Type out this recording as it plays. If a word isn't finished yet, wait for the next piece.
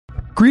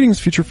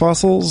Greetings, future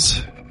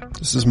fossils.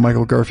 This is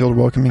Michael Garfield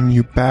welcoming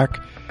you back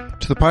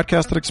to the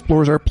podcast that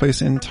explores our place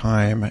in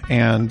time.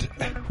 And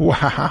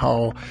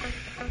wow,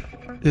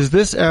 is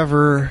this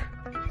ever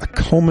a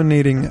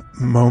culminating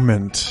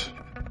moment?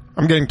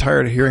 I'm getting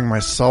tired of hearing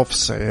myself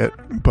say it,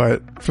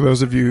 but for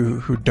those of you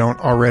who don't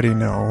already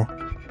know,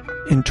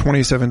 in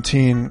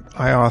 2017,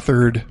 I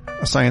authored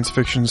a science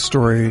fiction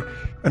story,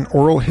 An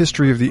Oral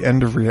History of the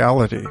End of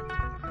Reality,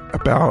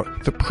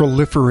 about the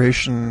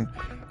proliferation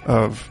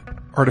of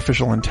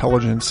artificial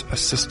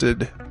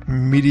intelligence-assisted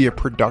media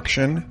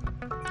production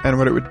and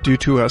what it would do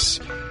to us,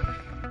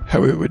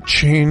 how it would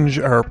change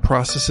our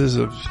processes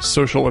of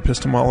social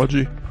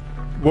epistemology,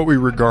 what we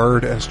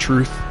regard as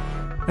truth.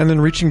 And then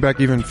reaching back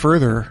even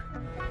further,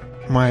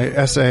 my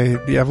essay,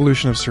 The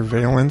Evolution of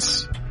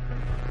Surveillance,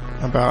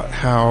 about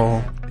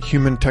how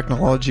human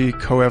technology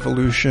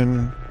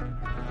coevolution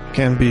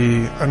can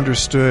be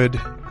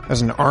understood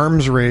as an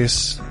arms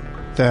race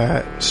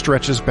that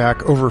stretches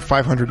back over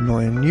 500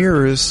 million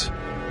years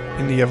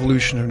in the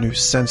evolution of new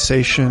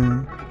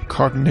sensation,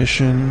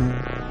 cognition,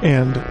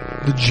 and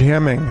the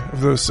jamming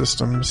of those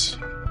systems.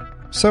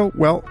 So,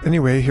 well,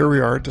 anyway, here we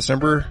are,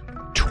 December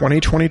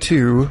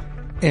 2022,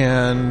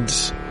 and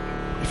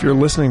if you're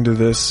listening to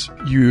this,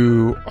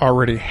 you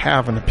already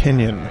have an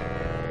opinion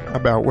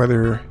about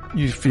whether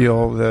you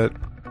feel that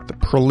the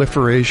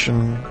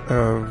proliferation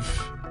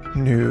of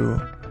new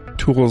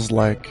tools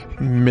like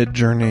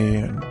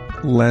Midjourney and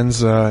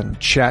Lensa and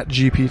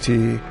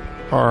ChatGPT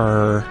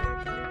are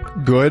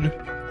good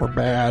or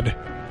bad.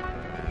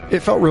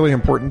 It felt really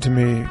important to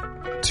me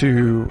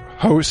to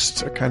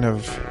host a kind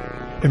of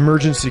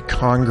emergency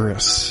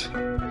congress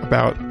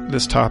about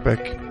this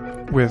topic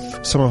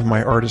with some of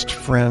my artist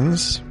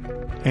friends,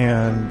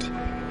 and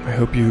I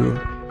hope you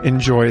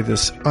enjoy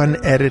this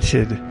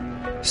unedited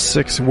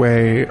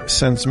 6-way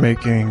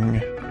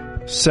sense-making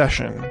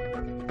session.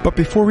 But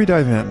before we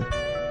dive in,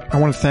 I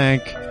want to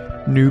thank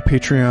new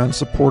Patreon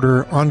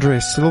supporter Andre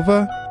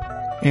Silva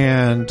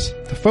and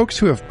the folks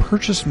who have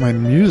purchased my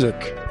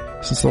music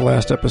since the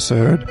last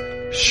episode,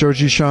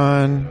 Shoji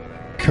Shan,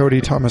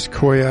 Cody Thomas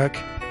Koyak,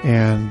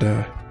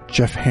 and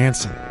Jeff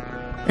Hansen.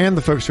 And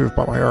the folks who have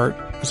bought my art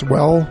as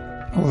well,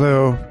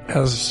 although,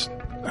 as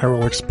I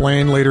will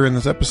explain later in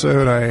this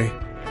episode, I'm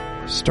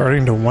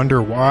starting to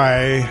wonder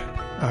why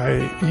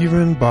I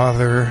even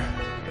bother.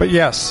 But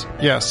yes.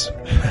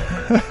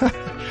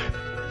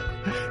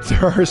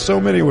 There are so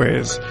many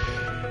ways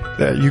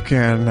that you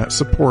can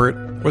support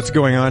what's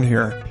going on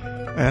here.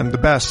 And the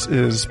best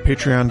is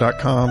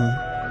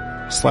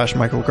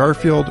patreon.com/Michael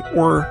Garfield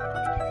or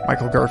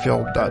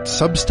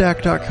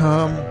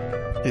michaelgarfield.substack.com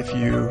if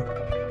you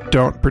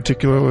don't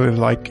particularly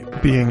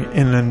like being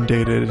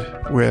inundated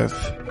with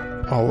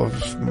all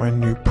of my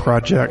new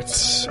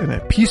projects in a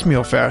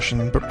piecemeal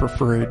fashion, but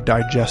prefer a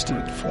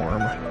digested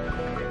form.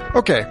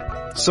 Okay,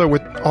 so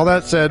with all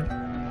that said,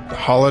 the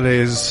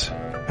holidays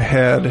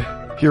ahead,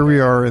 here we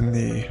are in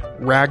the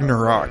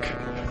Ragnarok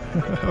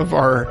of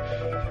our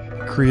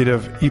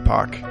creative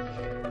epoch.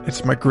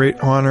 It's my great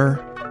honor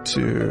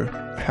to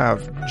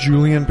have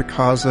Julian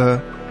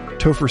Picaza,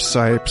 Topher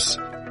Sipes,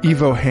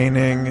 Ivo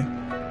Heining,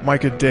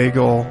 Micah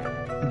Daigle,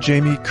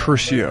 Jamie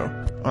Curcio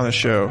on the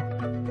show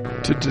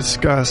to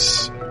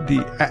discuss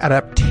the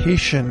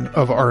adaptation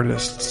of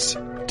artists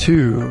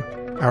to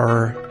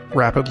our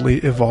rapidly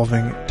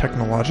evolving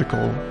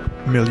technological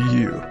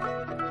milieu.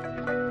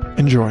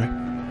 Enjoy.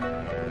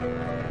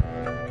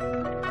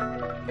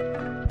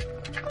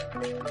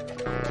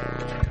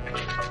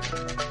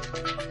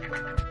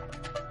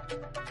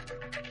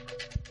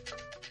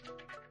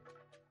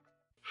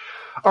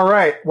 All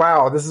right.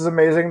 Wow. This is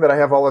amazing that I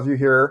have all of you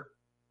here.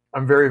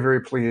 I'm very,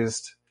 very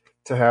pleased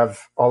to have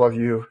all of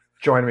you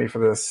join me for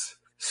this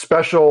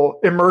special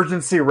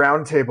emergency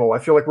roundtable. I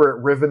feel like we're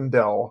at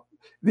Rivendell,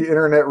 the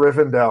internet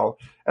Rivendell,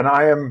 and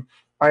I am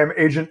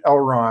Agent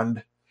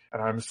Elrond,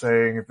 and I'm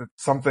saying that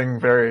something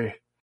very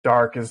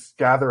dark is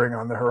gathering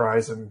on the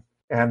horizon,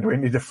 and we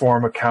need to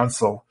form a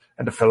council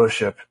and a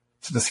fellowship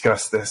to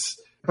discuss this.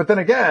 But then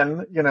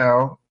again,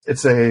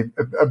 it's a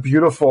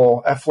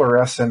beautiful,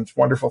 efflorescent,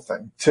 wonderful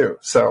thing, too.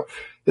 So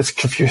it's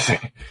confusing.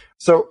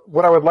 So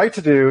what I would like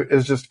to do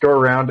is just go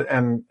around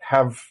and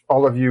have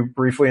all of you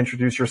briefly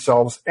introduce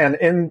yourselves. And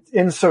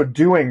in so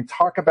doing,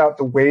 talk about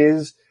the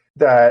ways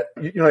that,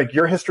 like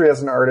your history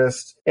as an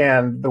artist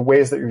and the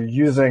ways that you're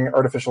using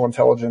artificial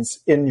intelligence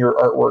in your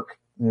artwork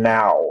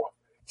now.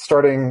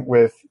 Starting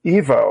with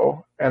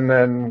Ivo, and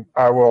then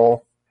I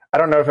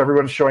don't know if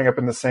everyone's showing up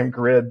in the same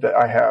grid that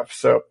I have,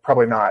 so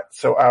probably not.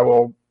 So I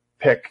will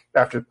pick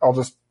I'll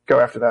just go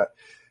after that.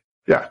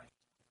 Yeah.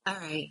 All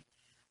right.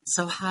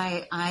 So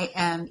hi, I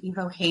am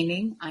Ivo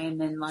Heining. I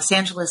am in Los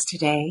Angeles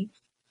today.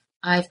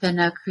 I've been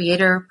a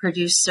creator,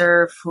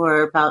 producer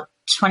for about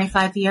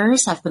 25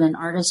 years. I've been an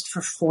artist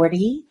for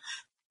 40.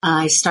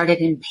 I started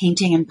in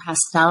painting and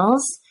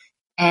pastels,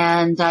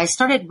 and I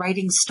started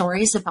writing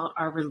stories about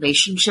our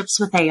relationships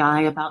with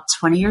AI about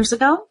 20 years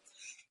ago.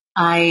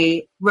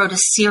 I wrote a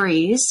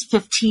series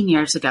 15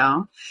 years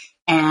ago,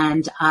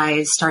 And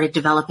I started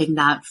developing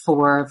that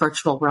for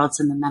virtual worlds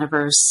in the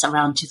metaverse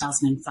around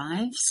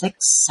 2005,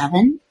 6,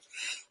 7.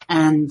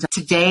 And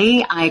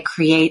today I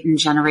create and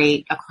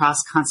generate across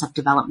concept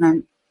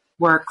development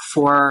work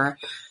for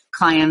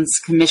clients,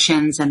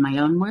 commissions, and my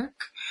own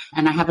work.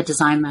 And I have a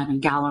design lab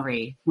and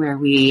gallery where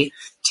we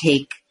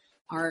take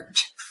art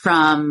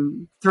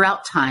from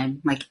throughout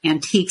time, like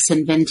antiques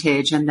and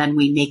vintage, and then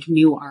we make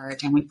new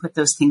art and we put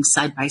those things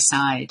side by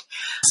side.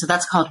 So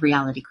that's called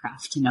Reality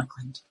Craft in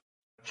Oakland.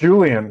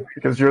 Julian,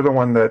 because you're the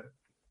one that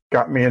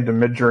got me into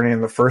Midjourney in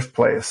the first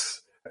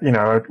place,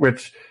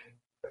 which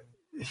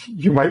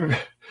you might,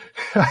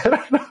 I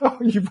don't know,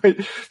 you might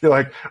be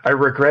like, I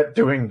regret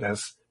doing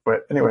this.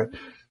 But anyway.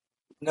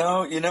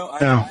 No, I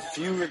have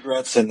few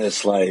regrets in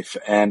this life,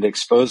 and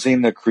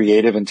exposing the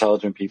creative,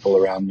 intelligent people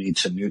around me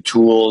to new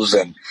tools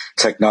and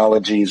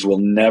technologies will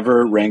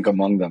never rank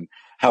among them.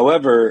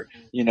 However,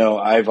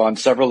 I've on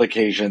several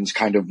occasions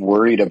kind of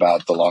worried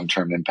about the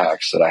long-term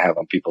impacts that I have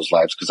on people's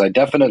lives, because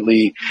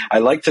I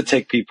like to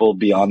take people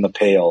beyond the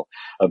pale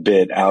a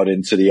bit out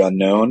into the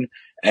unknown.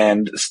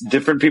 And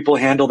different people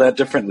handle that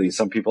differently.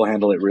 Some people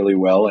handle it really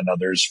well and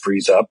others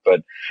freeze up.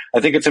 But I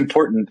think it's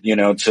important,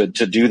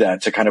 to do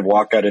that, to kind of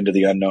walk out into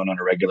the unknown on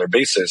a regular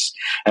basis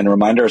and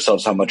remind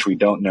ourselves how much we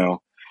don't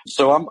know.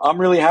 So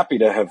I'm really happy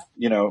to have,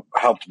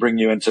 helped bring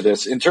you into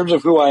this. In terms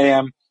of who I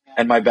am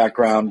and my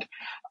background,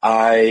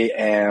 I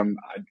am,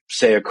 I'd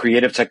say, a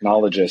creative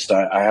technologist.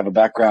 I have a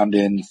background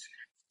in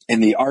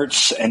the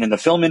arts and in the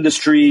film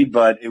industry,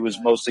 but it was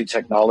mostly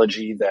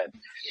technology that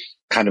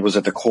kind of was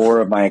at the core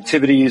of my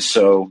activities.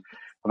 So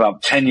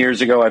about 10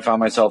 years ago, I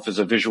found myself as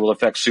a visual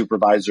effects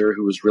supervisor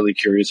who was really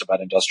curious about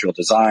industrial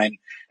design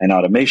and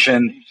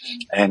automation,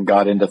 and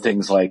got into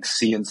things like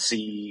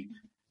CNC,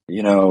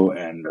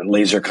 and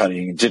laser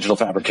cutting, digital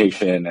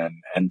fabrication,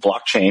 and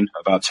blockchain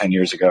about 10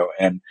 years ago.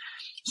 And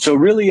so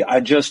really,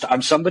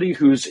 I'm somebody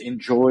who's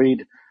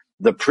enjoyed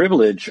the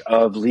privilege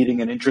of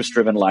leading an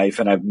interest-driven life,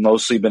 and I've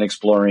mostly been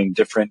exploring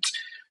different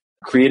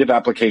creative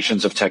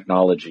applications of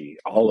technology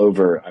all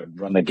over. I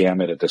run the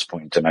gamut at this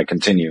point, and I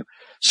continue.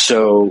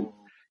 So,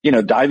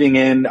 diving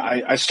in,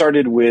 I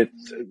started with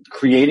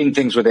creating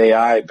things with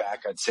AI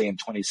back, I'd say, in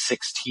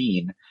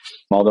 2016.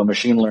 Although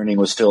machine learning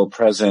was still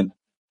present,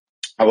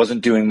 I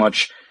wasn't doing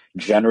much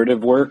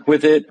generative work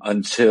with it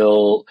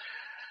until,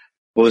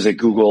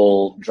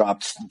 Google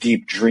dropped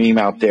Deep Dream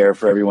out there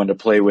for everyone to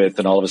play with,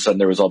 and all of a sudden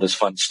there was all this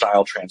fun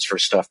style transfer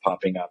stuff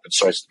popping up. And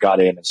so I got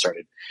in and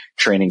started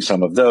training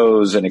some of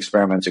those and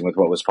experimenting with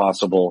what was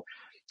possible.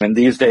 And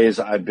these days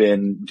I've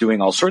been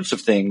doing all sorts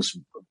of things,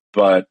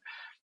 but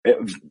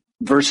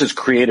versus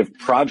creative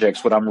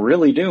projects, what I'm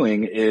really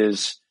doing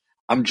is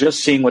I'm just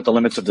seeing what the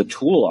limits of the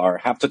tool are.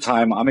 Half the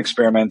time I'm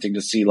experimenting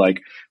to see,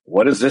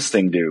 what does this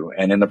thing do?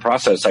 And in the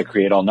process, I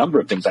create all number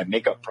of things. I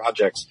make up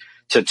projects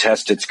to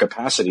test its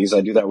capacities.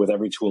 I do that with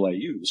every tool I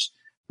use.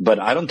 But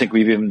I don't think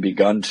we've even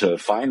begun to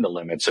find the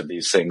limits of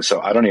these things.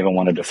 So I don't even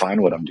want to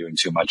define what I'm doing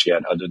too much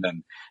yet, other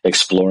than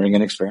exploring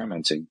and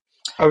experimenting.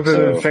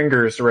 Other than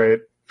fingers, right?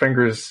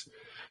 Fingers.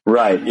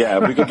 Right.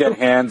 Yeah. If we could get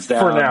hands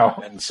down for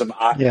now and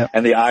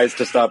and the eyes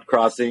to stop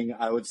crossing,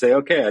 I would say,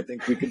 okay, I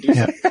think we can do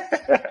something.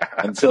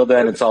 Until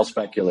then, it's all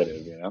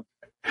speculative,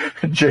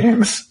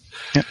 James.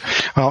 Yeah.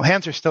 Well,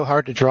 hands are still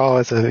hard to draw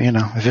as a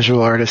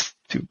visual artist,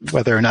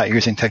 whether or not you're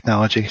using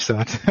technology. So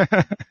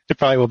it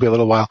probably will be a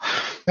little while.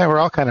 Yeah, we're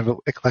all kind of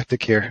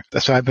eclectic here.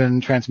 So I've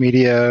been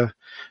transmedia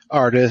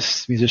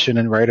artist, musician,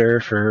 and writer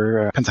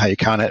for depends on how you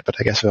count it, but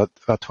I guess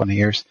about 20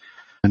 years.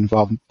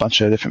 Involved in a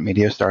bunch of different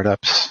media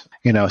startups.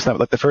 So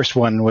like the first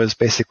one was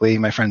basically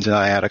my friends and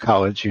I out of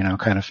college,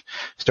 kind of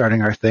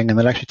starting our thing, and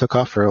that actually took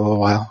off for a little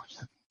while,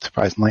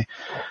 surprisingly.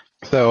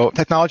 So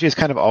technology has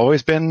kind of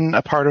always been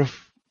a part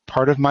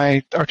of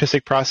my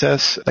artistic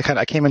process.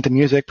 I came into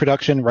music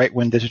production right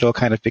when digital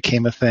kind of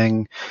became a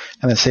thing,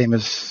 and the same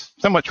is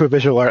somewhat true of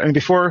visual art. I mean,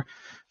 before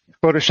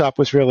Photoshop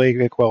was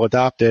really well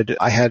adopted,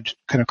 I had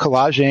kind of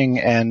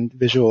collaging and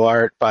visual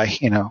art by,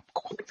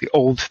 the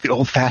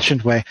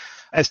old-fashioned way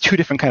as two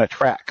different kind of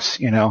tracks,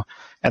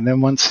 And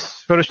then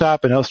once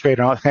Photoshop and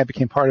Illustrator and all that kind of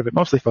became part of it,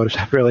 mostly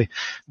Photoshop really,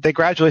 they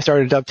gradually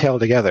started to dovetail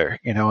together,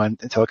 and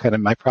until kind of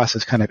my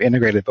process kind of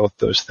integrated both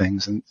those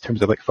things in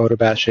terms of photo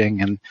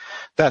bashing and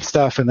that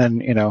stuff. And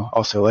then,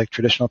 also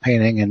traditional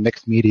painting and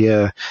mixed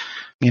media,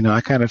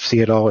 I kind of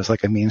see it all as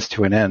a means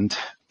to an end.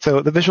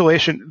 So the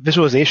visualization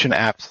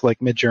apps like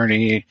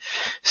Midjourney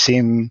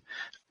seem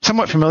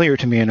somewhat familiar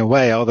to me in a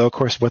way, although of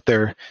course what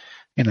they're,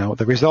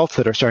 the results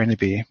that are starting to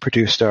be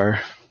produced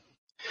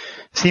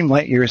seem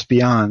light years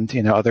beyond,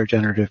 other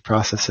generative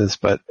processes,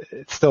 but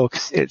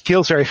it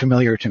feels very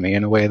familiar to me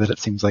in a way that it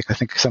seems like I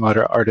think some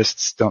other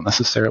artists don't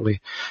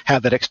necessarily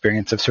have that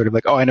experience of sort of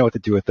I know what to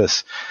do with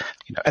this,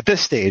 at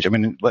this stage. I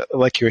mean,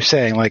 like you were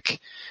saying,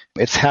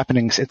 it's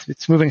happening,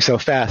 it's moving so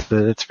fast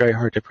that it's very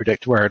hard to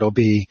predict where it'll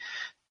be,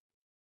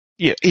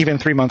 even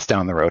 3 months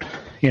down the road,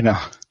 because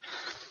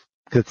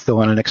it's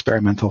still in an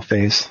experimental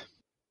phase.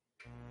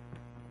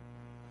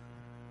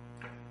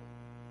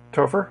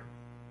 Topher?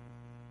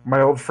 My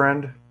old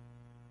friend.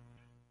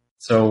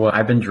 So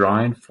I've been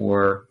drawing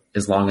for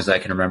as long as I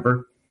can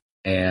remember,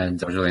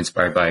 and I was really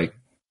inspired by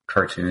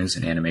cartoons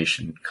and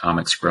animation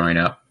comics growing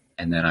up.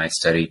 And then I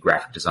studied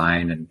graphic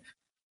design and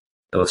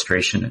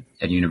illustration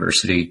at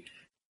university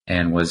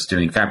and was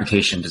doing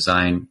fabrication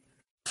design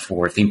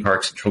for theme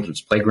parks and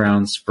children's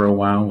playgrounds for a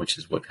while, which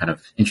is what kind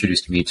of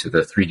introduced me to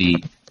the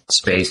 3D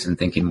space and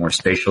thinking more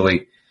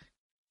spatially.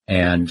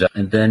 And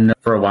then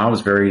for a while, I was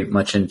very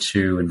much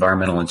into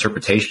environmental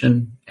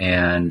interpretation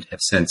and have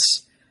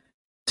since,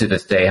 to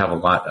this day, have a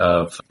lot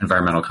of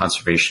environmental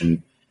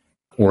conservation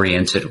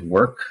oriented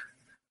work.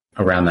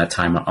 Around that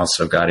time, I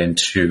also got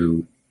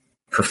into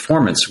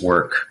performance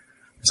work,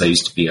 because I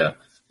used to be a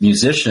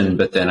musician,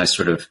 but then I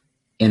sort of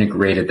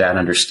integrated that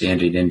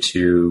understanding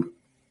into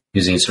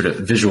using sort of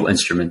visual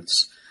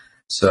instruments.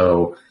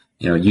 So,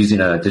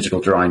 using a digital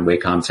drawing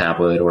Wacom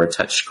tablet or a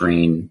touch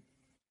screen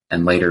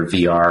and later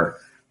VR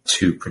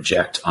to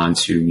project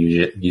onto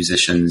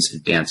musicians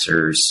and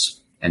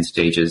dancers and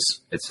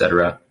stages,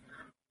 etc.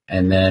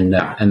 And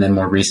then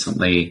more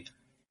recently,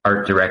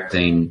 art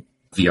directing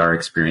VR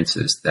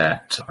experiences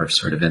that are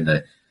sort of in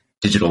the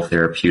digital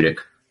therapeutic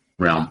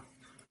realm.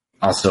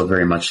 Also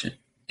very much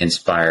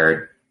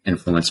inspired,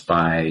 influenced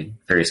by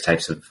various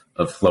types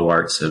of flow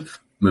arts of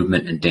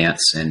movement and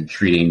dance and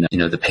treating,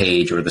 the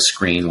page or the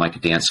screen like a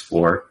dance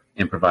floor,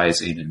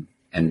 improvising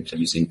and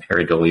using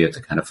pareidolia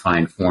to kind of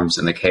find forms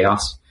in the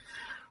chaos.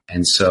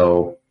 And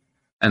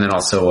then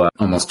also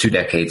almost 2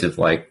 decades of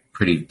like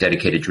pretty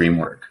dedicated dream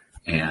work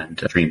and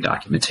dream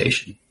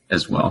documentation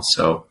as well.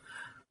 So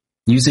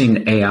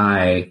using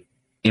AI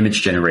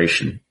image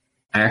generation,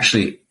 I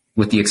actually,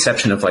 with the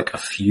exception of like a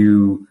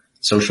few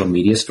social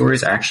media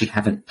stories, I actually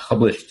haven't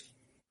published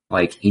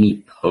like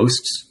any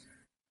posts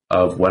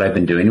of what I've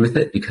been doing with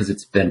it, because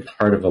it's been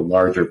part of a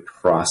larger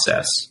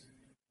process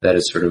that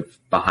is sort of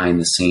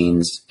behind the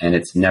scenes, and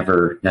it's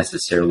never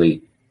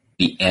necessarily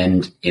the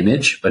end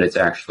image, but it's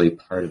actually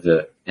part of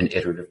an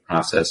iterative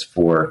process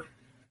for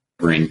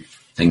bringing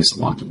things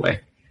along the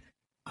way.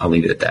 I'll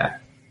leave it at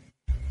that.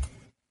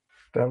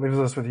 That leaves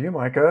us with you,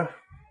 Micah.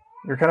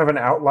 You're kind of an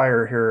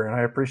outlier here, and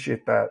I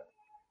appreciate that,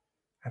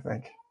 I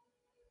think.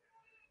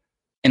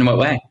 In what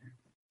way?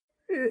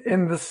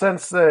 In the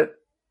sense that,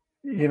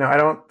 I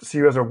don't see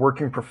you as a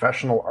working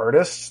professional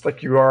artist.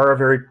 Like, you are a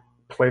very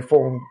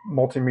playful,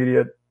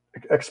 multimedia,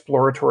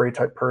 exploratory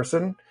type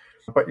person,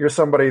 but you're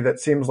somebody that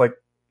seems like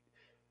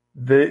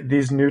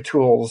these new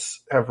tools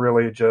have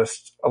really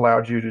just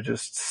allowed you to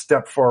just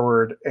step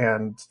forward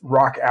and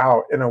rock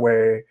out in a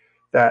way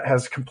that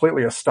has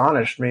completely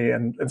astonished me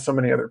and so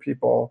many other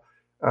people,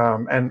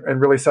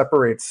 and really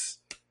separates,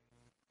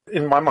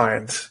 in my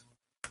mind,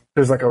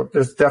 there's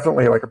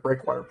definitely like a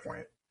breakwater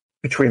point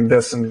between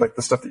this and like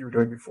the stuff that you were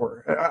doing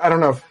before. I don't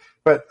know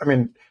but I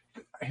mean,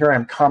 here I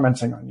am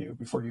commenting on you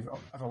before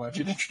I've allowed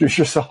you to introduce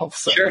yourself.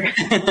 So. Sure.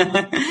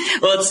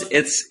 Well,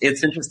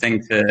 it's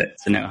interesting to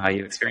know how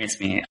you experience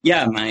me.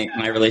 Yeah,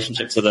 my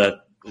relationship to the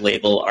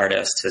label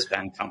artist has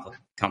been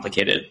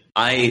complicated.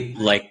 I,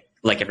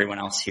 like everyone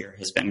else here,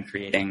 has been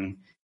creating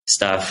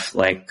stuff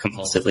like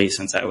compulsively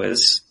since I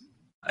was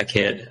a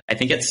kid. I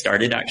think it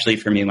started actually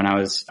for me when I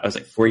was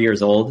like 4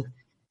 years old,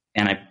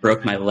 and I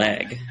broke my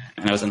leg,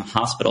 and I was in the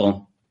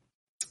hospital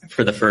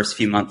for the first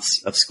few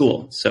months of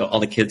school. So all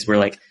the kids were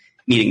like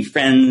meeting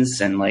friends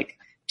and like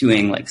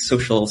doing like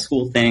social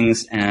school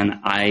things. And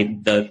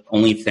the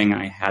only thing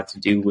I had to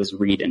do was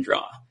read and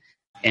draw.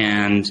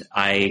 And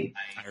I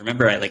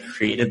remember I like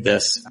created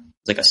this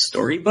like a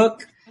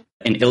storybook,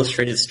 an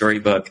illustrated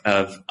storybook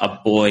of a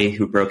boy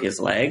who broke his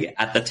leg.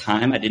 At the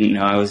time, I didn't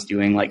know I was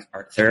doing like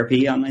art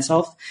therapy on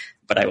myself,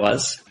 but I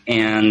was.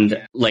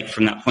 And like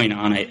from that point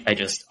on, I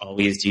just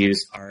always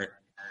used art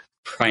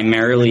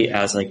primarily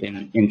as like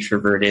an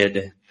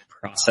introverted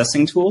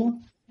processing tool.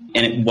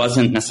 And it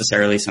wasn't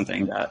necessarily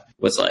something that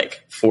was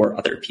like for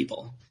other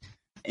people.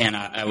 And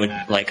I would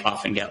like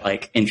often get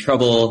like in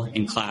trouble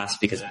in class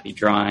because I'd be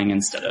drawing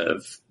instead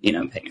of,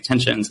 paying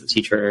attention to the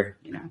teacher,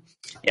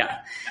 Yeah.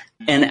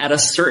 And at a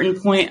certain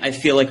point, I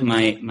feel like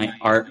my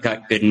art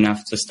got good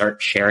enough to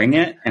start sharing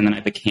it. And then I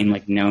became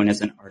like known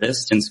as an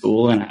artist in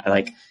school. And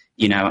I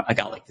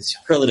got like the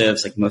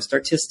superlatives, like most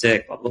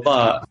artistic, blah, blah,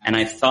 blah. And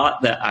I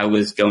thought that I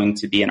was going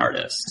to be an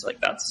artist.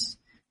 Like that's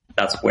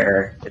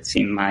where it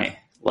seemed my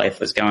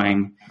life was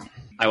going.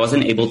 I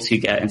wasn't able to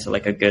get into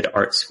like a good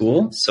art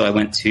school. So I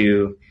went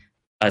to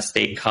a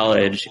state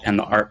college and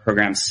the art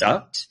program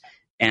sucked.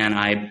 And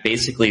I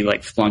basically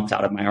like flunked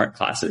out of my art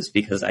classes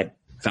because I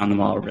found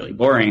them all really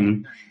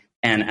boring.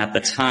 And at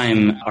the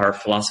time, our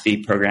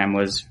philosophy program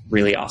was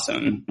really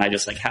awesome. I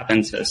just like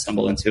happened to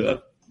stumble into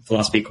a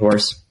philosophy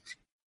course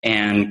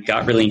and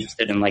got really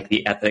interested in like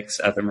the ethics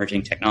of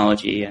emerging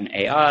technology and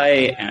AI,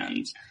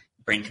 and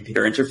brain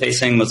computer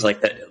interfacing was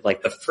like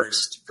the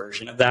first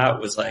version of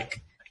that was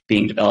like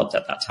being developed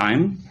at that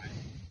time.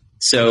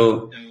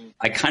 So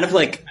I kind of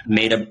like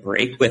made a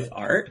break with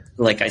art.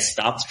 Like I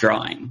stopped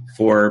drawing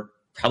for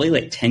probably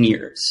like 10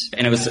 years,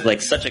 and it was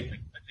like such a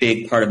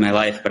big part of my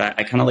life, but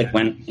I kind of like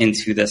went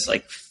into this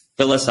like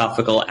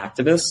philosophical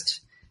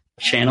activist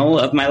channel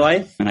of my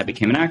life, and I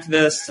became an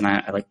activist, and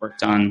I like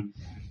worked on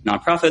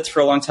nonprofits for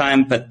a long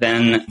time. But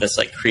then this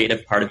like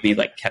creative part of me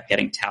like kept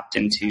getting tapped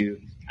into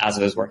as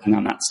I was working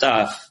on that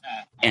stuff,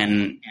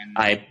 and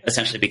I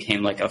essentially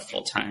became like a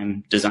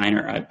full-time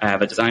designer. I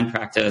have a design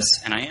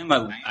practice, and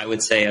I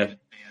would say a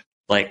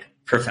like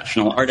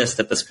professional artist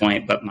at this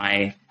point, but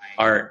my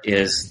art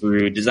is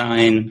through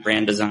design,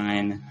 brand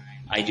design.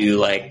 I do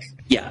like,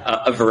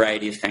 a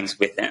variety of things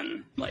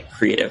within like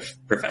creative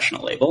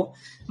professional label.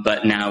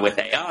 But now with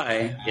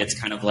AI, it's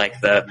kind of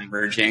like the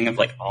merging of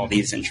like all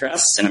these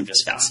interests, and I'm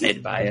just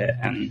fascinated by it.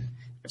 And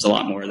there's a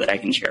lot more that I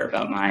can share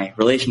about my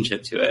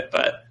relationship to it.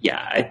 But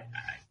yeah,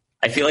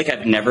 I feel like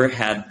I've never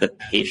had the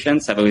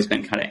patience. I've always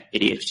been kind of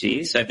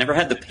ADHD. So I've never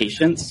had the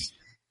patience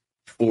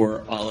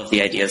for all of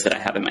the ideas that I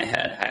have in my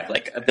head. I have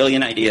like a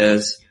billion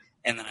ideas,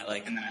 and then I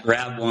like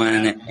grab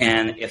one,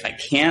 and if I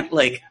can't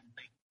like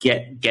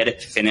get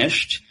it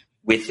finished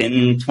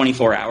within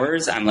 24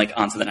 hours, I'm like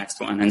on to the next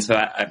one. And so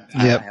I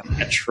have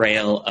like a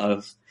trail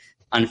of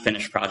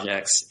unfinished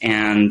projects.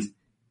 And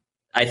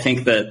I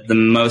think that the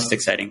most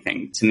exciting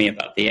thing to me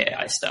about the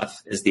AI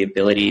stuff is the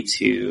ability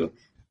to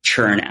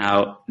churn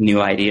out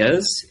new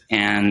ideas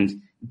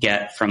and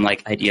get from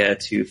like idea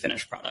to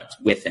finished product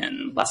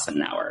within less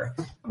than an hour,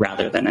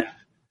 rather than it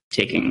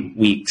taking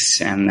weeks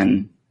and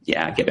then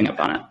giving up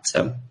on it.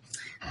 So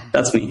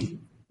that's me.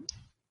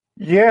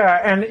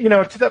 Yeah, and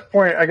to that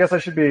point, I guess I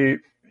should be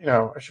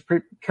be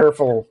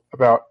careful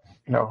about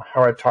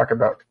how I talk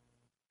about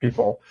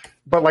people.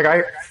 But like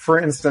for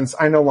instance,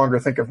 I no longer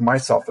think of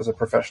myself as a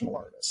professional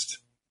artist.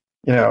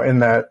 In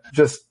that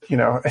just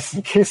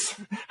in case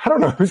I don't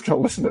know who's going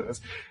to listen to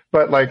this,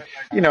 but like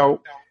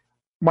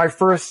my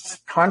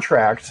first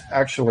contract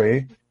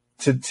actually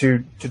to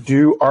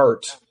do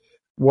art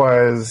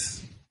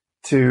was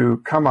to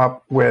come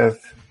up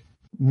with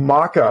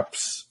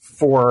mock-ups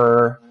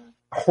for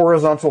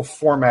horizontal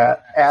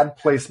format ad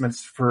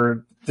placements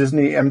for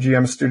Disney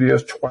MGM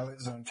Studios' Twilight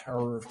Zone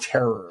Tower of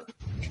Terror.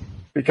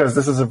 Because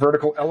this is a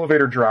vertical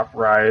elevator drop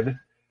ride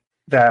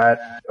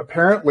that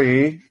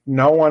apparently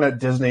no one at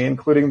Disney,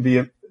 including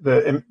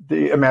the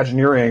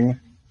Imagineering,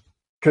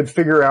 could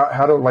figure out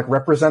how to like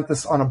represent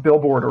this on a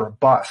billboard or a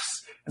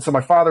bus. And so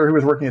my father, who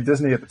was working at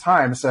Disney at the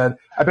time, said,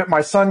 I bet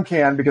my son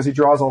can because he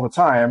draws all the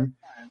time.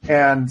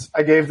 And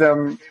I gave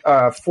them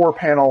a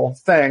 4-panel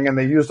thing, and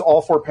they used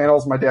all 4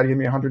 panels. My dad gave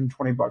me $120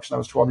 when I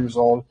was 12 years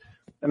old.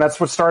 And that's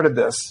what started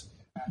this.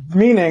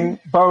 Meaning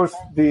both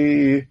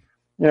the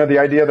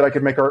idea that I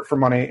could make art for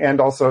money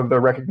and also the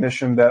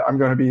recognition that I'm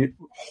going to be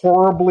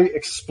horribly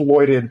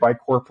exploited by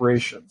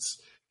corporations.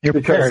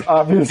 Because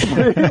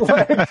obviously,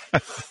 like,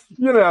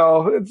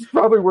 it's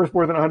probably worth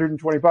more than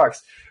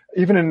 $120,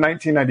 even in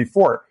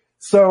 1994.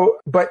 So,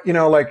 but,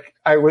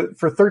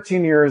 for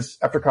 13 years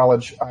after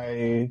college,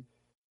 I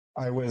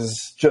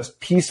was just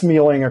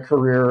piecemealing a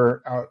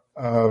career out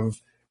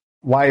of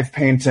live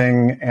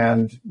painting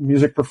and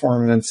music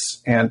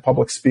performance and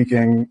public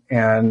speaking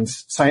and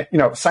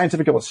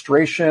scientific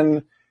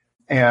illustration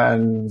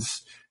and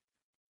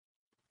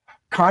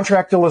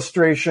contract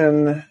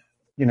illustration,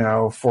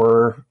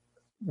 for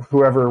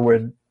whoever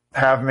would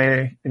have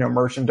me,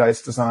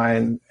 merchandise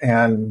design,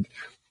 and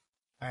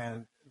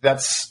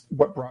that's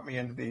what brought me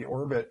into the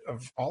orbit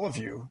of all of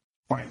you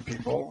fine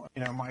people.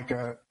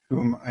 Micah,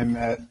 whom I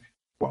met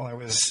while I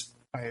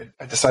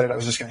decided I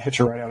was just going to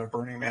hitch a ride out of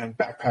Burning Man and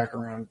backpack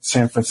around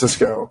San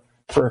Francisco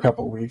for a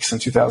couple of weeks in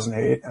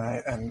 2008.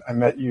 And I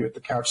met you at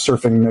the Couch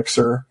Surfing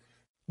Mixer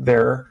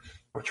there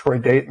with Troy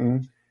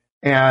Dayton.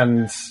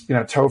 And,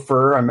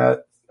 Topher, I met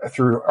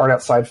through Art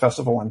Outside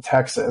Festival in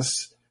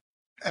Texas.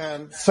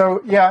 And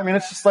so,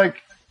 it's just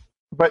like,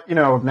 but,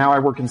 now I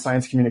work in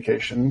science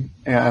communication,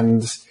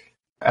 and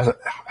I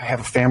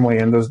have a family,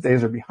 and those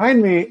days are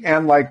behind me.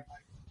 And like,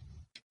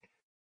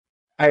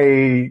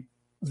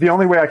 the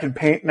only way I can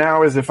paint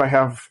now is if I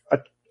have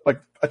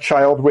a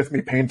child with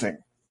me painting,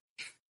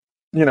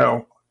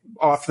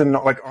 often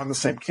like on the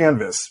same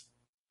canvas.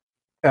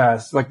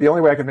 Like the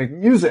only way I can make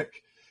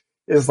music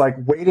is like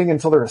waiting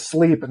until they're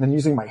asleep and then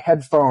using my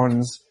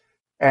headphones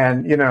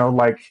and,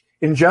 like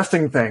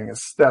ingesting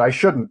things that I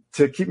shouldn't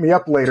to keep me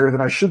up later than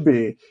I should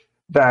be,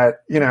 that,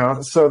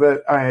 so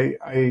that I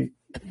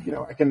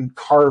can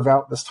carve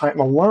out this time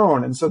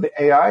alone. And so the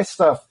AI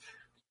stuff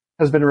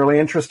has been really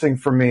interesting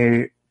for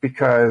me,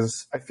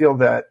 because I feel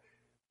that,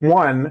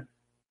 one,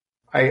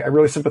 I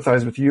really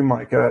sympathize with you,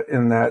 Micah,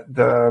 in that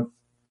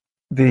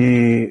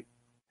the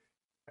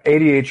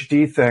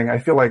ADHD thing, I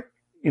feel like,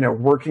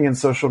 working in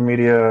social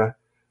media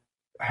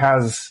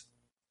has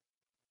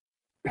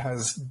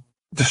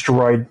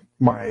destroyed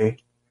my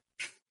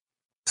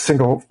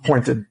single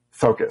pointed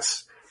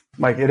focus.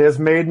 Like, it has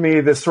made me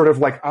this sort of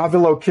like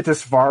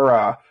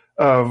Avalokitesvara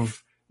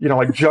of,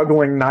 like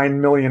juggling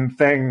 9 million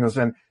things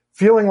and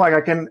feeling like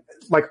I can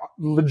like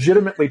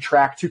legitimately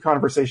track 2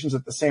 conversations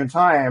at the same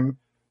time,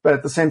 but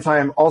at the same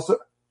time also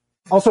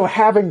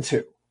having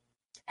to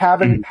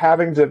have a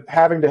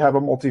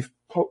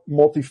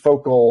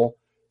multifocal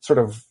sort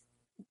of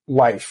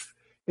life,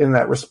 in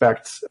that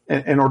respect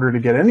in order to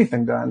get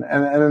anything done.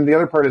 And then the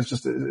other part is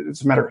just,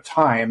 it's a matter of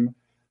time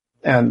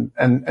and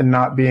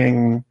not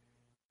being,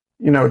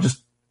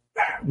 just,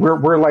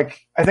 we're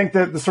like, I think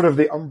that the sort of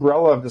the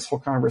umbrella of this whole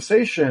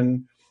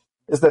conversation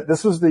is that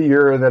this was the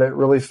year that it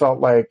really felt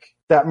like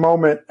that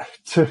moment,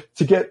 to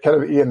get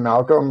kind of Ian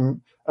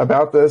Malcolm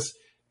about this,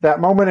 that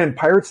moment in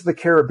Pirates of the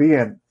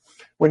Caribbean,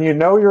 when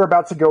you're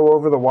about to go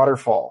over the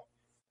waterfall,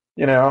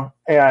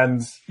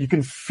 and you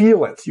can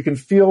feel it. You can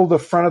feel the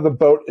front of the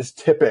boat is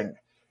tipping.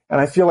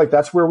 And I feel like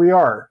that's where we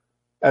are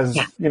as,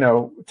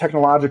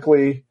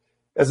 technologically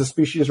as a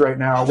species right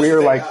now. We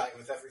are like,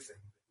 with everything.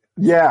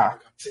 Yeah.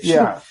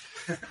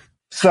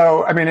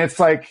 So, I mean, it's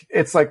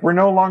like we're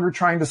no longer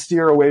trying to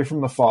steer away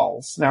from the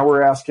falls. Now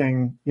we're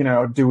asking,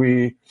 do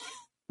we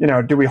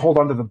hold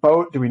onto the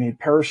boat? Do we need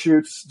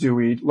parachutes? Do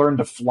we learn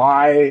to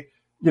fly?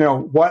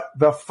 What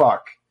the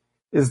fuck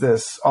is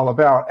this all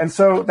about? And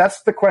so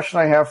that's the question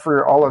I have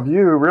for all of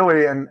you,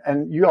 really.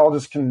 And you all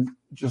can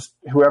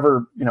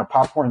whoever,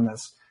 popcorn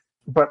this,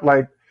 but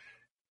like,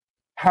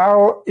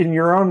 how in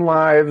your own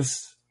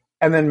lives,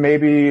 and then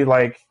maybe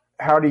like,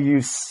 how do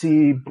you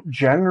see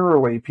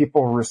generally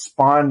people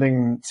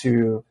responding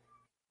to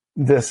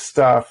this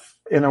stuff?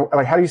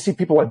 How do you see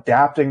people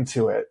adapting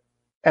to it?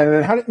 And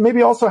then how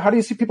do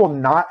you see people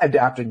not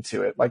adapting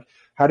to it? Like,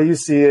 how do you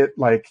see it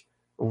like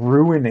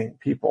ruining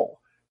people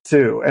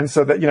too? And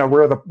so that,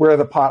 where are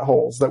the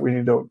potholes that we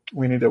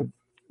need to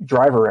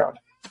drive around?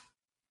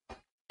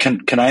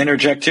 Can I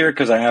interject here?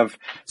 Because I have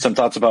some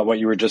thoughts about what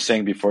you were just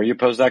saying before you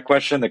posed that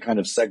question that kind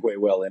of segue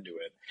well into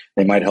it.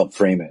 They might help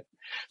frame it.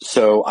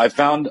 So I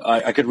found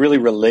I could really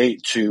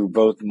relate to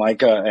both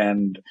Micah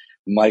and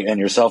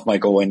yourself,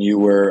 Michael, when you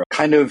were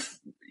kind of,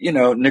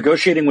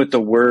 negotiating with the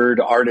word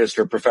artist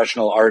or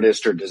professional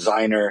artist or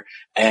designer.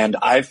 And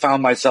I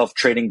found myself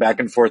trading back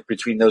and forth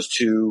between those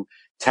two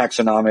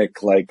taxonomic,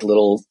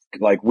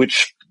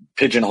 which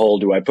pigeonhole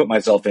do I put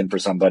myself in for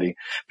somebody?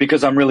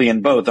 Because I'm really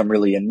in both. I'm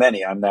really in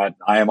many.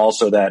 I am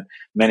also that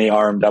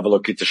many-armed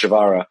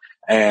Avalokiteshvara.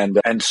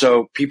 And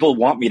so people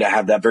want me to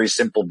have that very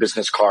simple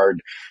business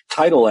card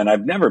title, and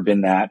I've never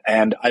been that,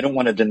 and I don't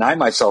want to deny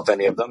myself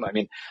any of them. I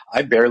mean,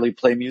 I barely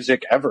play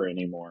music ever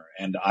anymore,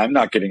 and I'm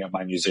not giving up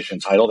my musician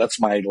title. That's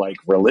my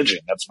religion.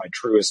 That's my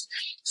truest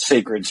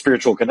sacred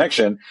spiritual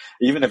connection.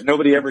 Even if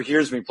nobody ever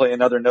hears me play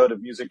another note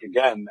of music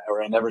again,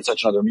 or I never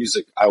touch another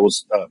music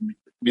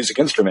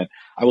instrument,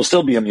 I will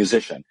still be a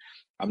musician.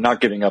 I'm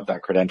not giving up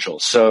that credential.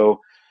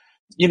 So,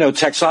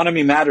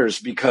 taxonomy matters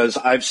because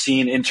I've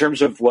seen, in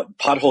terms of what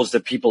potholes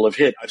that people have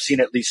hit, I've seen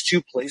at least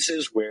two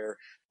places where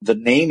the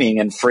naming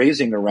and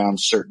phrasing around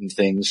certain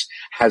things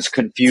has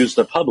confused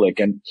the public.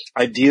 And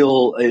I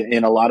deal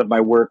in a lot of my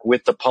work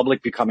with the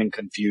public becoming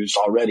confused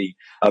already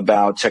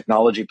about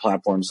technology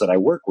platforms that I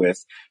work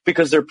with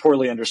because they're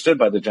poorly understood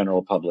by the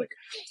general public.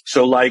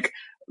 So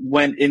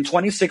when in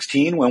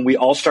 2016, when we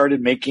all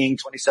started making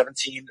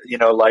 2017,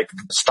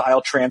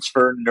 style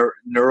transfer,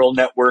 neural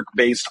network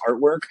based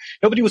artwork,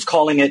 nobody was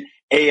calling it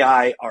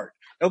AI art.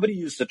 Nobody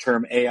used the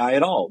term AI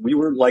at all. We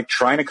were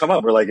trying to come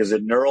up. We're is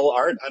it neural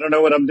art? I don't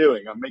know what I'm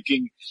doing. I'm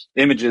making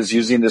images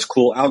using this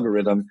cool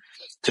algorithm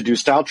to do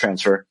style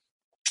transfer.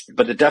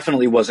 But it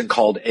definitely wasn't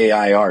called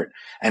AI art.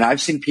 And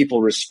I've seen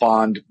people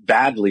respond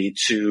badly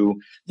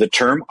to the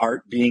term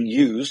art being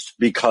used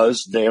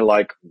because they're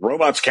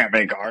robots can't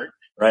make art.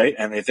 Right?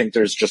 And they think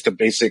there's just a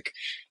basic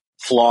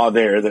flaw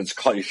there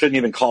you shouldn't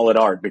even call it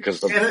art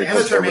because there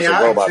was a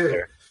robot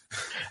there.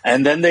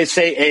 And then they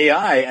say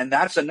AI, and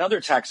that's another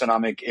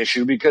taxonomic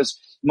issue because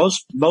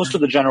most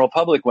of the general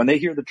public, when they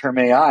hear the term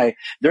AI,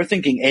 they're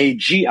thinking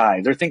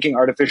AGI. They're thinking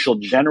artificial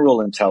general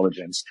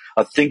intelligence,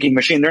 a thinking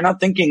machine. They're not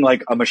thinking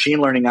a machine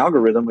learning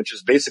algorithm, which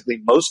is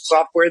basically most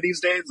software these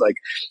days.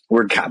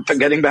 We're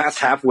getting past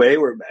halfway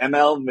where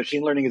ML,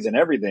 machine learning is in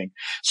everything.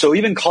 So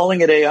even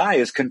calling it AI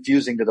is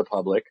confusing to the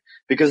public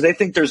because they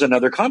think there's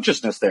another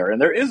consciousness there,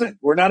 and there isn't.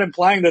 We're not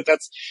implying that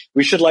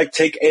we should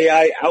take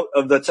AI out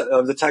of the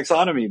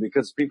taxonomy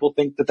because people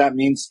think that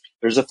means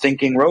there's a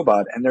thinking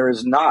robot, and there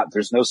is not.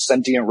 There's no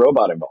sentient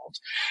robot involved,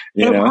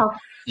 Yeah.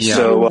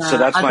 So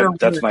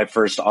that's my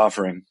first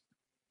offering.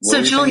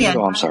 So Julian,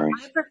 I'm sorry.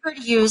 I prefer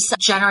to use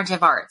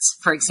generative arts,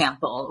 for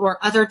example, or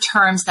other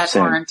terms that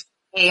aren't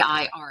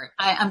AI art.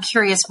 I'm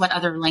curious what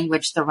other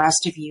language the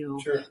rest of you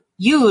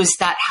use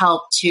that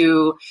help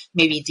to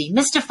maybe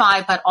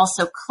demystify, but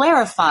also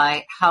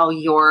clarify how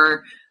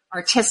your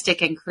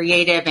artistic and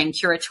creative and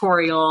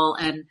curatorial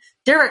and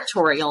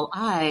directorial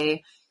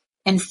eye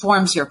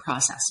informs your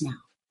process now.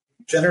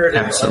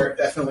 Generative art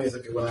definitely is a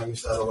good one. I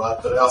use that a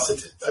lot, but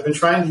I've been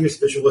trying to use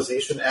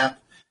visualization app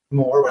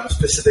more when I'm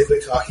specifically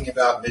talking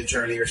about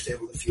Midjourney or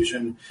Stable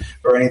Diffusion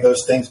or any of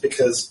those things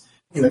because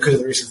of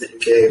the reasons that you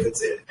gave.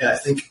 And I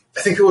think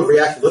people would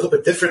react a little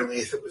bit differently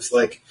if it was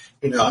I'm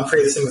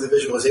creating this thing with a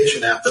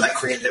visualization app, then I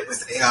created it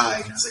with AI,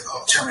 and it's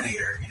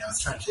Terminator,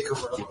 it's trying to take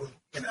over,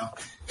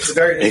 it's a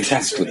very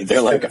exactly.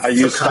 They're I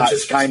use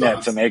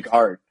Skynet to make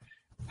art.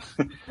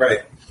 Right.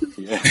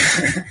 Yeah.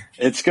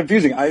 It's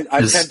confusing. I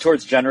tend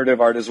towards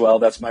generative art as well.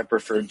 That's my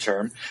preferred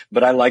term.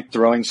 But I like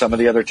throwing some of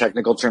the other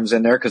technical terms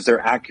in there because they're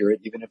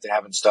accurate, even if they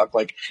haven't stuck.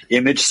 Like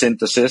image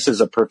synthesis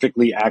is a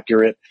perfectly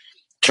accurate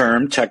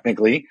term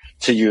technically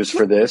to use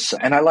for this.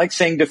 And I like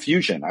saying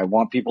diffusion. I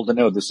want people to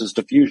know this is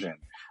diffusion.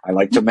 I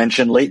like to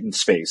mention latent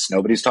space.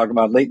 Nobody's talking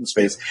about latent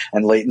space.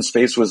 And latent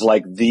space was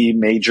like the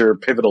major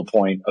pivotal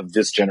point of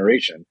this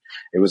generation.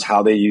 It was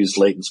how they used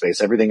latent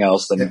space. Everything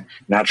else, the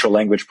natural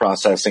language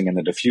processing and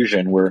the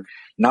diffusion were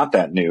not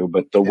that new,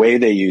 but the way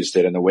they used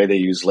it and the way they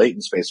used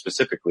latent space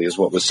specifically is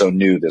what was so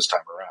new this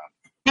time around.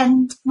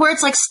 And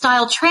words like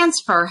style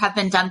transfer have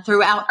been done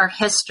throughout our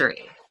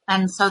history.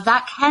 And so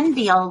that can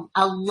be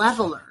a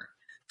leveler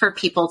for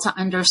people to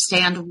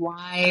understand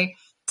why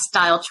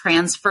style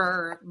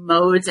transfer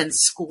modes and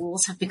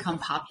schools have become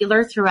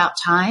popular throughout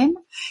time,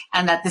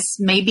 and that this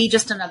may be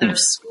just another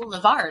school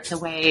of art, the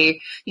way,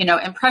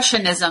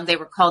 Impressionism, they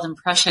were called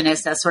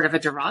Impressionists as sort of a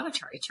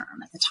derogatory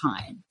term at the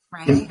time,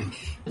 right?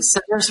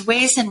 So there's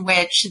ways in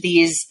which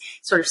these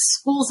sort of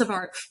schools of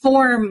art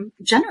form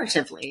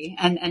generatively,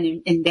 and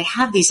they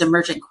have these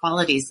emergent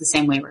qualities the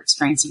same way we're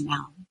experiencing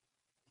now.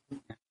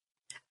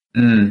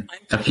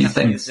 A few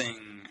things. Using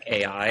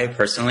AI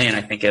personally, and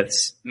I think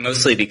it's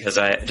mostly because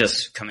I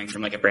just coming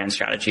from like a brand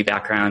strategy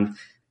background,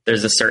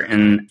 there's a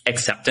certain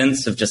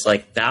acceptance of just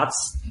like,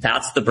 that's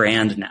the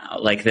brand now.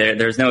 Like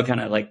there's no kind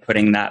of like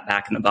putting that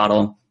back in the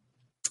bottle.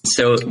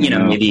 So,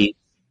 maybe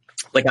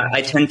like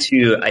I don't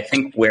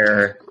think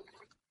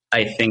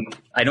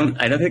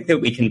that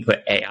we can put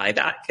AI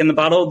back in the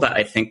bottle, but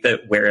I think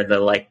that where the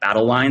like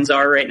battle lines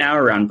are right now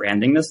around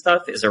branding this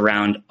stuff is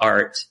around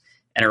art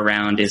and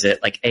around, is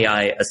it like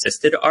AI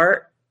assisted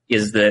art?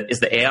 Is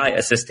the AI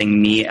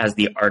assisting me as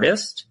the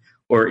artist,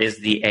 or is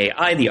the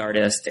AI the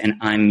artist and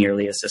I'm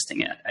merely assisting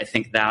it? I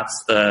think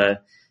that's the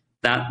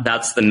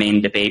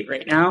main debate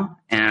right now.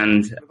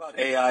 And what about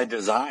AI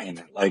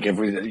design? Like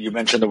you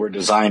mentioned the word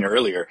design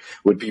earlier,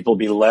 would people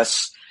be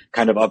less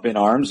kind of up in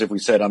arms if we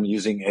said I'm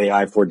using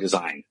AI for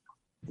design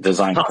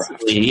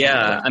possibly, craft?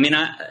 Yeah. I mean,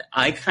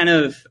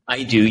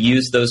 I do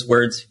use those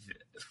words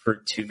for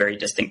two very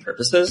distinct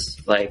purposes.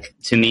 Like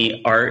to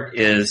me, art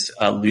is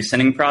a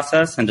loosening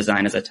process and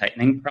design is a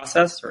tightening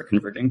process or a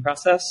converging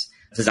process.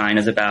 Design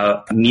is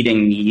about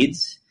meeting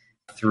needs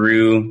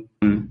through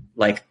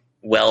like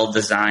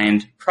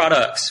well-designed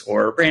products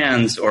or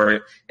brands,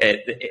 or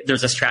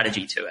there's a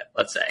strategy to it.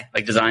 Let's say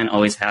like design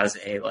always has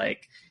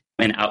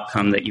an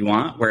outcome that you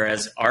want.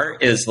 Whereas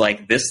art is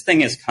like, this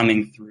thing is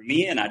coming through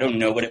me and I don't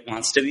know what it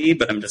wants to be,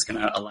 but I'm just going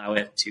to allow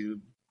it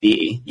to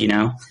be,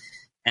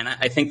 And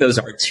I think those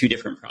are two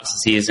different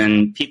processes,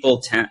 and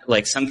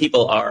some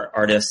people are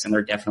artists and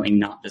they're definitely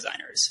not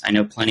designers. I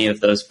know plenty of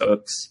those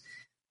folks.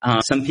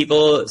 Some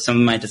of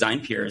my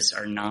design peers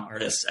are not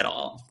artists at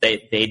all.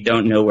 They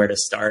don't know where to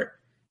start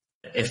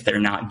if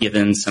they're not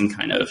given some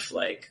kind of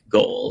like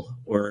goal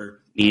or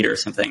need or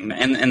something.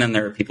 And then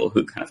there are people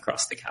who kind of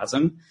cross the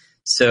chasm.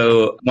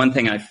 So one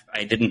thing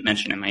I didn't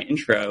mention in my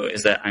intro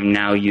is that I'm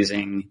now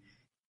using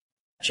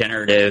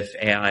generative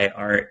AI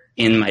art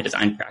in my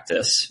design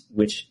practice,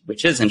 which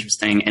is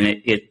interesting. And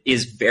it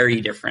is very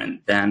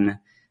different than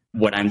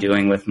what I'm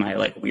doing with my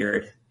like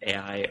weird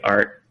AI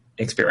art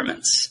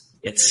experiments.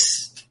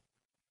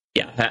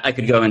 I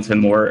could go into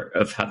more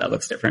of how that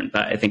looks different,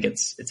 but I think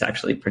it's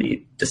actually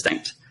pretty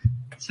distinct.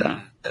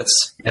 So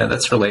that's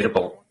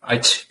relatable.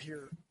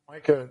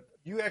 Micah,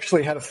 you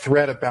actually had a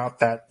thread about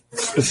that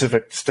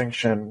specific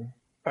distinction,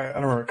 I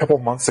don't know, a couple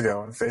of months ago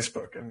on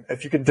Facebook. And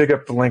if you could dig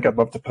up the link, I'd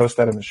love to post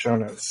that in the show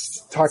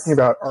notes, talking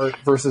about art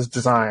versus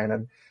design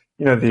and,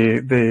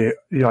 the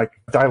like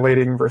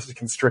dilating versus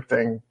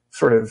constricting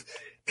sort of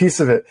piece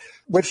of it,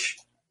 which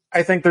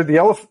I think they're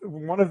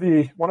one of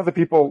the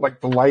people like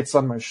the lights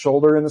on my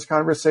shoulder in this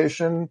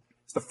conversation.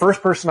 It's the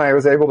first person I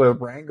was able to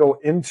wrangle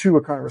into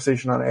a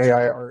conversation on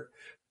AI art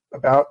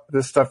about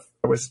this stuff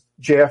was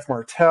JF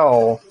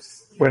Martel.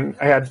 When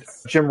I had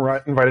Jim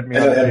Rutt invited me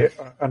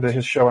onto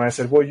his show, and I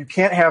said, well, you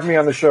can't have me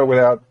on the show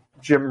without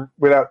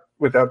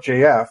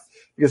JF,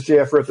 because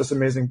JF wrote this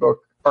amazing book,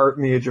 Art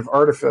in the Age of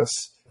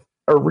Artifice,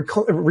 or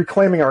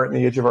Reclaiming Art in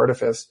the Age of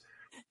Artifice,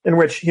 in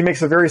which he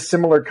makes a very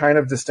similar kind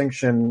of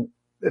distinction.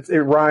 It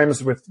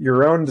rhymes with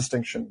your own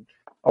distinction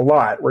a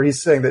lot, where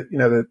he's saying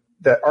that,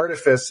 that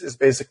artifice is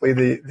basically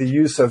the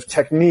use of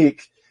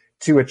technique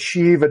to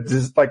achieve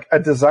a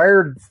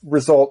desired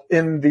result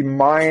in the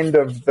mind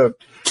of the.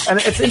 And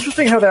it's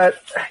interesting how that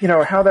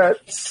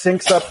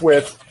syncs up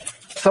with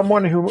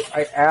someone who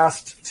I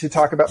asked to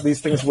talk about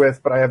these things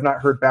with, but I have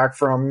not heard back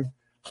from,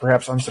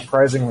 perhaps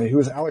unsurprisingly, who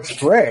is Alex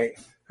Gray,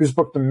 whose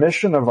book, The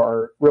Mission of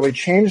Art, really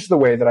changed the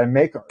way that I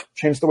make art,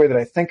 changed the way that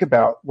I think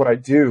about what I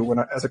do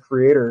as a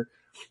creator,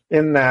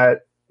 in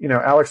that,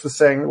 Alex was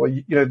saying, well,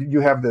 you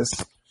have this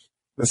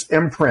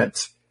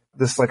imprint,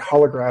 this like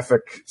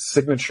holographic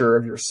signature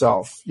of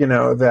yourself,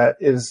 that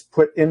is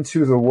put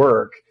into the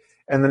work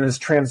and then is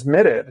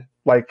transmitted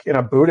like in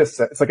a Buddhist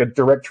set. It's like a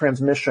direct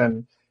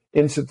transmission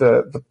into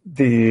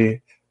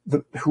the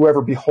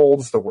whoever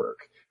beholds the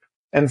work.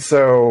 And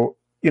so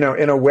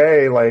in a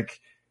way, like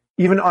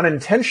even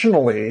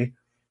unintentionally,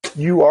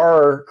 you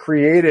are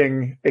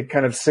creating a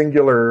kind of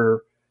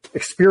singular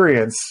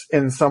experience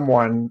in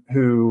someone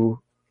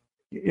who,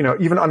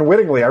 even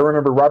unwittingly. I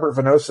remember Robert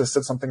Venosis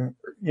said something,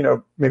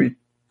 maybe,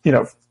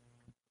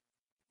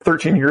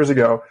 13 years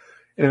ago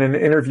in an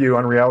interview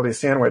on Reality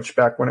Sandwich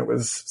back when it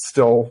was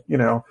still,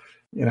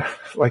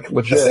 like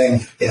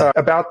legit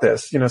about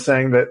this,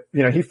 saying that,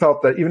 he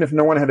felt that even if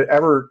no one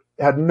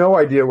had no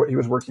idea what he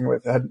was working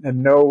with, had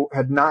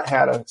not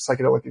had a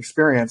psychedelic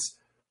experience,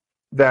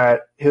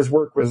 that his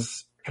work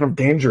was kind of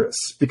dangerous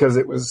because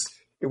it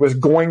was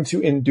going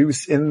to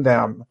induce in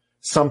them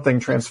something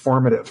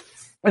transformative.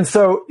 And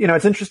so,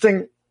 it's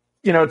interesting,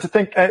 to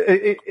think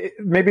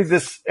maybe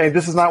this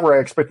is not where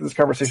I expected this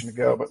conversation to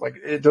go, but like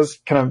it does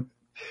kind of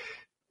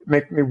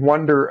make me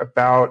wonder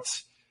about,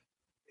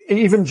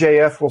 even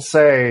JF will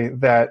say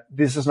that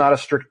this is not a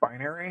strict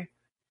binary,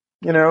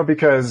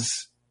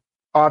 because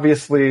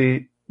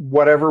obviously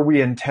whatever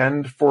we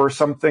intend for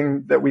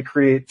something that we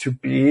create to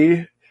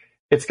be,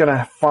 it's going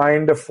to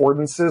find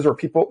affordances, or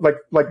people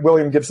like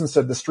William Gibson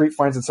said, the street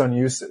finds its own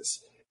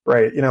uses,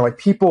 right? Like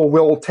people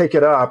will take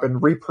it up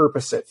and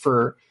repurpose it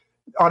for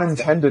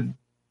unintended,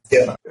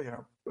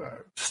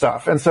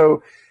 stuff. And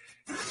so,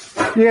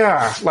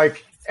 yeah,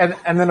 like, and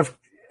then if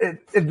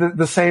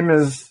the same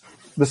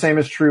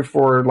is true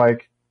for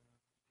like,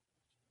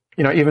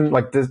 even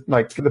like the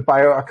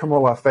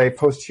bioaccumula fe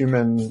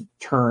post-human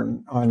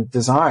turn on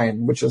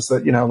design, which is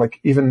that, like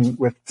even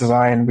with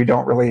design, we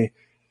don't really,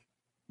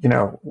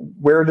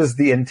 where does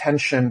the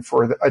intention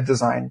for a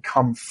design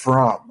come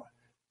from?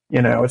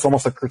 It's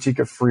almost a critique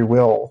of free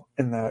will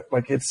in that,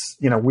 like, it's,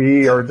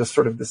 we are just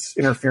sort of this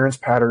interference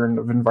pattern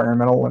of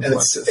environmental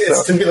influences.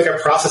 It's going to be like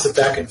a process of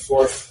back and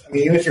forth. I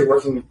mean, even if you're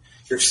working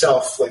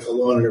yourself, like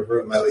alone in a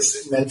room, at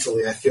least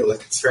mentally, I feel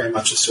like it's very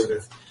much a sort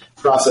of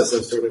process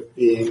of sort of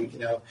being,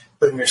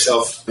 putting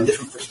yourself in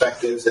different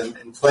perspectives and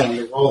playing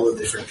the role of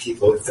different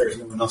people if there's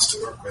no one else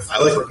to work with. I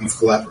like working with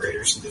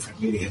collaborators in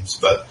different mediums,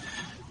 but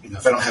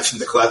if I don't have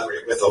something to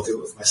collaborate with, I'll do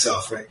it with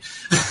myself, right?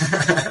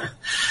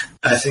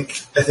 I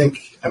think,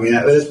 I mean,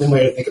 that is one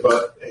way to think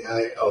about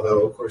AI,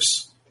 although, of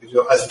course, as we've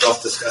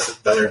all discussed, it's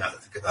better not to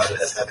think about it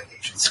as having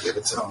agency of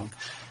its own,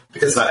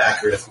 because it's not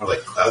accurate. It's more like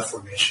cloud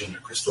formation or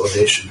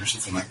crystallization or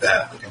something like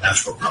that, like a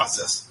natural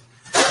process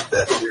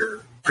that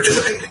we're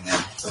participating in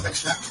to some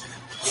extent.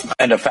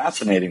 And a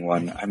fascinating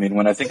one. I mean,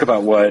 when I think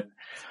about what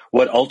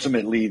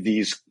ultimately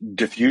these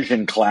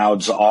diffusion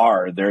clouds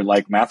are, they're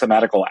like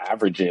mathematical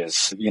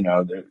averages,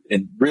 they're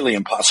really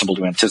impossible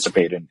to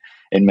anticipate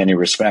in many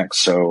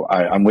respects. So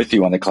I'm with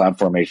you on the cloud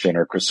formation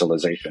or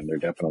crystallization. They're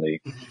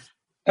definitely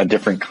a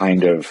different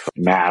kind of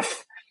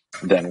math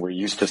than we're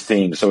used to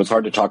seeing. So it's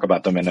hard to talk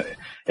about them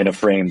in a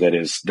frame that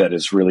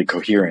is really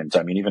coherent.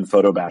 I mean, even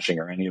photo bashing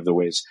or any of the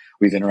ways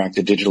we've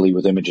interacted digitally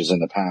with images in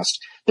the past,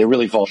 they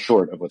really fall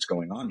short of what's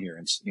going on here.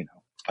 And,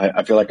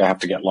 I feel like I have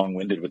to get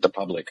long-winded with the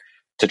public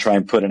to try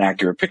and put an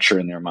accurate picture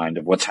in their mind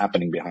of what's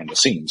happening behind the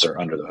scenes or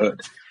under the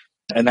hood.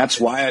 And that's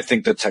why I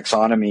think the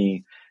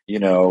taxonomy,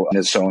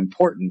 is so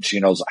important.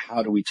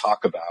 How do we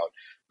talk about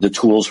the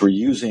tools we're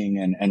using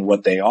and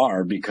what they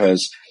are?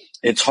 Because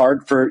it's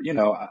hard for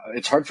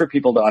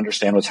people to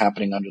understand what's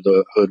happening under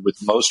the hood with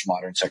most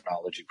modern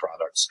technology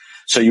products.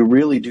 So you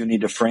really do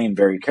need to frame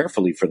very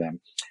carefully for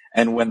them.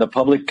 And when the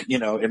public,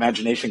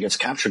 imagination gets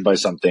captured by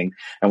something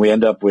and we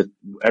end up with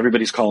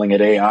everybody's calling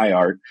it AI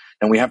art,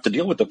 and we have to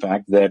deal with the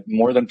fact that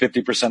more than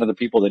 50% of the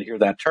people that hear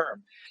that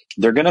term,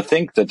 they're going to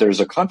think that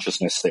there's a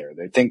consciousness there.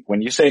 They think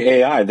when you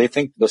say AI, they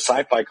think the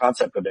sci-fi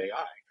concept of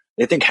AI.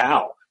 They think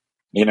HAL,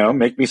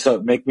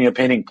 make me a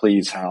painting,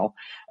 please, HAL.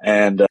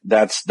 And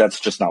that's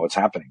just not what's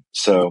happening.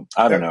 So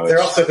I don't know. There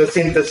also does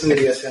seem to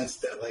be a sense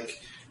that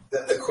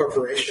that the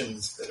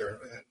corporations that are,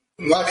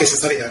 in a lot of cases,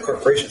 it's not even a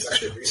corporation, it's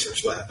actually a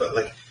research lab, but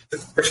the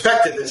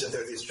perspective is that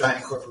there are these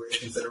giant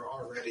corporations that are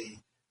already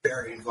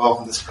very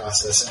involved in this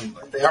process, and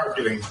they are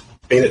doing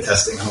beta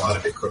testing on a lot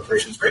of big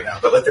corporations right now,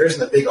 but there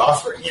isn't a big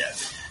offering yet.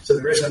 So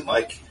there isn't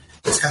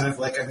it's kind of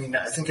I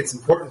think it's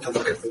important to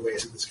look at the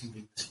ways that this can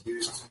be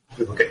misused.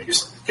 We'll get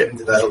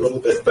into that a little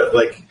bit, but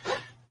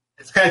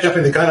it's kind of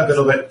jumping the gun a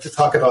little bit to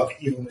talk about the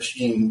evil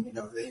machine,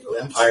 the evil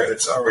empire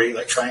that's already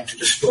trying to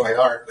destroy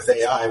art with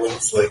AI when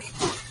it's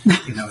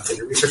it's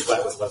a research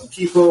lab with 11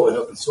 people, an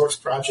open source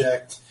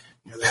project.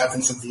 There have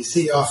been some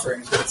VC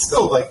offerings, but it's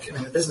still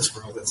in the business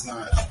world, it's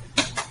not,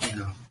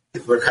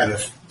 people are kind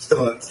of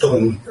still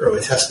in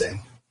early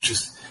testing, which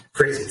is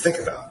crazy to think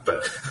about,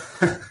 but.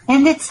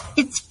 And it's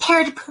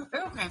paired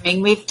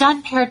programming. We've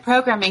done paired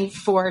programming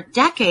for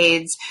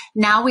decades.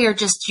 Now we are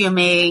just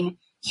doing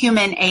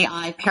human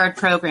AI paired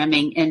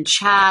programming in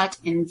chat,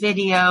 in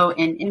video,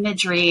 in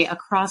imagery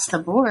across the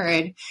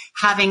board.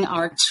 Having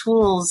our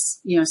tools,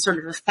 sort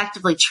of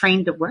effectively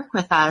trained to work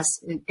with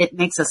us, it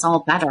makes us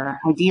all better,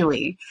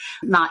 ideally.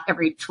 Not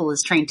every tool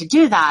is trained to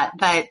do that,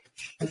 but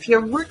if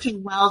you're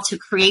working well to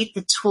create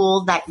the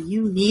tool that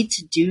you need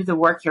to do the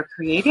work you're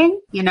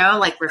creating,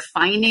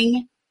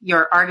 refining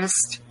your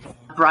artist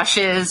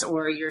brushes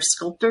or your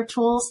sculptor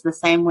tools the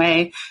same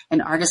way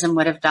an artisan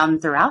would have done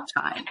throughout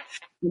time.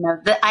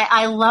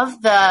 I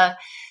love the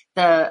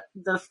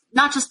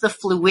not just the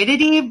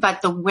fluidity,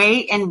 but the way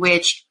in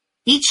which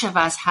each of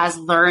us has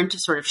learned to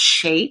sort of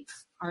shape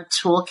our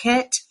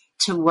toolkit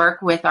to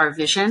work with our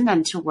vision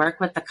and to work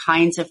with the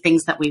kinds of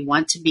things that we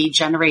want to be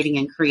generating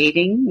and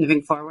creating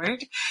moving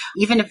forward,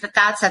 even if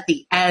that's at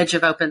the edge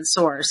of open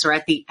source or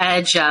at the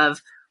edge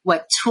of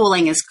what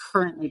tooling is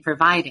currently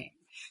providing.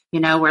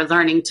 We're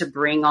learning to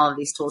bring all of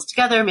these tools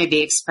together,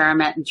 maybe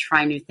experiment and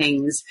try new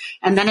things,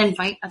 and then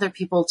invite other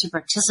people to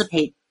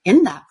participate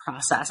in that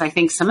process. I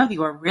think some of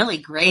you are really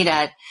great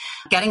at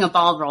getting a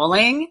ball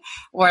rolling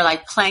or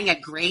like playing a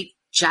great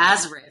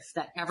jazz riff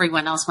that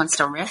everyone else wants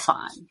to riff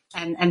on.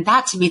 And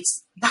that to me,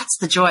 that's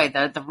the joy,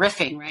 the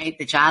riffing, right?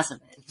 The jazz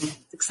of it.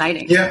 It's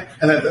exciting. Yeah.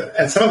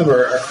 And some of them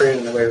are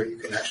created in a way where you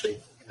can actually,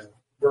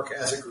 work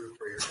as a group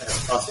where you're kind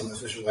of tossing those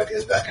visual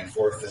ideas back and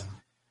forth and,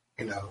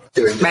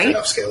 doing different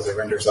upscales or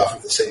renders off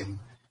of the same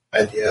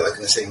idea, like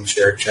in the same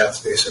shared chat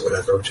space or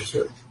whatever, which is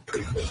really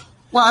pretty cool.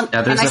 Well,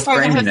 and I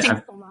started hosting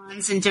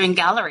salons and doing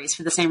galleries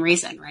for the same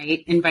reason,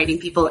 right? Inviting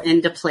people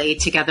in to play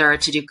together,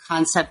 to do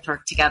concept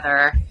work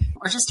together,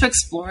 or just to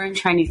explore and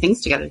try new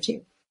things together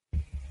too.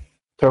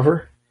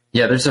 Topher?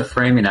 Yeah, there's a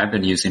framing I've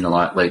been using a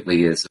lot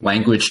lately is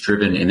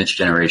language-driven image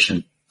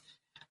generation.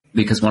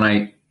 Because when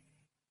I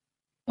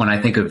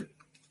think of,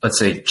 let's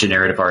say,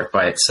 generative art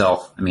by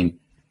itself, I mean,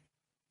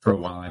 for a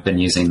while I've been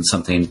using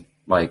something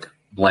like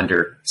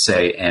Blender,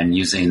 say, and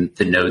using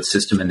the node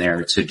system in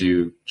there to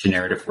do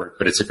generative work,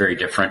 but it's a very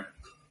different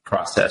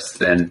process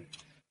than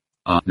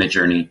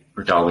Midjourney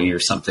or DALL-E or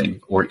something,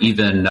 or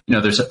even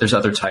there's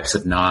other types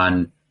of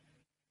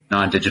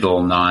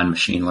non-digital,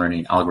 non-machine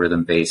learning,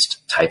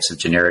 algorithm-based types of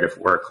generative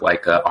work,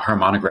 like a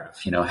harmonograph.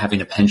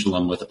 Having a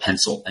pendulum with a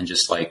pencil and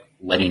just like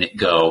letting it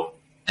go,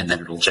 and then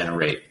it'll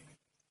generate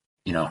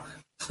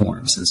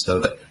forms, and so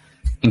that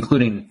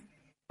including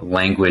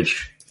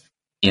language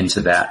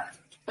into that,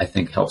 I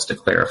think helps to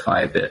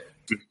clarify a bit.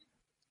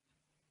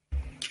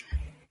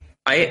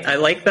 I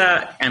like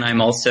that, and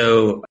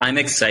I'm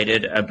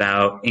excited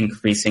about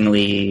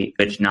increasingly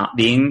image not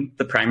being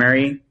the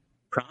primary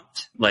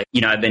prompt. Like,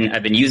 I've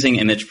been using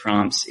image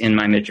prompts in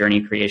my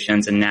Midjourney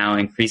creations, and now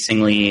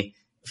increasingly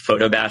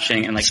photo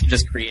bashing and like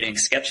just creating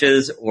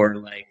sketches or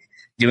like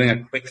doing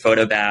a quick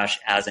photo bash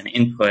as an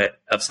input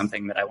of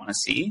something that I want to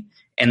see,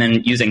 and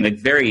then using like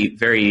very,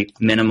 very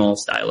minimal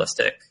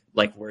stylistic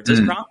like words as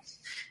prompts.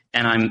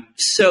 And I'm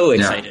so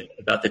excited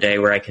about the day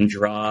where I can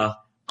draw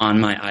on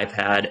my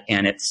iPad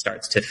and it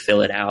starts to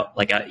fill it out.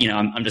 Like,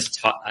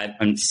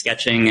 I'm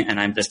sketching and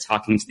I'm just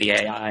talking to the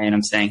AI and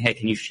I'm saying, hey,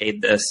 can you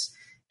shade this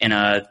in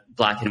a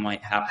black and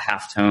white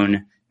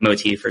halftone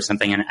motif or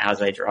something? And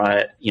as I draw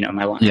it,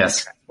 my line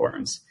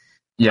transforms.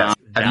 Yeah.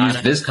 Have you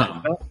used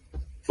VizCom?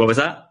 What was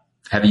that?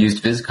 Have you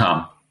used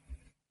VizCom?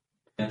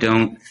 I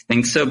don't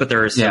think so, but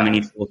there are so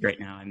many tools right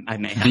now. I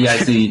may have.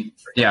 VIZCOM.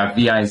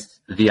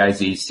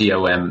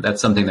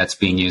 That's something that's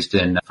being used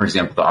in, for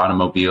example, the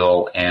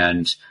automobile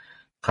and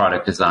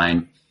product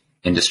design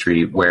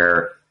industry,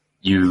 where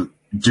you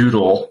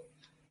doodle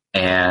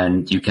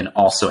and you can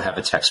also have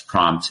a text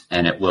prompt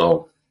and it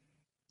will,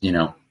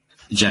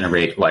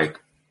 generate like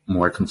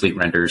more complete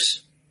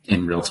renders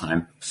in real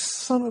time.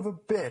 Son of a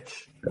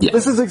bitch. Yeah.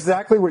 This is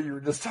exactly what you were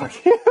just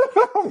talking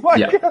about. Oh my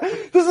God.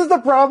 This is the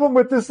problem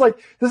with this. Like,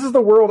 this is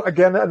the world.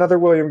 Again, another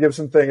William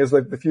Gibson thing is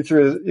like the future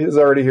is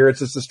already here. It's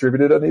just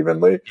distributed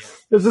unevenly.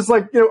 It's just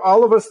like,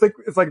 all of us think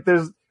it's like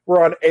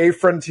we're on a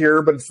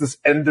frontier, but it's this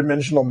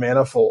n-dimensional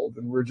manifold.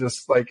 And we're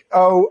just like,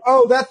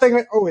 that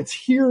thing, it's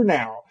here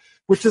now,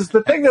 which is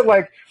the thing that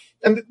like,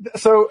 and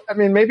so, I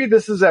mean, maybe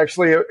this is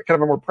actually kind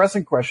of a more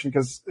pressing question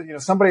because,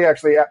 somebody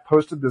actually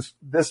posted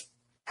this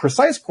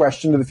precise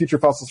question to the Future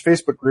Fossils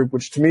Facebook group,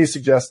 which to me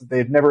suggests that they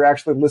had never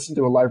actually listened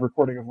to a live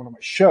recording of one of my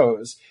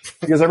shows.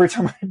 Because every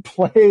time I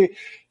play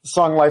the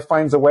song Life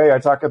Finds a Way, I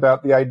talk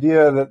about the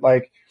idea that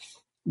like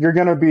you're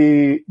going to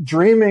be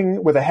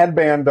dreaming with a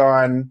headband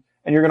on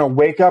and you're going to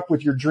wake up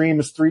with your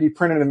dreams 3D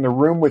printed in the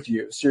room with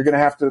you. So you're going to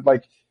have to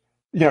like,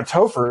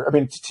 Topher, I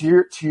mean,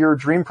 to your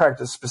dream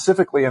practice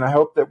specifically, and I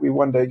hope that we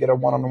one day get a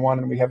one-on-one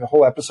and we have a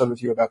whole episode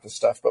with you about this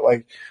stuff. But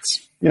like,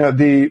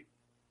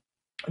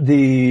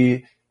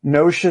 the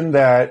notion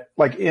that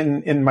like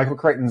in Michael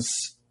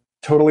Crichton's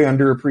totally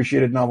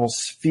underappreciated novel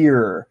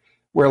Sphere,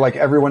 where like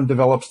everyone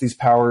develops these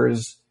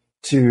powers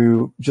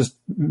to just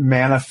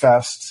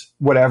manifest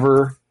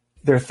whatever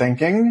they're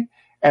thinking.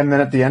 And then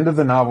at the end of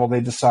the novel,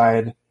 they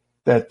decide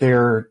that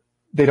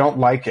they don't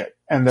like it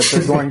and that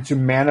they're going to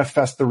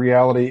manifest the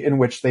reality in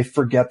which they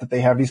forget that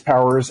they have these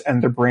powers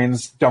and their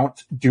brains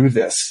don't do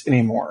this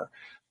anymore.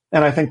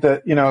 And I think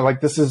that,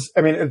 like this is,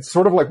 I mean, it's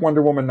sort of like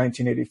Wonder Woman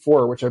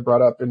 1984, which I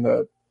brought up in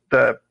the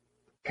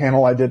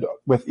panel I did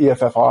with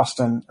EFF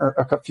Austin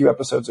a few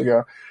episodes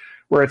ago,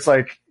 where it's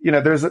like,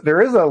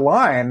 there is a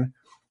line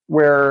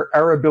where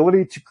our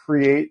ability to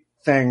create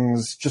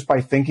things just by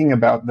thinking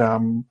about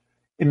them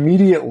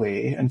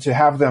immediately and to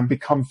have them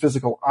become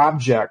physical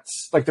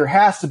objects, like there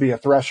has to be a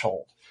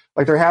threshold.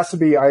 Like there has to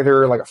be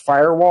either like a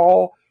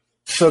firewall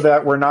so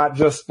that we're not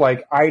just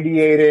like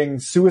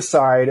ideating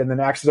suicide and then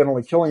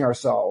accidentally killing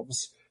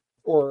ourselves,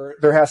 or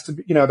there has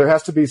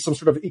to be some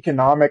sort of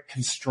economic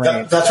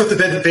constraint. That's what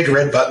the big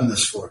red button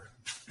is for.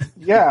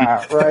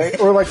 Yeah, right.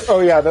 Or like, oh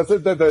yeah, that's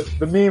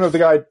the meme of the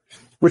guy.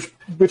 Which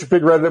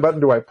big red button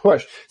do I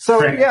push?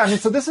 So right. Yeah, I mean,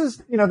 so this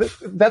is,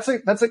 that's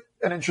an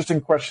interesting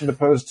question to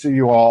pose to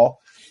you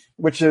all,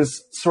 which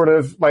is sort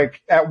of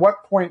like, at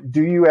what point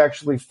do you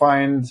actually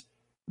find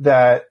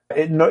that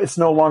it's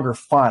no longer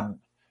fun,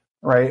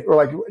 right? Or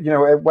like,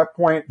 at what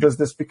point does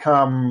this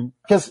become,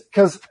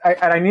 because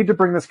I need to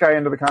bring this guy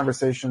into the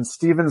conversation,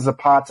 Steven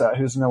Zapata,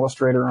 who's an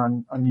illustrator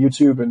on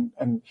YouTube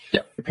and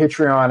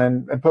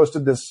Patreon, and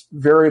posted this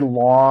very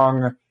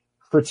long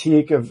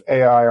critique of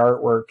AI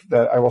artwork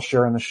that I will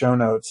share in the show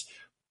notes.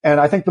 And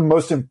I think the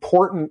most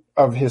important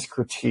of his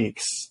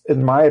critiques,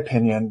 in my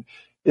opinion,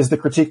 is the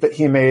critique that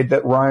he made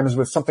that rhymes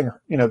with something,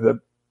 that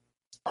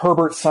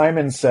Herbert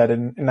Simon said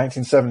in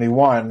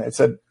 1971. It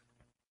said,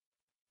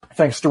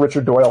 thanks to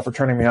Richard Doyle for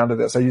turning me on to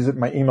this. I use it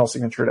in my email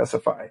signature at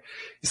SFI.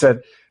 He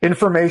said,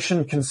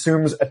 information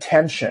consumes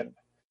attention.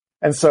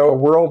 And so a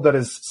world that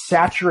is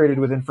saturated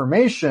with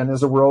information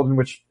is a world in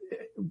which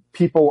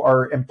people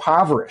are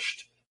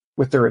impoverished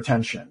with their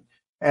attention.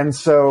 And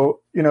so,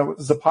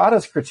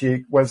 Zapata's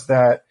critique was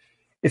that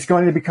it's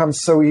going to become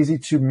so easy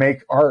to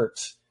make art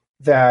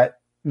that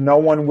no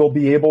one will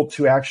be able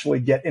to actually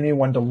get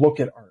anyone to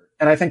look at art.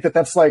 And I think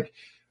that's like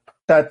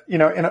that,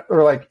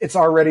 it's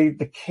already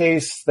the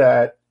case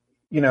that,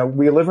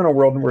 we live in a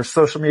world where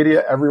social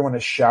media, everyone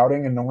is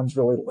shouting and no one's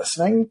really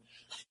listening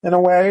in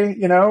a way,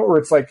 or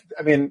it's like,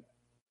 I mean,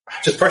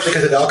 just partially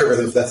because of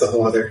algorithms, that's a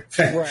whole other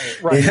thing.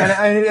 Right.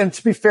 Yeah. And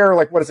to be fair,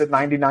 like, what is it?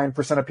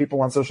 99% of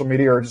people on social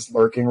media are just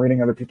lurking,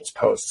 reading other people's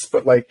posts.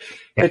 But like,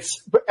 but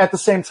at the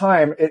same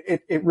time,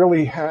 it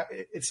really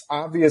it's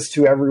obvious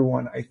to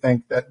everyone, I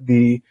think, that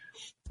the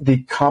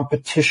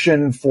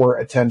competition for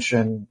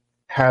attention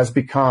has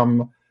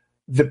become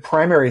the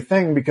primary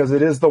thing, because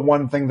it is the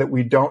one thing that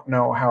we don't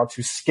know how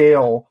to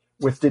scale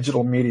with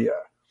digital media.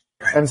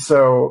 Right. And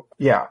so,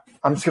 yeah,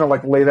 I'm just going to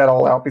like lay that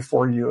all out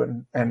before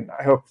you, and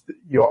I hope that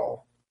you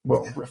all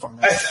will riff on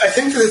that. I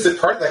think there's a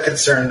part of that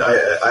concern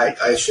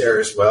I share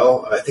as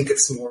well. I think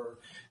it's more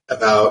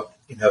about,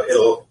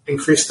 it'll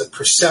increase the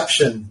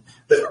perception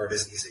that art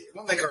is easy. It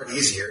won't make art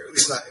easier. At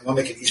least it won't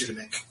make it easier to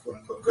make quote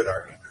unquote good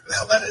art, whatever the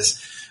hell that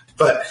is.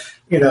 But,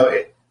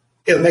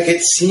 it'll make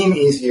it seem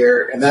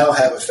easier, and that'll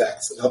have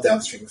effects. It'll have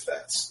downstream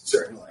effects,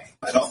 certainly.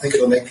 I don't think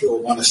it'll make people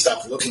want to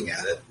stop looking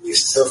at it. At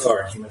least so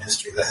far in human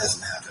history, that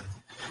hasn't happened.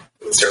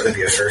 It would certainly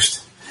be a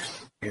first.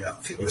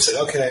 People would say,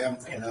 okay, I'm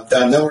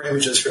done. No more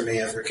images for me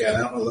ever again. I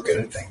don't want to look at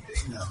anything,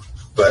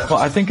 But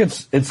I think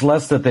it's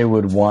less that they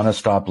would want to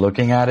stop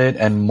looking at it,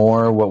 and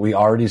more what we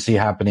already see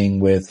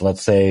happening with,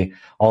 let's say,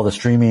 all the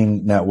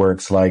streaming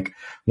networks. Like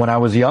when I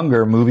was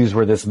younger, movies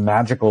were this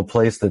magical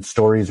place that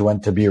stories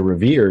went to be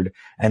revered,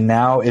 and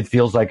now it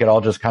feels like it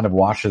all just kind of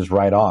washes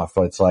right off.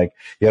 It's like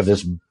you have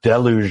this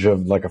deluge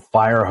of like a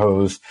fire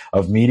hose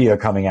of media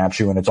coming at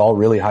you, and it's all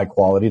really high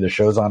quality. The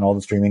shows on all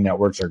the streaming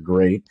networks are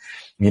great,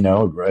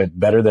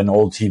 better than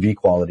old TV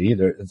quality,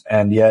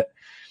 and yet,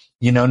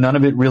 none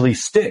of it really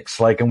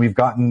sticks. And we've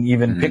gotten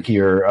even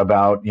pickier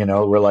about,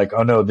 we're like,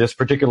 oh no, this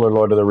particular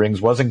Lord of the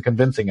Rings wasn't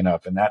convincing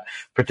enough. And that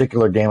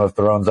particular Game of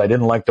Thrones, I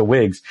didn't like the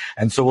wigs.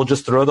 And so we'll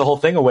just throw the whole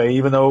thing away,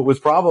 even though it was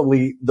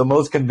probably the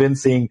most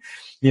convincing,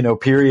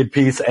 period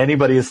piece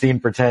anybody has seen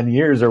for 10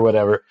 years or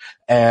whatever.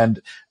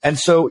 And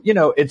so,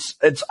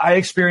 I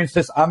experienced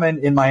this. I'm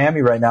in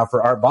Miami right now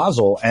for Art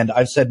Basel. And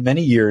I've said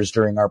many years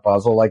during Art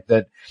Basel, like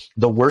that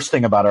the worst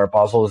thing about Art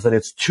Basel is that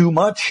it's too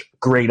much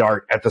great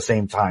art at the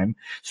same time.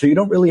 So you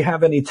don't really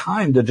have any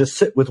time to just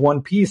sit with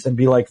one piece and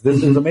be like,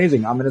 this is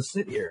amazing. I'm going to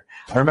sit here.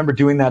 I remember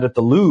doing that at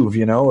the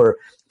Louvre, or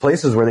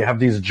places where they have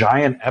these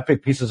giant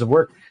epic pieces of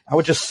work. I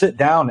would just sit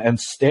down and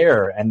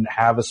stare and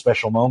have a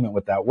special moment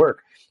with that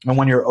work. And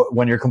when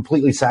you're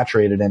completely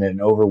saturated in it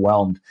and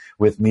overwhelmed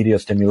with media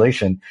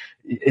stimulation,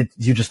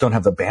 you just don't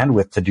have the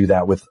bandwidth to do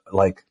that with,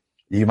 like,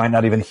 you might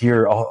not even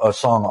hear a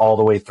song all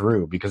the way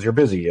through because you're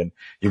busy and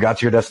you got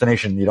to your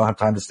destination. You don't have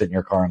time to sit in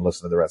your car and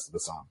listen to the rest of the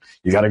song.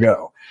 You got to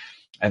go.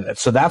 And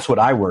so that's what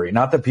I worry.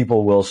 Not that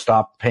people will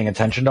stop paying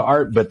attention to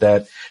art, but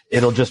that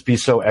it'll just be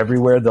so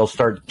everywhere. They'll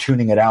start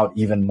tuning it out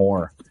even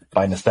more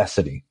by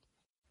necessity.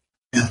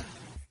 Yeah.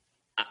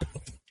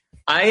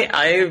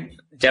 I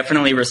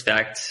definitely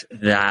respect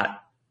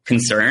that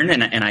concern,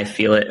 and I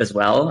feel it as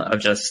well, of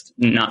just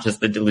not just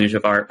the deluge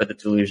of art, but the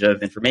deluge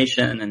of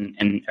information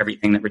and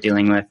everything that we're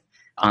dealing with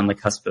on the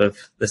cusp of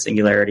the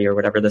singularity or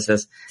whatever this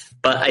is.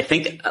 But I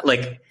think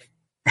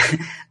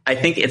I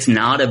think it's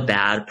not a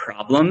bad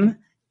problem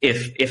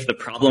if the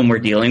problem we're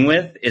dealing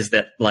with is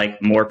that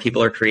like more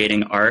people are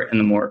creating art and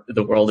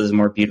the world is a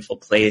more beautiful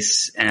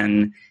place.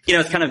 And,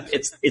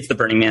 it's the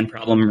Burning Man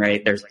problem,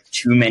 right? There's like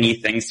too many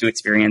things to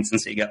experience.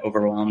 And so you get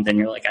overwhelmed and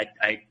you're like,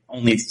 I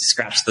only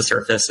scratched the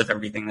surface of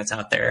everything that's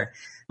out there.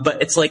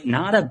 But it's like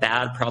not a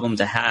bad problem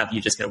to have.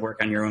 You just got to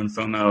work on your own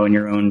FOMO and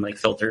your own like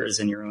filters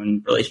and your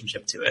own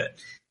relationship to it.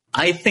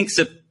 I think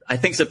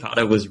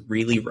Zapata was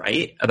really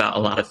right about a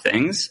lot of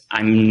things.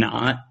 I'm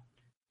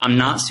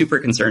not super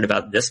concerned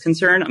about this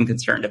concern. I'm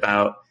concerned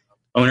about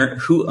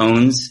who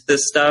owns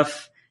this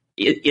stuff.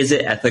 Is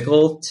it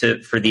ethical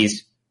for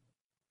these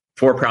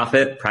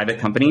for-profit private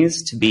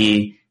companies to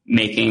be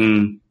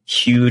making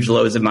huge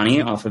loads of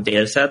money off of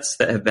data sets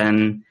that have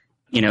been,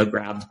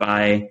 grabbed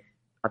by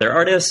other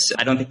artists?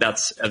 I don't think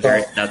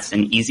that's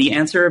an easy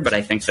answer, but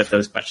I think that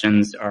those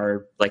questions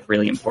are like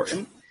really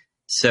important.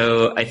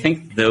 So I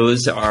think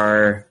those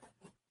are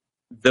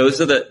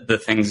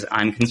the things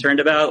I'm concerned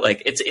about.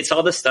 Like it's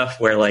all the stuff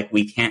where like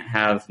we can't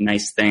have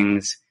nice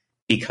things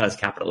because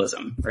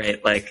capitalism,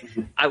 right? Like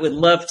I would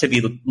love to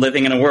be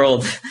living in a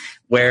world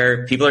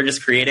where people are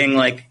just creating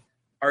like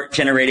art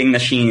generating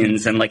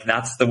machines, and like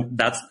that's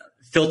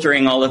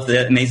filtering all of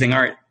the amazing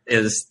art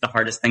is the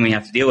hardest thing we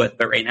have to deal with.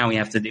 But right now we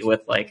have to deal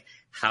with like,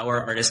 how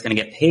are artists going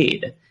to get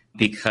paid?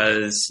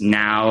 Because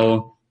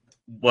now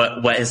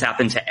what has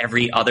happened to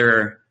every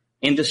other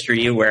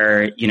industry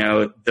where,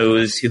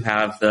 those who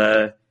have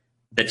the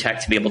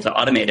tech to be able to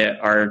automate it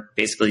are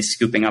basically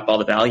scooping up all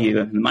the value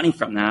and the money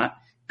from that.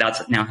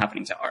 That's now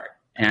happening to art.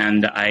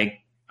 And I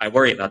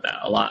worry about that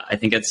a lot. I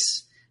think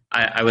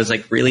I was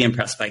like really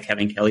impressed by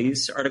Kevin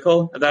Kelly's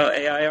article about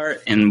AI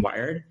art in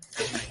Wired.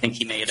 I think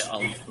he made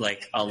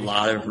a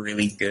lot of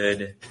really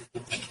good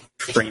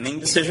framing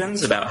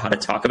decisions about how to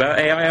talk about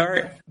AI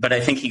art, but I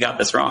think he got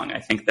this wrong. I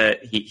think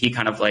that he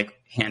kind of like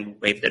hand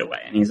waved it away,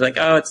 and he's like,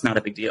 "Oh, it's not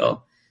a big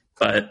deal,"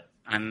 but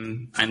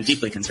I'm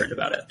deeply concerned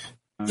about it.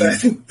 I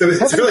think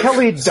Kevin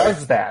Kelly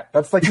does that.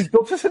 That's like he's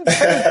built his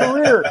entire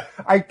career.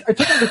 I took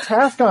him to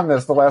task on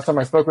this the last time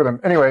I spoke with him.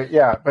 Anyway,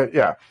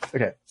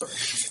 okay.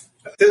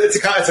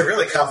 It's a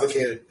really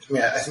complicated. I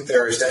mean, I think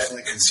there is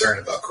definitely concern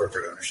about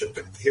corporate ownership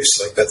and use.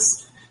 Like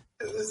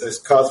there's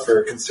cause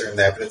for concern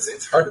there, but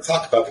it's hard to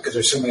talk about because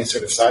there's so many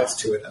sort of sides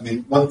to it. I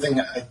mean, one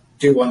thing I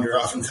do wonder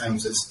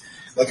oftentimes is,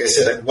 like I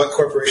said, what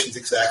corporations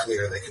exactly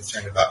are they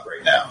concerned about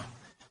right now?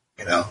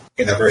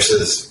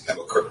 Versus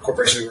what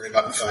corporations are worried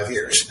about in 5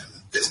 years.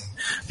 Disney,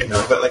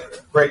 but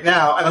like right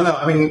now, I don't know.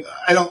 I mean,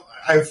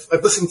 I've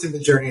listened to the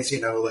journeys,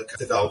 like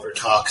developer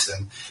talks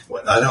and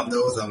whatnot. I don't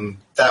know them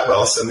that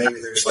well, so maybe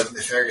there's like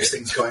nefarious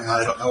things going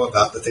on I don't know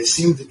about, but they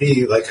seem to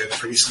be like a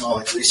pretty small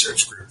like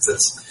research group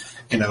that's,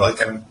 they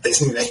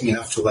seem to be making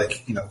enough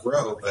to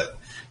grow, but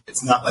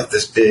it's not like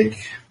this big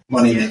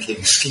money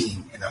making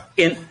scheme,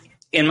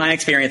 In my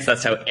experience,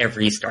 that's how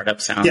every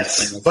startup sounds.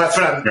 Yes, that's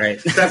what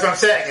I'm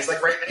saying. It's like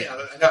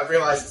I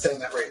realize I'm saying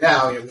that right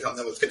now. We don't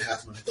know what's going to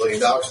happen when $1 billion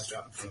is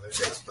dropped in front of their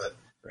face, but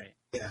right.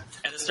 Yeah.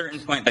 At a certain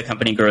point, the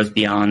company grows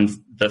beyond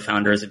the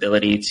founder's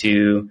ability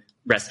to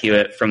rescue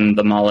it from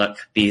the Moloch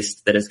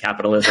beast that is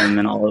capitalism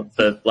and all of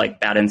the like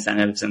bad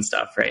incentives and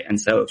stuff, right?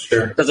 And so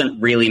It doesn't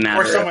really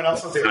matter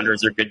if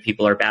founders are good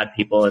people or bad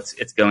people.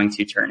 It's going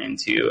to turn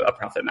into a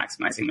profit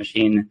maximizing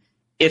machine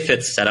if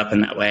it's set up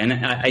in that way. And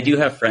I do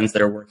have friends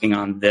that are working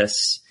on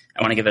this.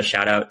 I want to give a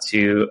shout out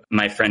to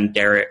my friend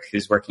Derek,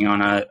 who's working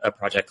on a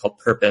project called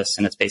Purpose,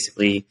 and it's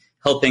basically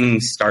helping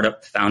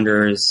startup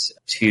founders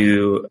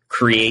to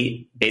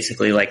create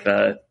basically like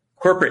the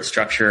corporate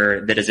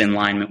structure that is in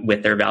line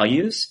with their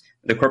values,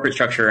 the corporate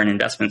structure and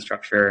investment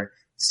structure,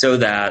 so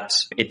that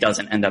it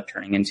doesn't end up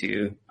turning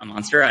into a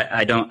monster.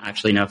 I don't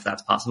actually know if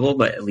that's possible,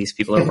 but at least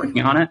people are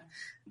working on it.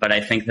 But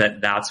I think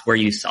that that's where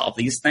you solve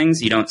these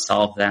things. You don't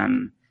solve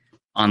them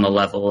on the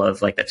level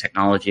of like the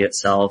technology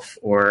itself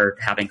or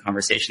having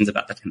conversations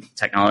about the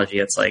technology.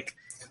 It's like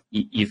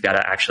you've got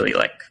to actually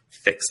like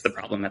fix the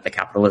problem at the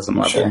capitalism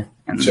level.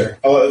 Sure.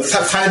 Oh, it's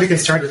time to be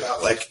concerned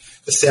about like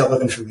the sale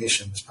of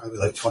information. It's probably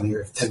like 20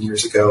 or 10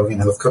 years ago,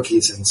 with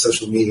cookies and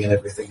social media and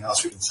everything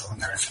else. We've been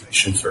selling our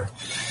information for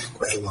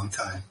quite a long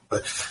time.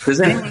 But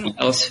does anyone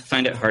else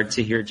find it hard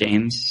to hear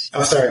James?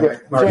 Oh, sorry,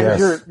 Mark.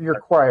 James, you're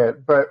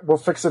quiet, but we'll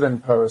fix it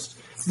in post.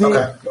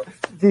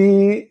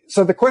 Okay.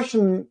 So the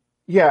question.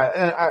 Yeah,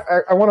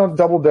 and I want to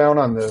double down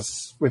on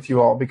this with you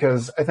all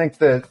because I think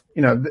that,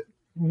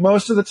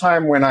 most of the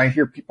time when I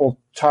hear people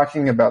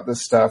talking about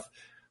this stuff,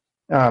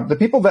 the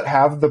people that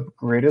have the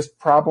greatest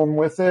problem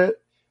with it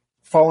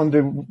fall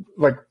into,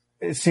 like,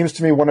 it seems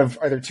to me one of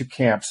either two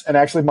camps. And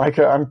actually,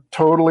 Micah, I'm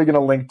totally going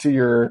to link to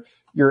your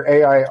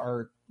AI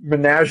art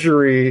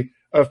menagerie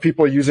of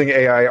people using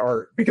AI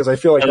art because I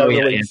feel like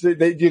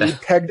you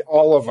pegged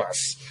all of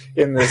us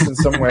in this in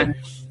some way.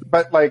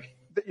 But, like,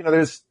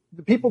 there's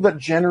the people that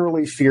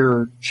generally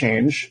fear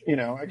change,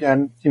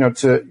 again,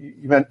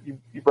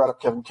 you brought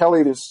up Kevin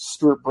Kelly, there's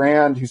Stuart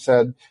Brand who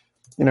said,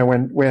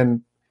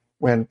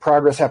 when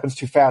progress happens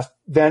too fast,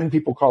 then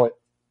people call it,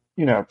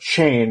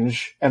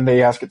 change and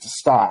they ask it to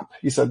stop.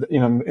 He said,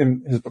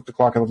 in his book, The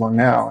Clock of the Long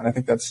Now. And I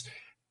think that's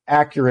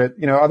accurate.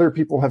 Other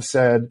people have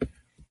said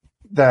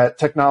that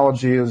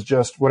technology is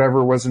just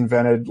whatever was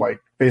invented,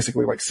 like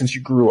basically like since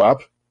you grew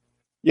up.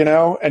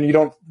 And you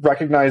don't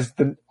recognize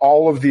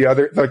all of the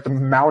other, like the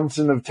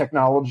mountain of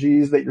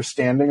technologies that you're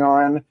standing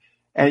on.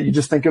 And you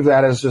just think of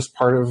that as just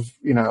part of,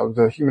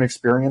 the human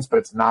experience, but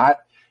it's not.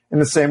 In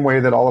the same way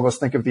that all of us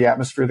think of the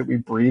atmosphere that we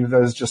breathe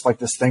as just like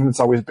this thing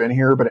that's always been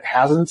here, but it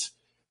hasn't.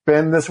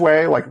 been this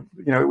way. Like,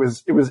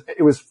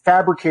 it was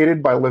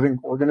fabricated by living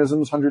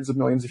organisms hundreds of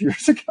millions of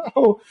years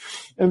ago.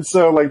 And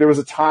so like there was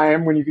a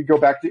time when you could go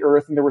back to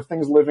Earth and there were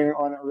things living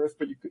on Earth,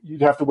 but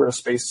you'd have to wear a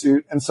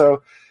spacesuit. And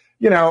so,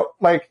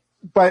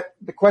 but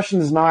the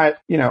question is not,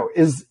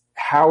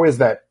 how is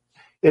that?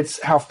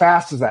 It's how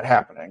fast is that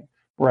happening?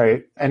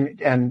 Right.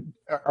 And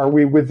are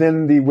we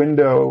within the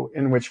window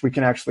in which we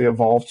can actually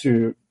evolve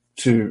to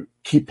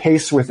keep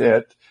pace with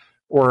it?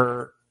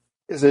 Or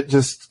is it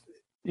just,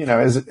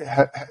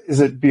 is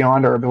it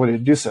beyond our ability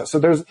to do so? So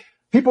there's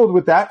people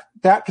with that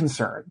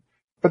concern,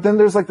 but then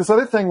there's like this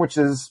other thing, which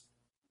is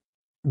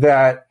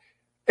that,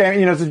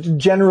 and,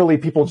 generally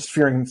people just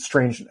fearing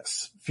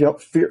strangeness,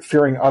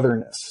 fearing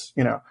otherness,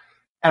 and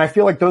I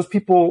feel like those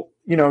people,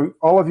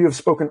 all of you have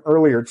spoken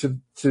earlier to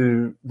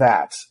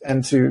that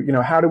and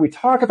to, how do we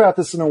talk about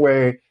this in a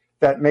way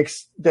that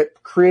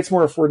creates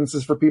more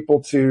affordances for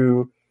people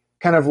to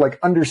kind of like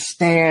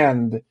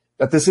understand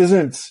that this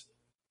isn't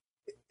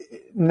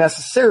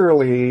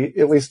necessarily,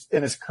 at least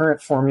in its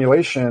current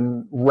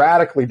formulation,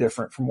 radically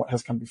different from what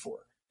has come before.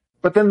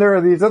 But then there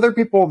are these other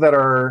people that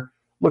are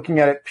looking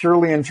at it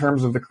purely in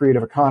terms of the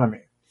creative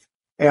economy.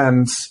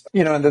 And,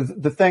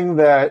 the thing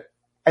that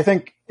I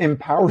think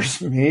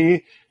empowers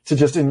me to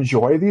just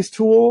enjoy these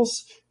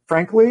tools,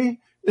 frankly,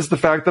 is the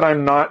fact that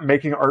I'm not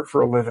making art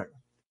for a living.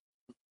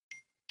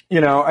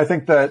 I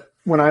think that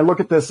when I look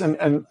at this,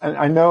 and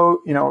I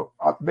know,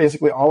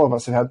 basically all of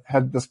us have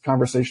had this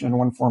conversation in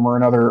one form or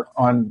another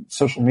on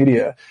social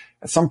media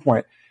at some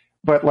point,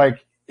 but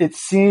like, it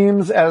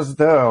seems as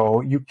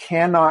though you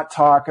cannot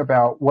talk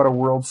about what a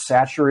world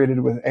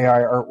saturated with AI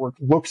artwork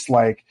looks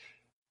like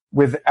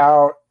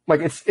without,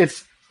 like,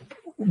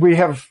 we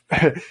have,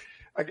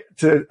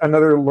 to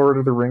another Lord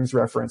of the Rings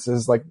reference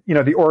is like,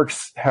 the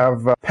orcs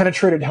have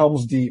penetrated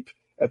Helm's Deep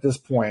at this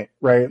point,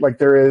 right? Like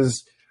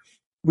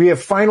we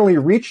have finally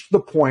reached the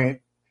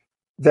point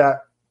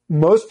that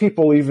most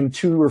people even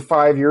 2 or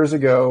 5 years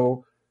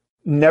ago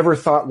never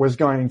thought was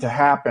going to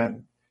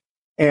happen.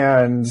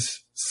 And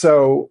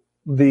so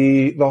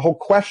the whole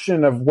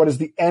question of what is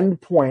the end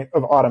point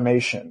of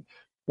automation,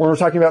 when we're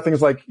talking about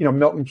things like,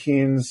 Milton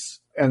Keynes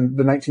and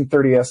the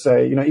 1930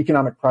 essay,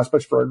 economic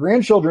prospects for our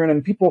grandchildren,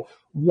 and people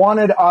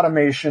wanted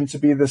automation to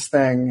be this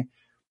thing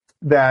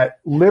that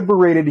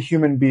liberated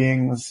human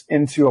beings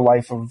into a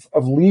life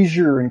of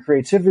leisure and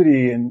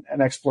creativity and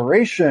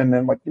exploration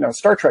and like,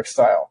 Star Trek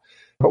style.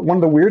 But one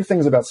of the weird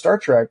things about Star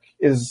Trek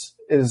is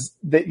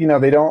that,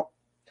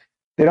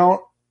 they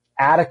don't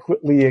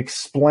adequately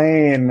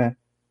explain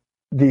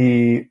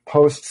the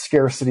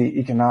post-scarcity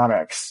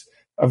economics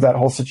of that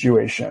whole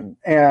situation.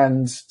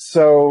 And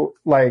so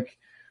like,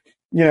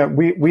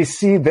 we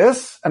see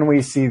this and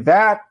we see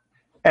that.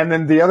 And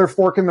then the other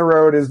fork in the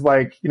road is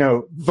like,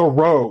 the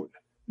road,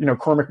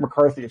 Cormac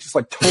McCarthy. It's just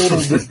like total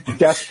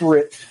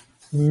desperate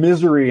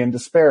misery and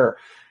despair.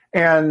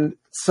 And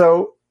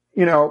so,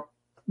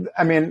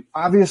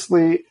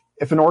 obviously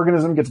if an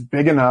organism gets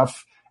big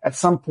enough, at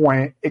some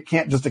point it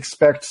can't just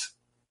expect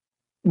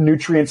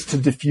nutrients to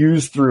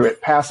diffuse through it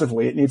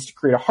passively. It needs to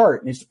create a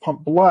heart. It needs to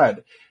pump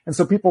blood. And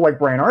so people like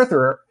Brian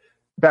Arthur,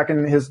 back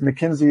in his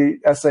McKinsey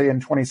essay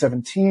in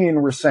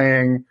 2017, were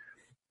saying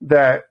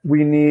that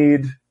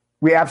we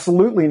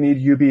absolutely need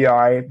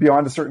UBI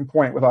beyond a certain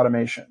point with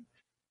automation.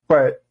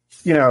 But,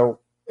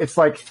 it's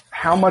like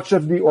how much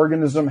of the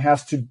organism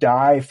has to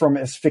die from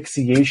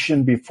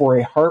asphyxiation before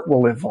a heart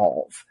will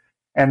evolve?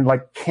 And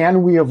like,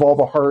 can we evolve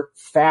a heart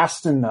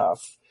fast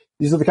enough?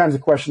 These are the kinds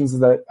of questions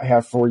that I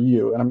have for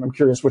you. And I'm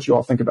curious what you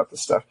all think about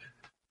this stuff.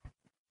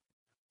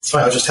 It's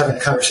funny, I was just having a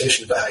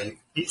conversation about how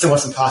it's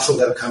almost impossible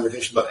to have a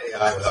conversation about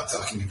AI without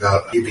talking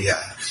about UBI.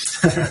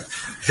 For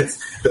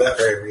that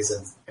very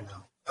reason,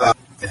 that's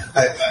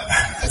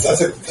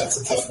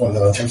a tough one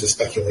though in terms of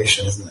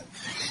speculation, isn't it?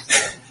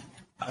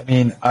 I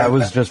mean, I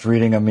was just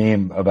reading a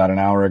meme about an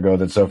hour ago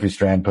that Sophie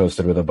Strand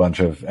posted with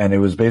and it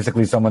was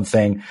basically someone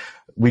saying,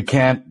 we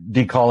can't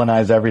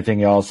decolonize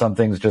everything, y'all. Some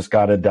things just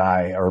gotta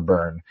die or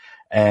burn.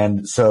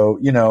 And so,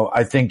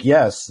 I think,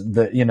 yes,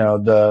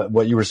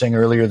 what you were saying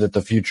earlier, that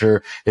the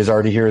future is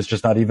already here, is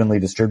just not evenly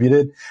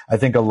distributed. I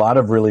think a lot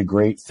of really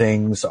great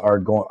things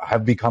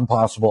have become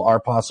possible, are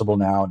possible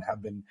now, and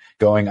have been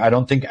going. I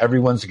don't think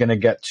everyone's going to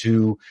get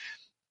to,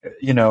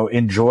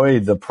 enjoy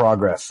the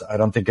progress. I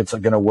don't think it's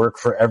going to work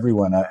for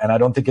everyone. And I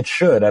don't think it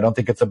should. I don't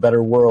think it's a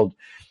better world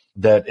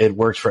that it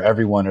works for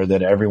everyone or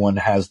that everyone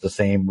has the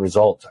same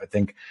result. I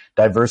think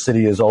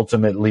diversity is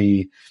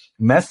ultimately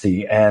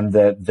messy, and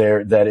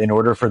that in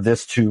order for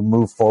this to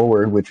move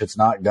forward, which it's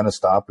not going to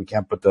stop, we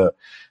can't put the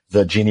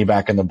genie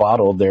back in the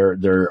bottle.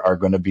 There are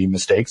going to be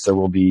mistakes. There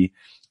will be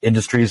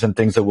industries and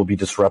things that will be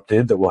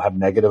disrupted, that will have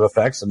negative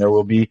effects, and there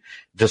will be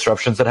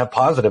disruptions that have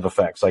positive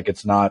effects. Like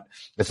it's not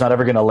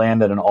ever going to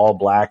land at an all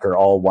black or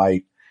all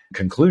white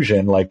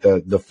conclusion. Like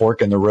the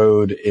fork in the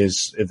road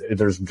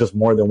there's just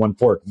more than one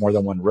fork, more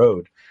than one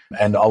road.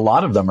 And a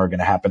lot of them are going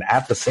to happen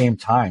at the same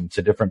time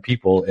to different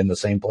people in the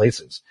same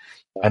places.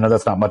 I know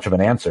that's not much of an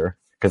answer,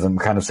 because I'm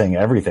kind of saying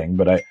everything,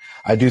 but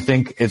I do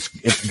think it's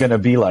going to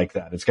be like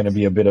that. It's going to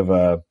be a bit of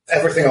a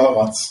everything all at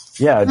once.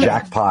 Yeah, a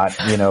jackpot,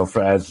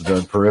 as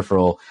the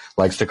peripheral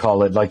likes to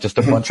call it, like just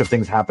a bunch of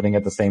things happening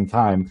at the same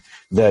time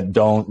that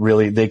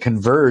they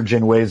converge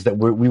in ways that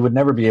we would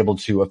never be able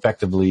to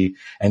effectively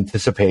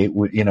anticipate,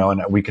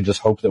 and we can just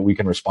hope that we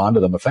can respond to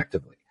them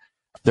effectively.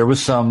 There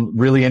was some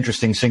really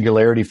interesting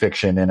singularity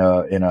fiction in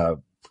a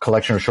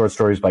collection of short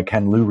stories by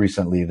Ken Liu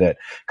recently that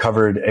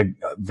covered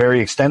very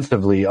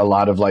extensively a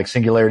lot of like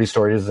singularity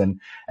stories and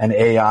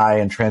AI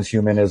and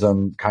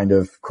transhumanism kind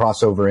of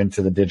crossover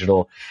into the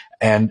digital.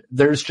 And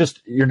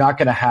you're not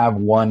going to have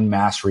one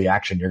mass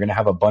reaction. You're going to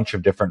have a bunch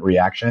of different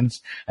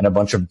reactions and a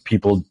bunch of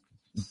people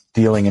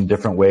dealing in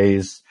different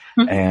ways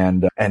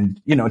and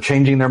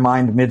changing their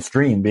mind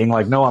midstream, being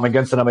like, no, I'm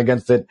against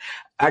it.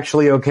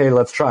 Actually, okay,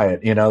 let's try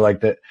it, like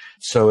that.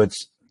 So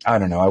I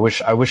don't know. I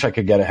wish I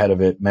could get ahead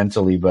of it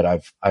mentally,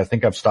 but I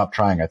think I've stopped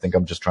trying. I think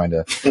I'm just trying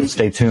to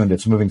stay tuned.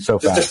 It's moving so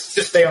fast.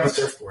 Just stay on the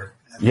surfboard.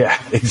 Yeah,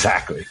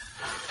 exactly.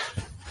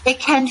 It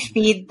can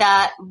feed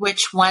that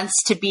which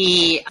wants to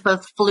be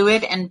both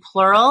fluid and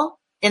plural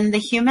in the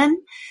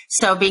human.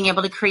 So being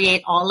able to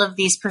create all of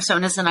these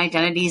personas and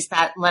identities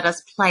that let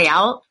us play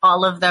out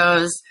all of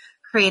those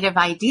creative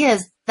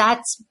ideas,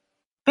 that's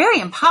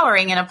very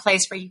empowering in a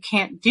place where you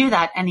can't do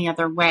that any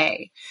other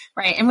way,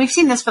 right? And we've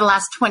seen this for the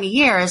last 20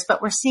 years, but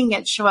we're seeing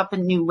it show up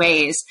in new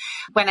ways.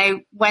 When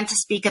I went to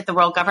speak at the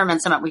World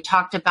Government Summit, we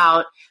talked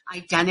about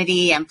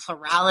identity and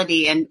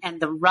plurality and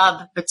the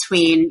rub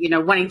between,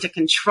 wanting to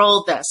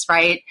control this,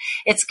 right?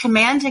 It's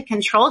command and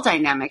control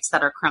dynamics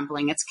that are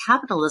crumbling. It's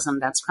capitalism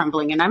that's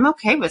crumbling. And I'm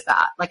okay with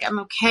that. Like, I'm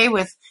okay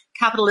with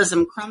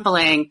capitalism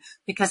crumbling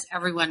because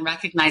everyone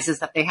recognizes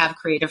that they have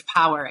creative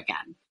power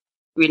again,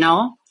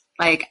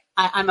 Like,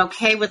 I'm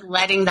okay with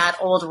letting that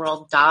old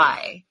world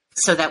die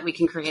so that we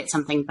can create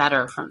something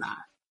better from that.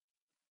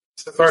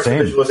 So far as the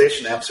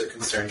visualization apps are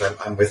concerned,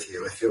 I'm with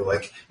you. I feel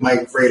like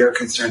my greater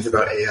concerns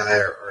about AI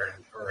are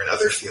in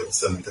other fields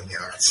than the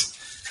arts.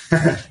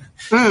 In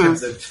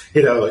terms of,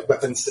 like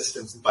weapons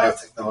systems and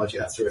biotechnology,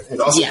 that sort of thing.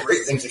 There's also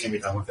great things that can be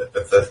done with it,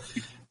 but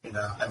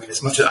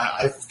as much as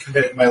I've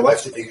committed my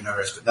life to being an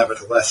artist, but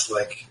nevertheless,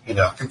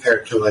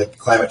 compared to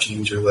climate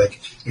change or all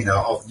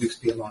the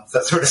nukes being launched,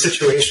 that sort of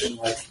situation,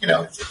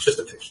 it's just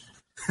a picture.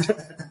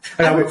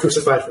 And I'll be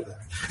crucified for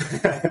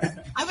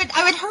that.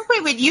 I would hope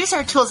we would use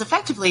our tools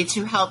effectively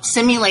to help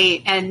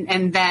simulate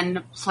and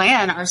then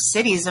plan our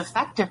cities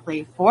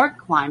effectively for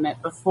climate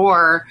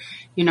before,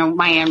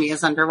 Miami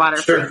is underwater,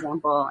 for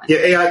example. Yeah,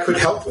 AI could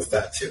help with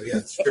that too. Yeah,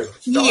 it's true.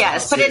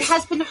 Yes, but it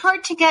has been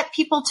hard to get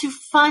people to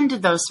fund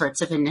those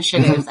sorts of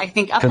initiatives. I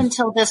think up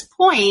until this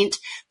point,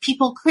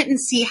 people couldn't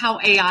see how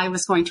AI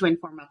was going to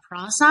inform a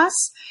process.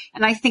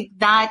 And I think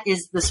that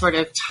is the sort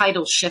of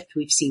tidal shift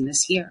we've seen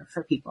this year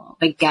for people.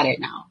 They get it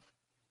now.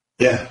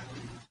 Yeah.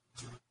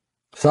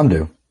 Some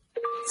do.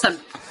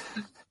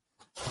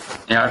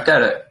 Yeah, I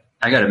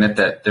gotta admit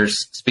that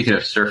speaking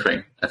of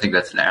surfing, I think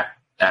that's an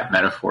apt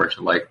metaphor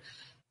to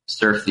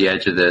surf the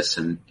edge of this.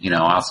 And,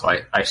 also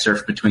I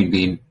surf between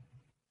being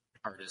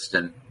artist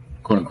and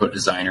quote unquote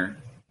designer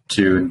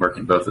too, and work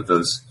in both of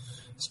those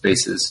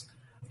spaces.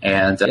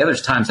 And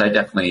there's times I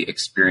definitely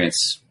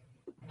experience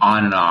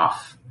on and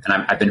off, and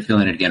I've been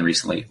feeling it again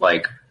recently,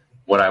 like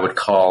what I would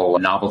call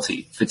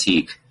novelty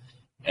fatigue.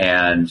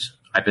 And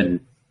I've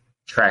been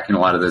tracking a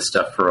lot of this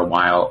stuff for a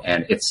while,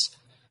 and it's,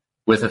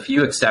 with a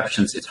few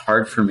exceptions, it's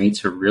hard for me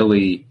to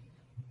really,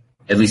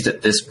 at least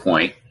at this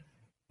point,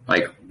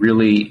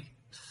 really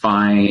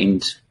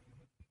find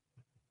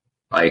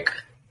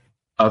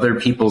other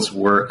people's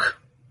work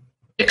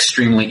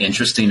extremely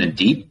interesting and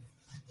deep.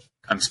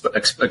 I'm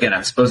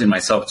exposing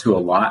myself to a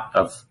lot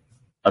of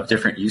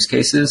different use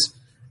cases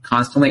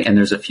constantly, and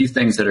there's a few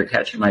things that are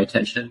catching my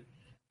attention,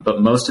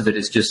 but most of it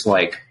is just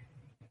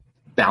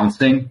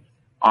bouncing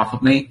off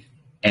of me,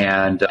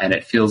 and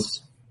it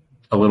feels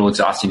a little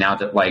exhausting now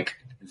that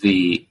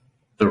the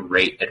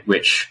rate at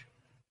which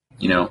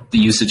the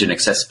usage and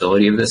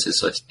accessibility of this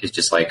is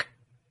just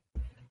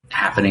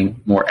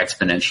happening more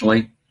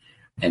exponentially,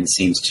 and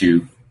seems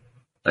to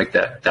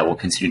that will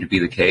continue to be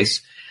the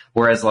case.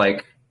 Whereas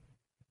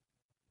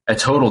a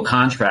total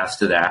contrast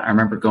to that, I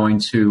remember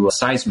going to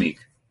Seismic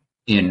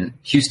in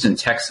Houston,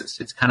 Texas.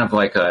 It's kind of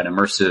like an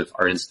immersive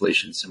art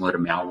installation similar to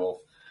Malwolf,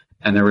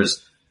 and there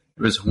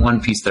was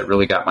one piece that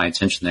really got my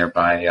attention there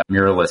by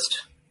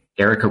muralist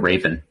Erica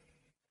Raven.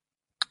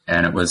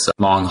 And it was a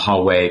long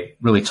hallway,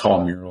 really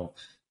tall mural.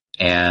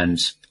 And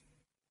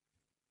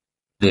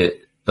the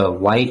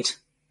light,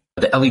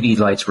 the LED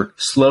lights were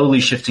slowly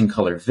shifting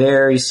color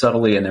very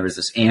subtly. And there was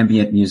this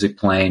ambient music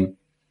playing.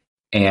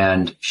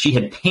 And she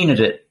had painted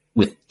it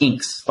with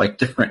inks,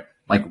 different,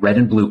 red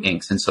and blue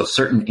inks. And so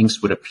certain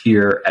inks would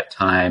appear at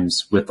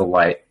times with the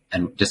light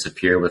and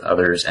disappear with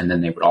others. And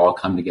then they would all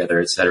come together,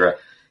 etc.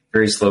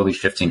 Very slowly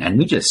shifting. And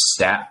we just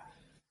sat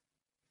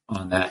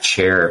on that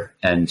chair,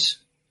 and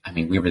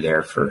we were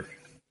there for,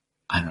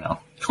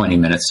 20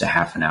 minutes to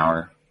half an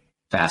hour,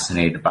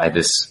 fascinated by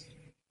this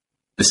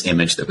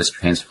image that was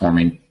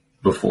transforming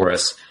before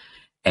us.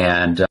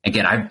 And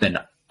again, I've been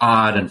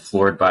awed and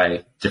floored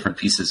by different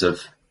pieces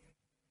of,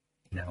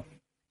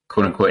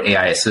 quote unquote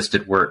AI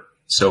assisted work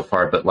so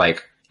far, but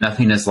like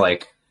nothing has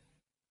like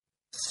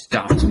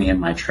stopped me in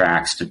my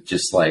tracks to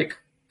just like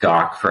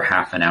gawk for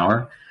half an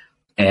hour.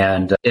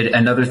 And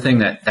another thing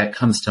that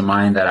comes to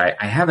mind that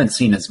I haven't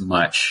seen as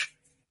much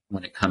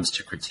when it comes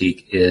to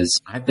critique is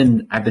I've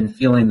been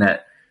feeling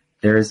that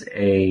there's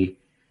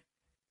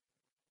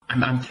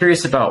I'm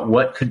curious about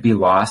what could be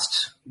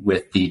lost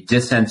with the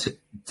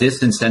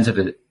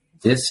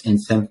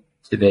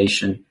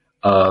disincentivization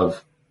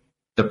of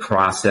the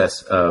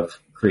process of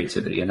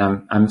creativity. And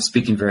I'm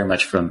speaking very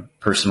much from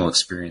personal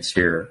experience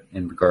here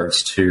in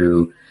regards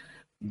to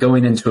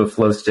going into a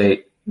flow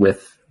state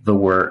with the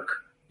work.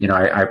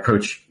 I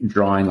approach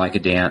drawing like a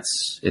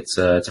dance. It's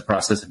a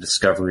process of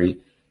discovery,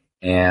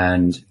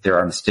 and there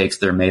are mistakes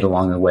that are made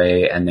along the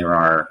way, and there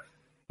are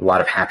a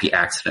lot of happy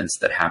accidents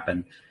that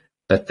happen.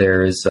 But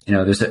it's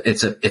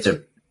a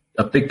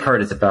big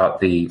part is about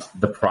the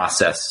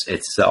process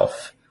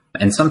itself.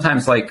 And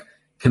sometimes like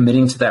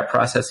committing to that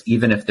process,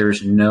 even if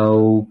there's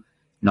no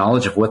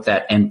knowledge of what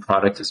that end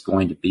product is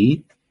going to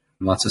be,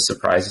 and lots of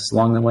surprises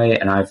along the way.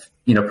 And I've,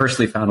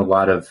 personally found a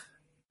lot of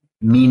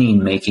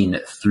meaning making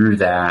through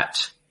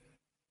that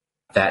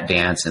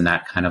dance and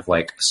that kind of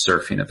like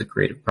surfing of the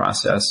creative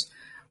process.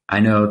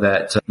 I know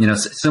that,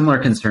 similar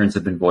concerns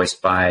have been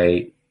voiced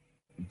by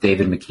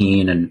David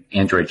McKean and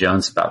Android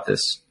Jones about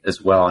this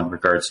as well in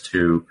regards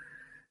to,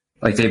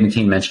 like David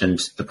McKean mentioned,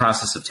 the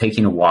process of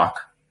taking a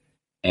walk.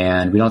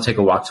 And we don't take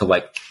a walk to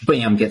like,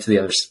 bam, get to the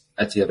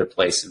other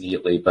place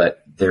immediately.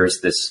 But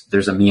there's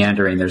a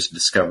meandering, there's a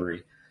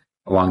discovery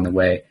along the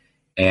way.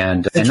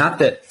 And not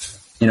that,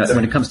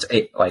 when it comes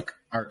to like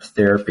art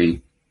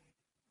therapy,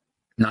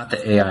 not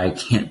that AI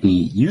can't be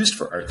used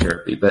for art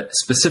therapy, but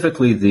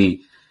specifically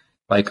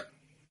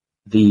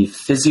the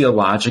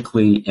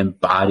physiologically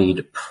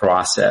embodied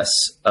process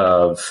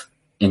of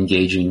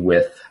engaging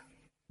with,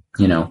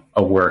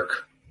 a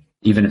work,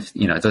 even if,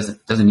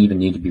 it doesn't even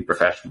need to be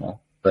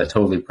professional, but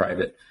totally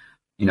private.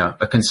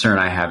 A concern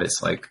I have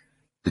is like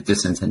the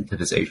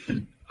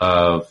disincentivization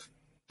of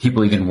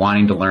people even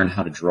wanting to learn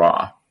how to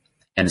draw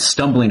and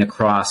stumbling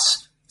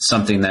across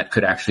something that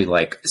could actually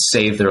like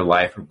save their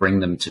life or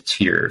bring them to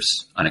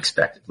tears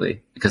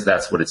unexpectedly, because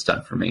that's what it's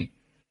done for me.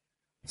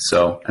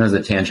 So I know it's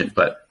a tangent,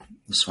 but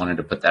just wanted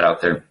to put that out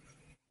there.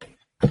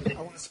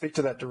 I want to speak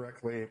to that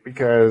directly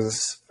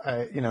because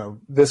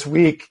this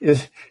week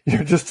is,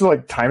 just to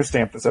like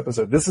timestamp this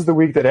episode. This is the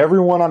week that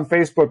everyone on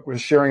Facebook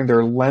was sharing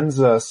their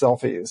Lensa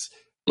selfies,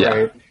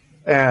 right?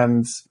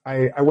 And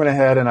I went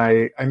ahead and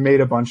I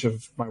made a bunch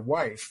of my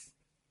wife,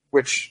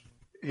 which,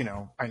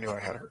 I knew I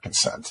had her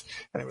consent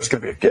and it was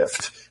going to be a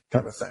gift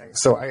kind of a thing.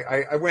 So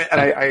I went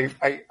and I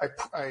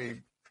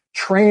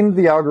trained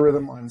the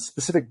algorithm on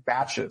specific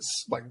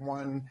batches, like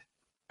one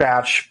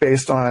batch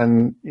based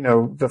on,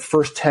 the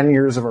first 10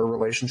 years of our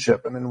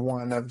relationship, and then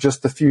one of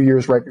just the few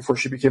years right before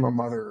she became a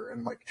mother.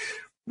 And like,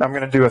 I'm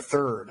going to do a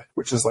third,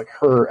 which is like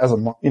her as a,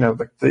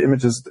 like the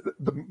images,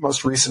 the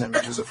most recent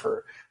images of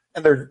her.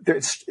 And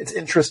it's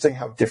interesting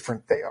how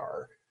different they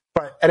are.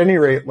 But at any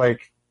rate,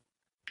 like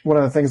one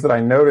of the things that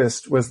I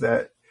noticed was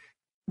that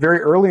very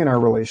early in our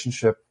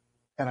relationship,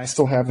 and I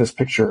still have this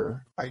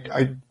picture,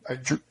 I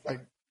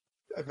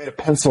made a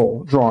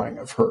pencil drawing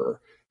of her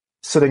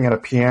sitting at a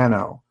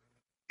piano.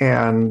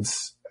 And,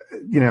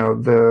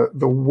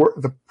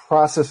 the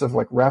process of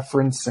like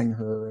referencing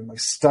her and like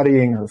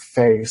studying her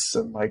face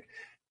and like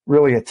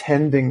really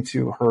attending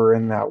to her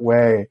in that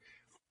way,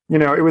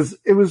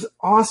 it was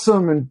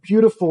awesome and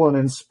beautiful and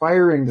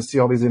inspiring to see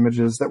all these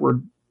images that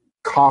were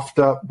coughed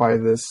up by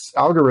this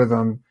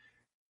algorithm.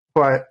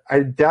 But I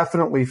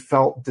definitely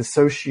felt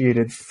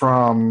dissociated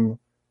from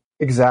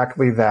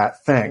exactly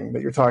that thing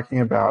that you're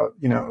talking about,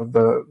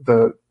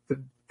 the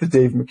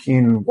Dave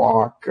McKean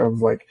walk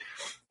of like,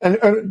 and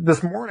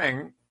this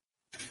morning,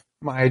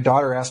 my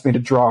daughter asked me to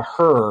draw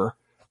her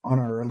on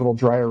our little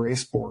dry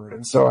erase board.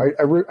 And so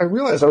I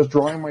realized I was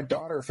drawing my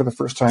daughter for the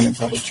first time in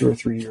probably 2 or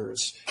 3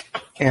 years.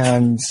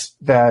 And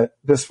that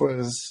this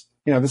was,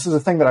 this is a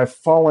thing that I've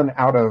fallen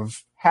out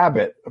of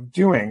habit of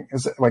doing,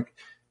 is like,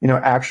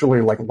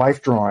 actually like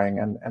life drawing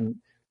and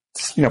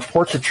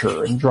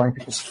portraiture and drawing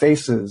people's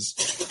faces.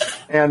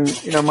 And,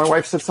 my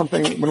wife said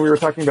something when we were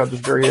talking about this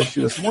very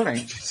issue this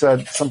morning. She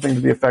said something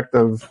to the effect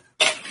of,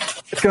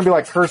 it's going to be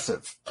like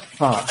cursive,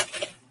 huh?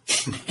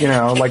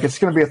 Like it's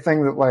going to be a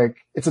thing that like,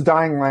 it's a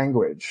dying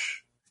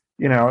language,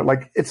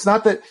 like it's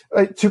not that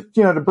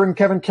to bring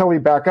Kevin Kelly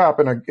back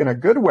up in a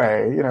good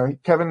way.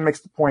 Kevin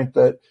makes the point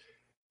that,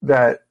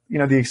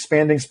 the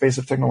expanding space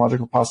of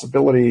technological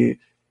possibility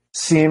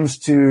seems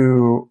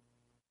to,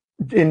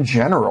 in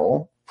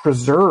general,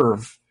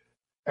 preserve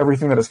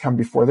everything that has come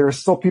before. There are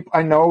still people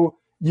I know,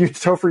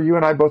 Topher, you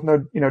and I both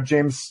know,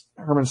 James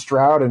Herman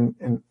Stroud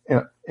in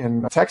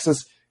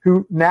Texas,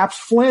 who naps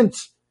flint.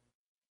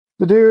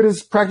 The dude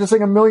is practicing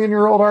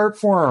 1,000,000-year-old art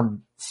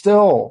form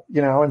still,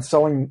 and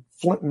selling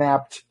flint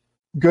napped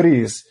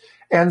goodies.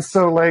 And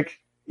so like,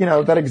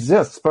 that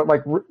exists, but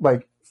like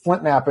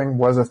flint napping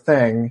was a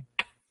thing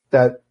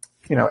that,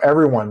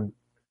 everyone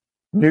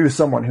knew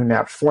someone who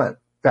napped Flint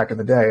back in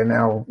the day. And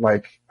now,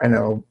 I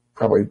know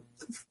probably,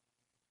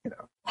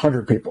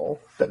 100 people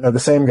that know the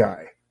same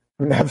guy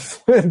who naps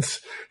Flint,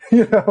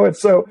 and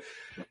so,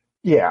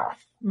 yeah.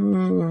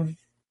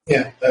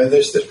 Yeah,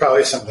 there's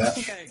probably some of that. I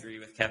think I agree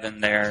with Kevin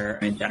there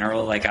in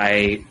general.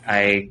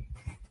 I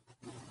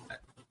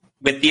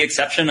with the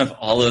exception of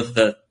all of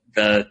the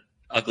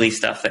ugly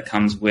stuff that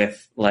comes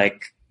with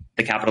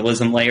the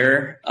capitalism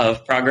layer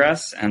of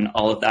progress and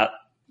all of that,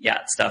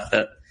 stuff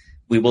that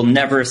we will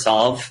never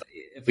solve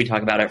if we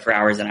talk about it for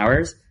hours and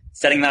hours.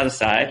 Setting that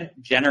aside,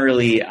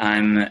 generally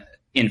I'm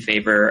in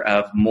favor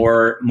of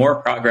more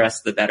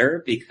progress the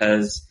better,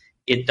 because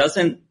it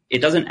doesn't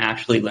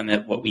actually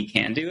limit what we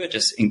can do. It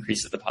just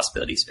increases the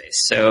possibility space.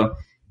 So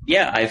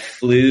I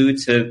flew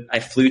to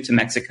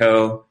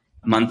Mexico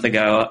a month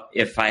ago.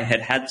 If I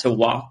had to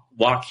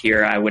walk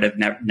here, I would have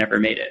never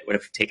made it. It would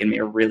have taken me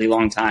a really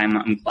long time.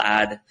 I'm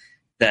glad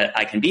that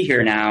I can be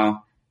here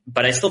now,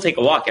 but I still take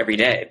a walk every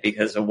day,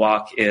 because a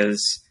walk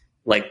is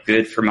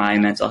good for my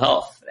mental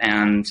health.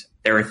 And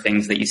there are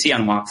things that you see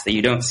on walks that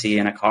you don't see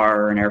in a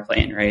car or an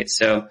airplane, right?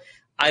 So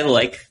I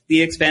like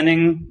the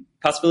expanding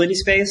possibility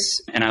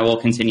space, and I will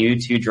continue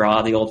to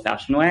draw the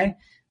old-fashioned way.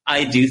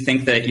 I do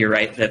think that you're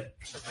right that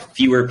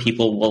fewer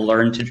people will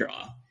learn to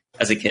draw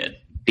as a kid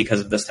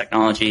because of this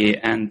technology,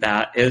 and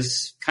that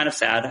is kind of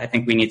sad. I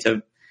think we need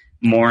to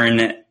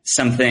mourn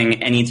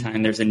something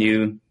anytime there's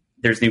new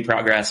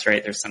progress,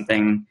 right? There's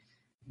something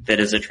that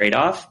is a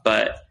trade-off,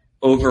 but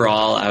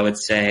overall, I would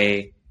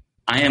say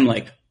I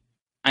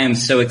am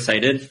so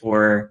excited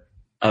for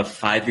a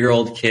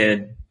 5-year-old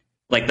kid,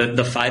 the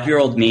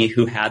 5-year-old me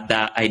who had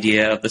that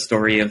idea of the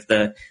story of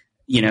the,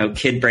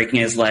 kid breaking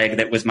his leg.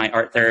 That was my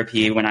art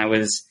therapy when I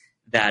was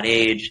that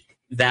age,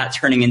 that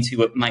turning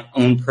into my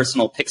own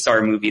personal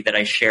Pixar movie that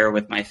I share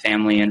with my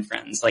family and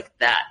friends.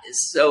 That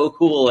is so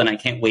cool. And I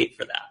can't wait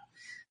for that.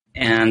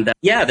 And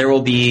there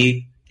will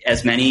be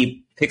as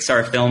many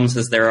Pixar films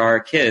as there are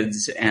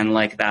kids. And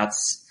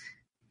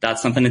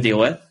that's something to deal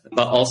with.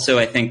 But also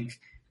I think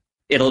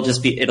it'll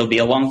be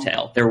a long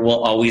tail. There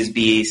will always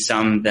be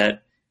some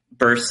that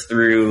burst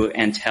through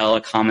and tell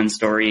a common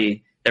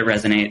story that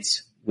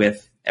resonates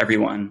with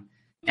everyone.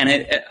 And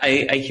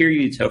I hear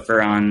you,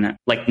 Topher, on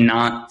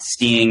not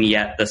seeing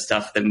yet the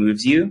stuff that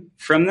moves you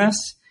from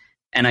this.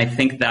 And I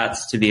think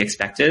that's to be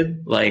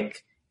expected.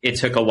 It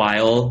took a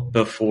while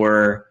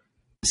before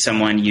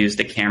someone used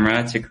a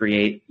camera to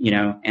create,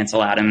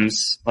 Ansel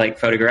Adams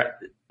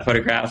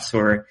photographs,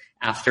 or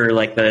after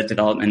the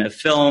development of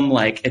film.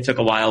 It took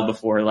a while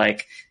before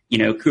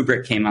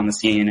Kubrick came on the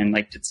scene and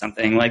did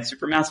something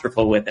super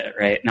masterful with it,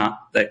 right?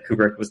 Not that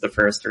Kubrick was the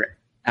first or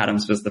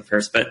Adams was the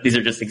first, but these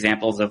are just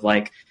examples of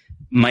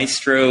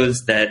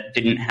maestros that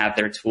didn't have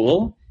their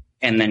tool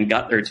and then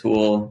got their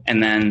tool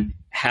and then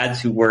had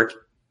to work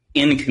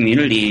in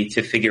community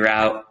to figure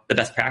out the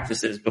best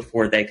practices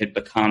before they could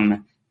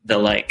become the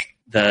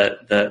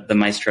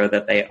maestro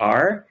that they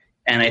are.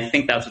 And I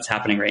think that's what's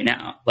happening right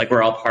now.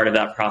 We're all part of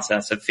that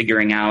process of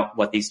figuring out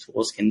what these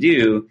tools can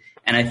do.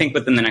 And I think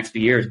within the next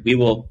few years,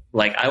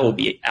 I will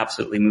be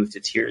absolutely moved to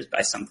tears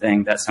by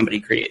something that somebody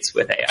creates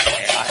with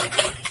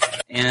AI.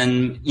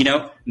 And,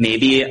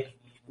 maybe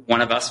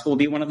one of us will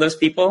be one of those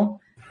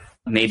people,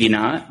 maybe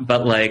not,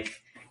 but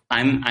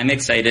I'm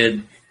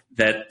excited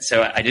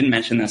so I didn't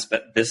mention this,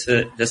 but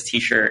this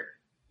t-shirt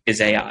is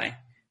AI.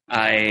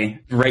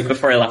 Right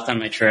before I left on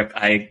my trip,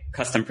 I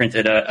custom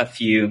printed a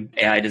few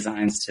AI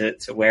designs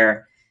to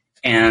wear.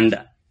 And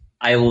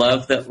I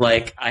love that,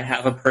 I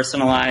have a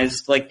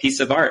personalized, piece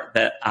of art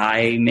that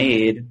I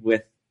made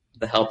with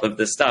the help of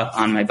this stuff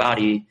on my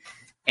body.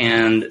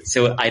 And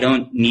so I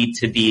don't need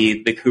to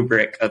be the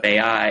Kubrick of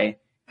AI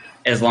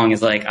as long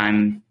as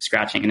I'm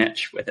scratching an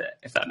itch with it,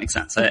 if that makes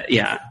sense.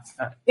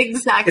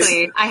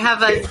 Exactly. I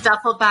have a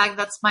duffel bag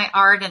that's my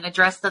art and a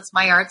dress that's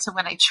my art. So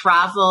when I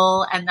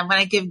travel and then when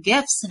I give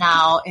gifts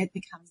now, it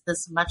becomes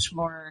this much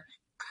more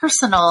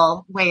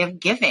personal way of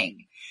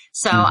giving.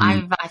 So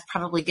I've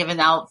probably given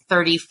out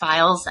 30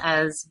 files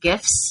as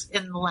gifts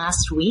in the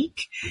last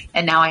week.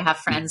 And now I have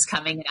friends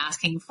coming and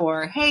asking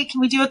for, hey, can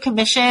we do a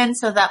commission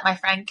so that my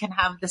friend can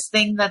have this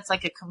thing that's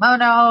like a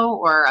kimono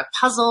or a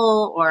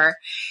puzzle? Or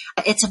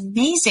it's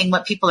amazing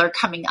what people are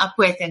coming up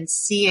with and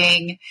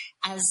seeing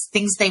as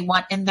things they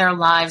want in their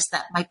lives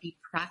that might be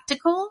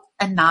practical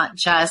and not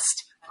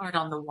just art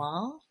on the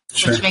wall.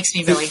 Sure. Which makes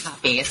me really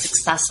happy. It's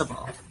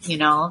accessible,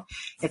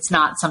 It's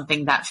not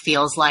something that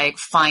feels like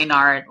fine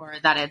art or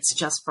that it's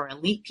just for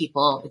elite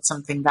people. It's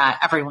something that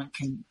everyone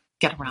can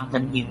get around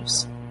and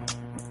use.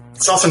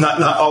 It's also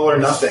not all or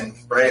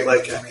nothing, right?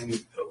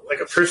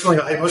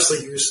 Personally, I mostly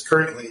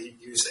currently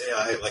use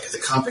AI as a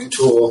comping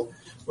tool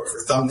or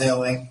for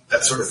thumbnailing,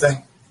 that sort of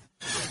thing.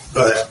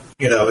 But,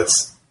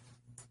 it's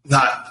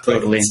not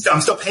totally.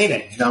 I'm still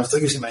painting, I'm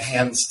still using my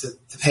hands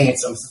to paint.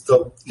 So I'm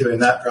still doing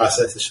that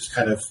process. It's just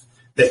kind of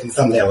making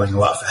thumbnailing a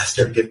lot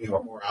faster and giving me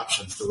more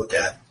options to look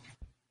at.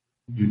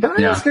 Can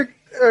I ask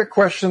a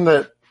question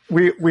that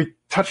we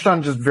touched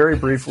on just very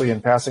briefly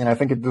in passing, and I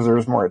think it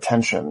deserves more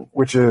attention,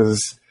 which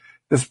is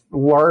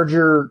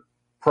larger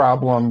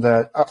problem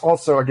that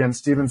also, again,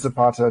 Steven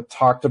Zapata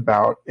talked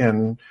about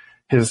in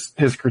his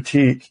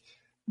critique,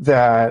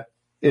 that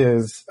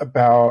is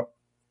about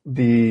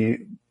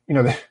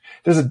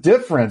there's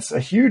a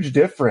huge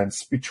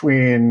difference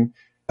between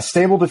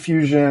stable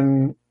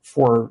diffusion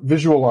for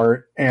visual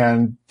art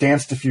and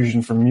dance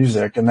diffusion for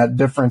music. And that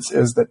difference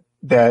is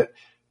that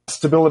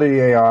Stability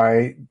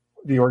AI,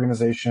 the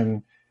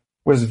organization,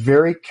 was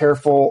very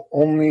careful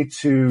only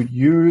to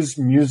use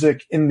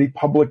music in the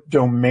public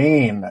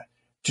domain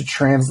to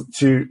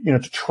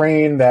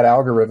train that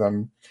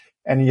algorithm.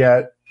 And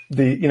yet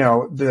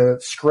the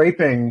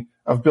scraping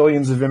of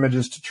billions of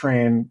images to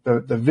train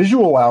the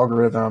visual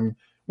algorithm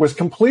was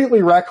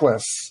completely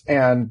reckless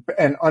and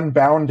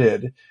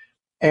unbounded.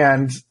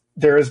 And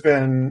there has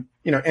been,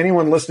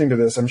 anyone listening to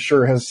this, I'm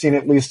sure, has seen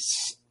at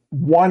least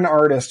one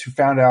artist who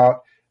found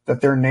out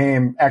that their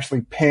name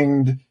actually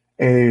pinged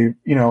a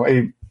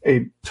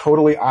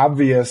totally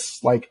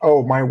obvious, like,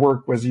 oh, my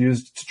work was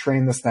used to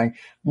train this thing.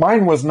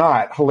 Mine was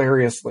not,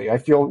 hilariously. I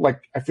feel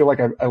like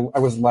I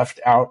was left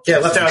out. Yeah,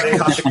 left out of the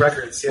Akashic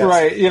Records. Yes.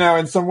 Right.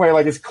 In some way,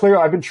 like, it's clear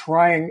I've been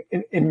trying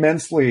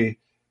immensely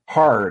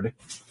hard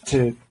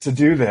to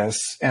do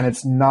this, and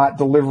it's not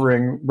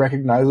delivering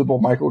recognizable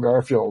Michael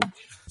Garfield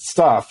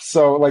stuff.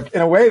 So, like,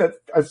 in a way that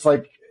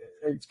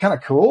it's kind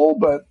of cool,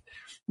 but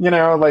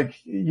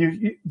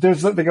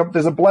there's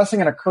a blessing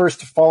and a curse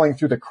to falling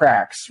through the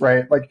cracks,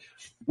 right? Like,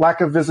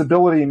 lack of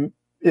visibility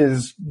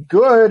is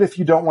good if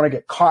you don't want to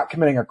get caught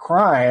committing a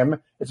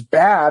crime. It's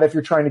bad if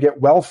you're trying to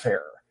get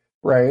welfare,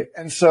 right?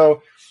 And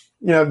so,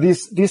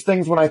 these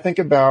things, when I think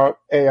about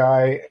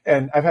AI,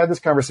 and I've had this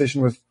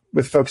conversation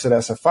with folks at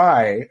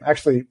SFI,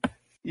 actually,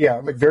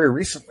 very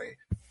recently,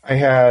 I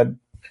had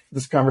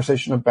this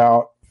conversation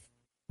about,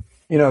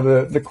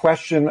 the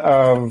question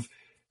of,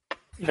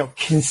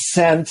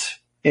 consent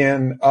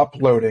in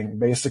uploading,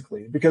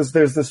 basically, because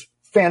there's this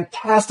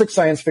fantastic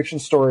science fiction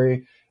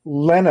story,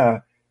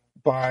 Lena,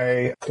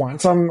 by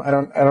Quantum.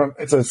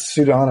 It's a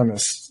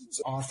pseudonymous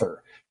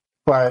author,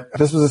 but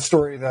this was a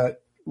story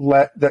that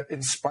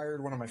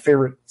inspired one of my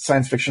favorite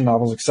science fiction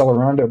novels,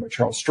 Accelerando by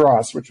Charles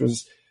Stross, which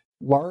was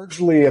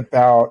largely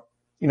about,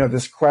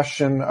 this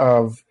question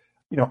of,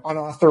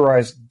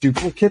 unauthorized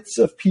duplicates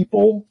of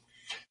people.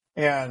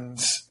 And,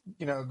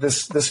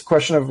 this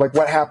question of, like,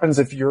 what happens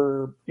if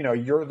you're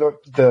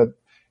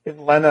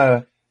in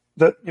Lena,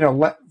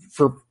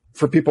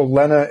 for people,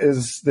 Lena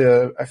is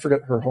I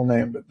forget her whole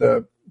name, but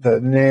the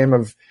name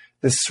of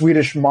this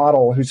Swedish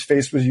model whose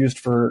face was used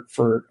for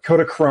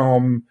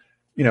Kodachrome,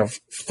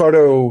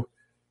 photo,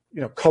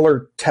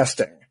 color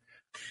testing.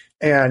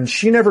 And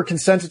she never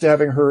consented to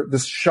having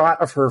this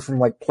shot of her from,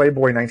 like,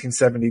 Playboy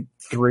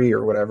 1973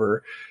 or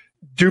whatever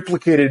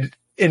duplicated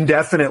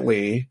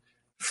indefinitely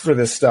for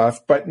this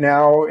stuff. But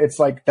now it's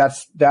like,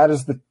 that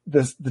is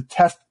the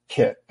test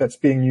kit that's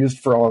being used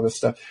for all of this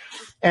stuff.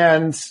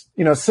 And,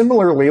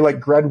 similarly, like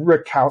Greg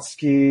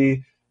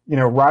Rakowski,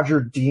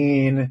 Roger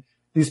Dean,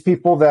 these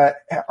people that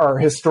are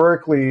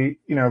historically,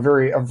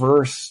 very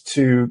averse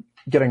to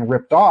getting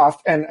ripped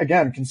off, and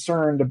again,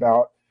 concerned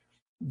about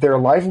their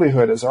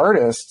livelihood as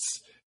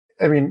artists.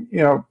 I mean,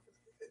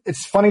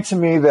 it's funny to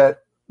me that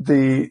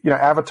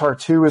Avatar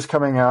 2 is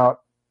coming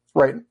out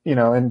right,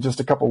 in just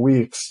a couple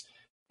weeks,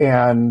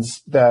 and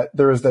that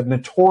there is that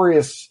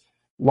notorious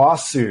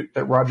lawsuit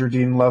that Roger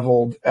Dean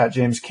leveled at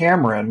James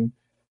Cameron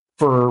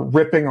for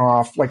ripping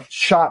off, like,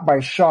 shot by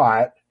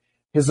shot,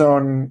 his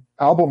own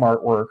album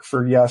artwork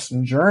for Yes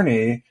and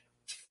Journey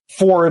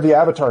for the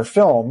Avatar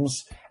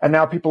films. And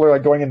now people are,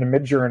 like, going into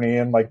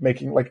Midjourney and, like,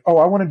 making, like, oh,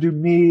 I want to do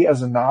me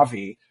as a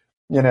Na'vi,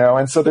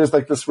 and so there's,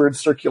 like, this weird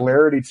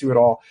circularity to it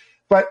all.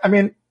 But I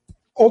mean,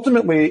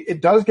 ultimately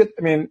it does get,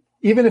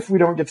 even if we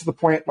don't get to the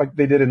point like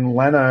they did in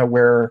Lena,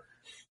 where,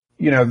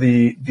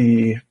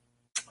 the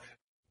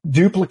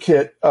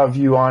duplicate of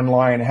you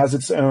online has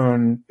its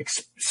own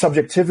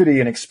subjectivity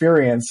and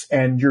experience,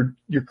 and you're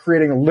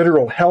creating a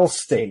literal hell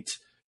state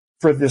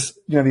for this,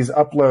 these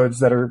uploads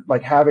that are,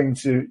 like, having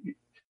to,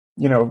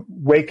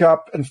 wake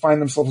up and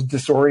find themselves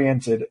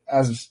disoriented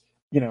as,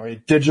 a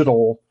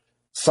digital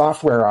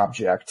software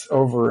object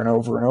over and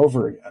over and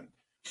over again.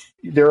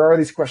 There are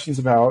these questions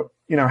about,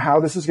 how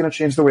this is going to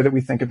change the way that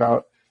we think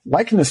about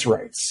likeness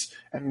rights.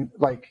 And,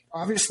 like,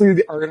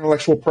 obviously our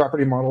intellectual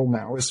property model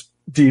now is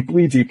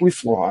deeply, deeply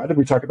flawed.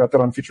 We talk about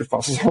that on Future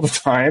Fossils all the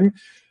time.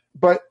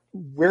 But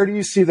where do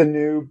you see the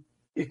new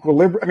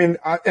equilibrium?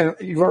 And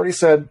you've already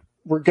said,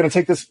 we're going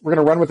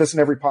to run with this in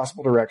every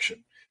possible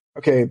direction.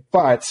 Okay,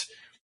 but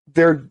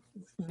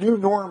new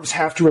norms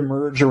have to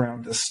emerge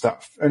around this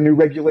stuff, and new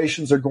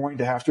regulations are going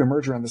to have to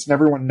emerge around this, and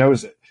everyone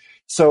knows it.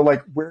 So,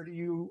 like, where do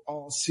you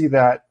all see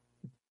that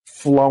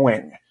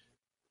flowing?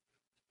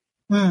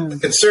 The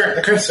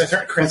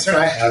concern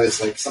I have is,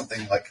 like,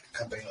 something like a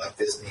company like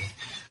Disney,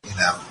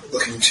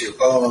 looking to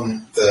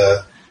own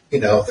the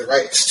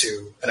rights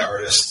to an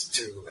artist,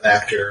 to an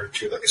actor,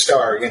 to, like, a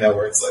star,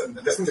 where it's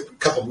like, I think a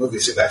couple of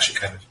movies have actually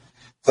kind of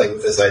play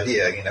with this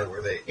idea,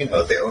 where they,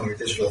 they own your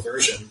digital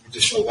version, your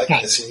digital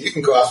likeness, and you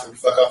can go off and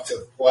fuck off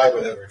to Hawaii,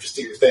 whatever, just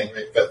do your thing,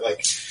 right? But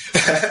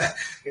that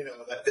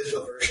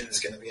digital version is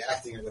going to be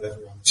acting or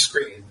whatever on the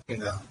screen,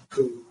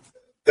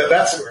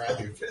 that's where I'd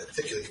be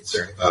particularly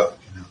concerned about,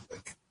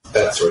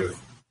 that sort of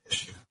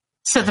issue.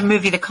 So the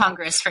movie The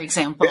Congress, for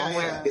example.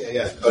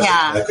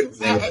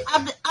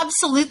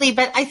 Absolutely.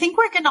 But I think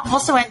we're going to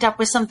also end up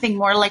with something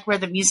more like where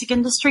the music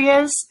industry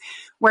is,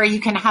 where you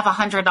can have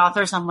 100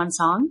 authors on one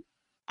song.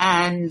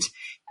 And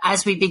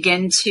as we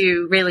begin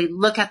to really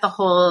look at the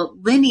whole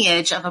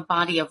lineage of a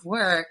body of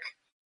work,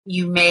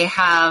 you may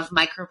have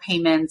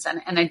micropayments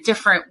and a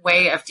different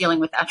way of dealing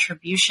with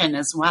attribution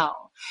as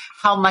well.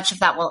 How much of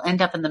that will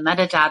end up in the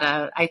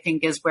metadata, I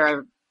think, is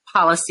where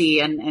policy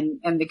and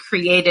the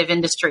creative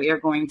industry are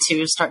going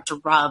to start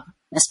to rub,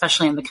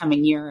 especially in the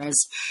coming year.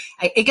 As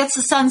it gets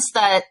the sense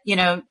that,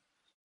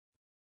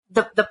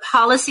 the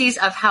policies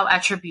of how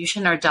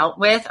attribution are dealt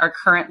with are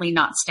currently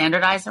not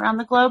standardized around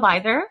the globe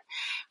either.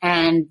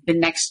 And the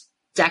next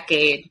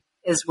decade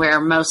is where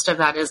most of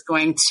that is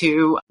going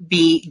to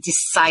be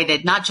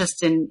decided, not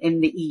just in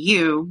the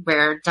EU,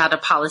 where data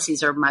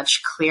policies are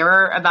much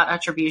clearer about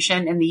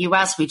attribution. In the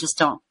US, we just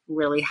don't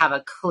really have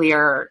a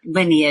clear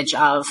lineage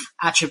of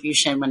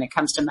attribution when it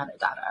comes to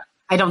metadata.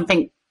 I don't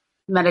think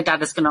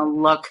metadata is going to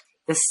look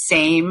the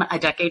same a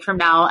decade from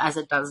now as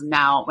it does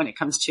now when it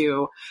comes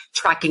to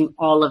tracking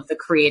all of the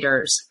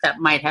creators that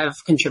might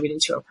have contributed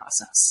to a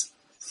process.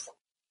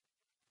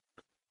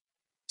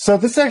 So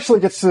this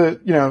actually gets to,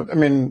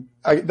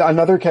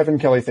 another Kevin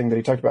Kelly thing that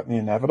he talked about in The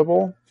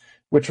Inevitable,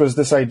 which was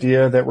this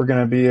idea that we're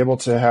going to be able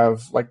to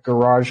have like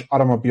garage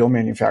automobile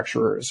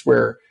manufacturers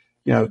where,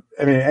 and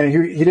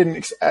he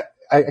didn't,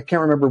 I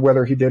can't remember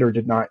whether he did or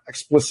did not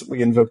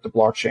explicitly invoke the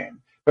blockchain.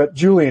 But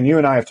Julian, you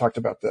and I have talked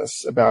about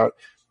this, about,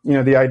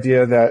 the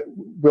idea that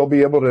we'll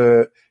be able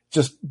to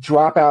just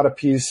drop out a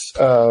piece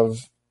of,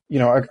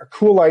 a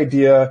cool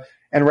idea.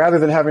 And rather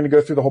than having to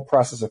go through the whole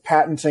process of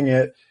patenting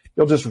it,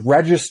 you'll just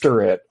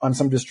register it on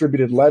some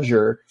distributed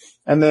ledger.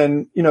 And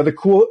then,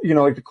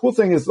 the cool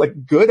thing is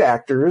like good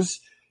actors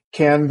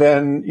can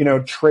then,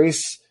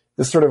 trace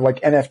this sort of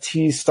like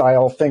NFT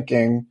style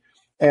thinking,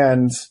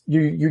 and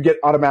you get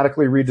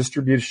automatically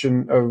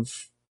redistribution of,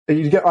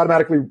 you get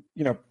automatically,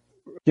 a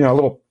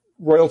little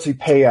royalty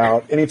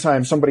payout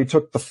anytime somebody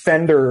took the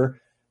fender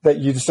that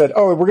you just said,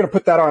 oh, we're going to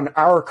put that on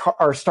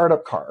our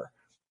startup car,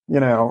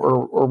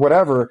 or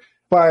whatever.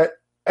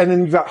 And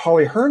then you've got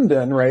Holly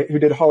Herndon, right, who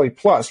did Holly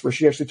Plus, where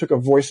she actually took a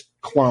voice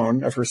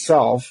clone of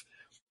herself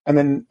and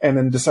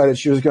then decided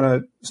she was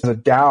going to use a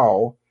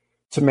DAO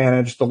to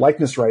manage the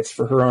likeness rights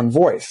for her own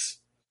voice.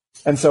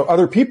 And so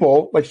other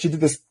people, like she did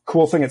this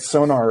cool thing at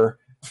Sonar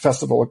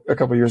Festival a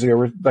couple of years ago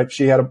where like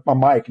she had a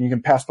mic and you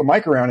can pass the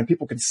mic around and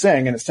people can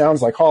sing and it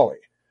sounds like Holly,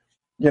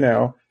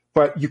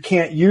 but you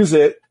can't use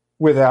it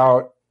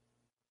without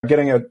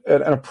getting an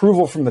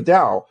approval from the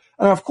DAO.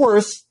 And of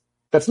course,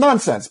 that's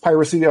nonsense.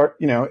 Piracy,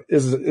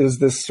 is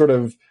this sort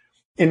of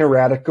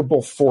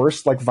ineradicable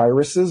force like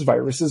viruses.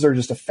 Viruses are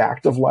just a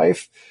fact of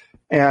life.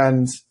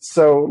 And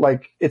so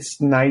like,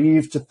 it's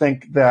naive to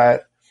think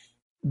that,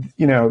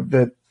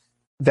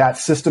 that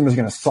system is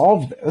going to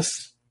solve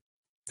this.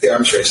 The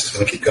arms race is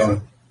going to keep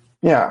going.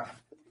 Yeah.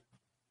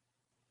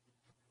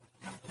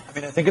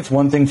 I think it's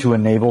one thing to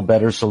enable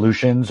better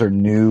solutions or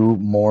new,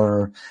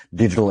 more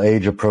digital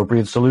age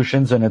appropriate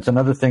solutions. And it's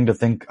another thing to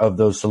think of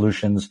those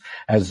solutions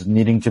as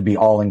needing to be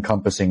all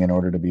encompassing in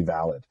order to be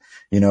valid.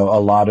 A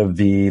lot of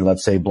the,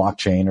 let's say,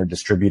 blockchain or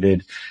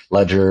distributed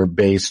ledger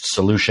based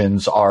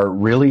solutions are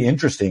really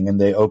interesting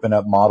and they open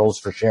up models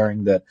for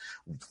sharing that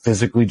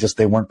physically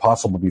they weren't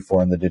possible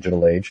before in the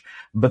digital age,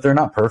 but they're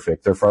not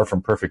perfect. They're far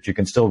from perfect. You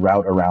can still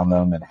route around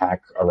them and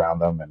hack around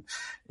them. And,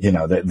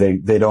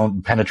 they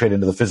don't penetrate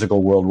into the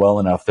physical world well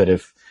enough that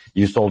if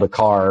you sold a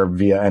car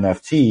via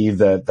NFT,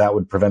 that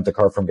would prevent the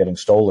car from getting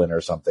stolen or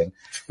something,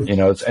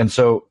 and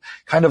so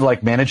kind of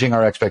like managing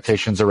our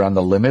expectations around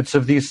the limits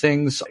of these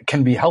things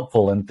can be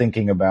helpful in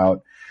thinking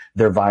about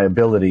their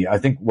viability. I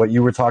think what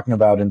you were talking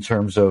about in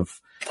terms of,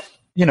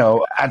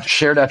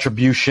 shared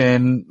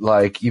attribution,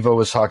 like Ivo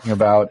was talking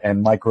about,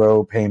 and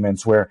micro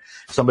payments where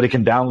somebody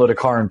can download a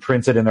car and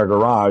print it in their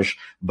garage,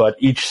 but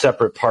each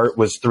separate part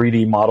was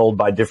 3D modeled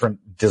by different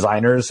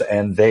designers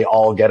and they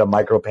all get a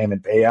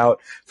micropayment payout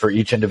for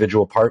each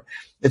individual part.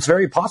 It's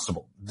very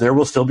possible. There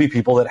will still be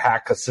people that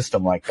hack a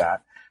system like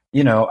that.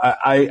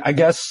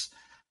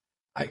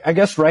 I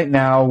guess right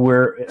now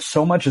where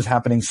so much is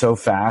happening so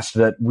fast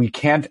that we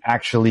can't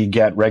actually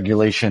get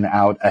regulation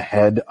out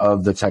ahead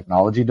of the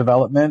technology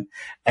development,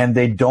 and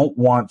they don't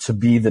want to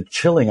be the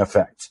chilling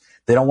effect.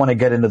 They don't want to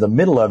get into the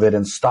middle of it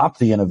and stop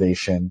the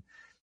innovation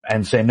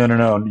and say,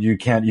 no, you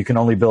can't, you can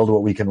only build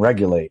what we can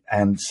regulate.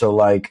 And so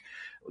like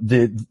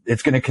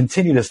it's going to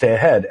continue to stay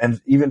ahead.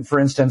 And even, for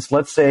instance,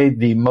 let's say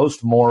the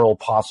most moral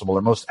possible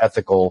or most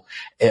ethical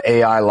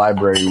AI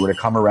library were to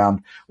come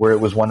around where it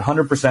was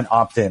 100%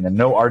 opt-in and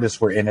no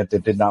artists were in it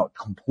that did not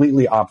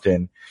completely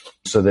opt-in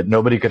so that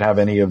nobody could have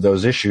any of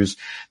those issues.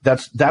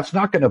 That's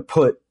not going to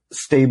put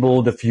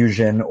Stable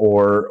Diffusion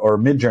or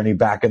Midjourney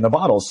back in the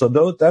bottle. So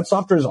that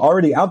software is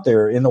already out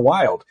there in the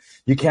wild.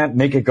 You can't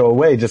make it go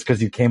away just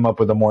because you came up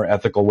with a more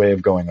ethical way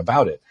of going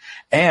about it.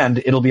 And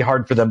it'll be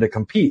hard for them to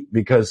compete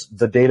because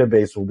the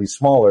database will be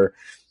smaller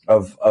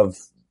of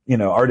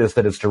artists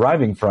that it's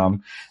deriving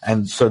from.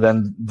 And so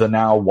then the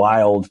now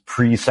wild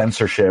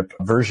pre-censorship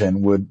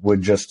version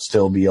would just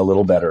still be a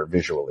little better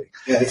visually.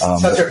 Yeah, they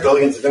censor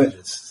billions of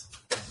images.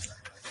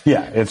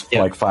 Yeah, it's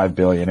like 5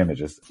 billion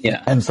images.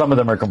 Yeah. And some of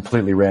them are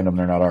completely random.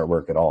 They're not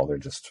artwork at all. They're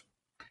just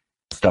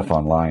stuff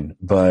online.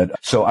 But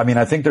so, I mean,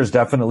 I think there's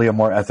definitely a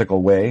more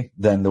ethical way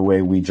than the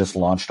way we just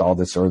launched all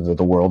this, or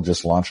the world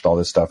just launched all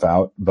this stuff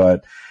out.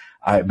 But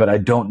I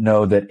don't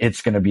know that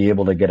it's going to be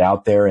able to get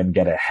out there and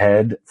get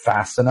ahead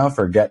fast enough,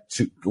 or get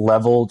to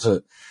level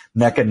to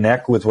neck and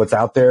neck with what's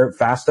out there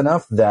fast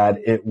enough that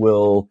it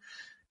will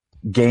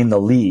gain the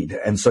lead.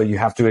 And so you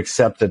have to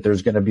accept that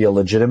there's going to be a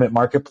legitimate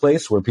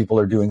marketplace where people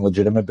are doing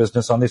legitimate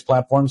business on these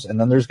platforms. And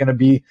then there's going to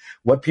be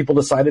what people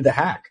decided to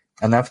hack.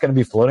 And that's going to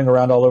be floating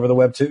around all over the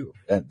web too.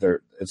 And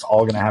it's all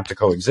going to have to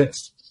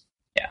coexist.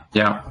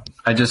 Yeah.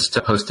 I just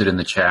posted in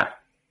the chat,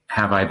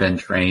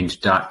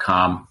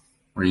 haveibeentrained.com,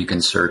 where you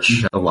can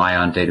search the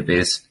Lion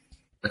database,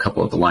 a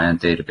couple of the Lion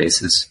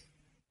databases,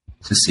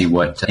 to see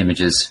what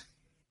images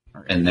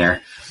are in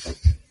there.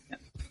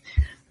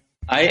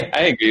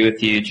 I agree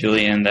with you,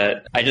 Julian,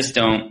 that I just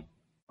don't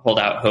hold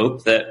out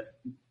hope that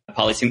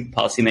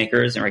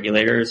policymakers and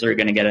regulators are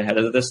going to get ahead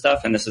of this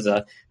stuff. And this is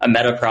a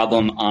meta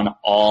problem on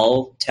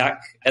all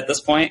tech at this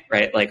point,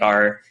 right? Like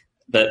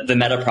the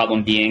meta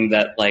problem being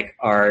that like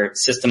our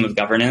system of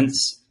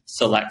governance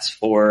selects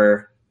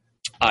for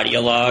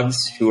ideologues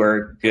who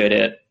are good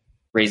at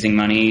raising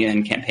money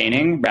and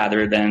campaigning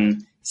rather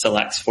than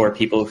selects for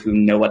people who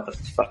know what the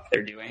fuck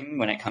they're doing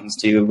when it comes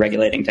to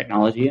regulating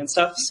technology and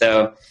stuff.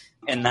 So,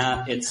 and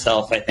that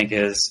itself, I think,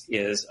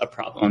 is a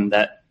problem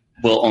that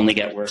will only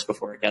get worse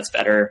before it gets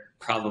better.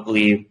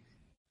 Probably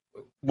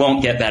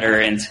won't get better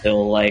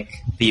until like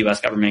the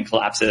U.S. government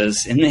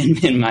collapses.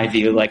 In my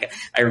view, like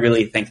I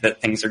really think that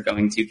things are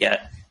going to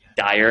get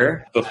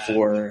dire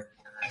before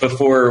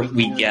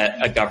we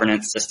get a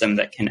governance system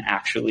that can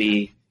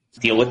actually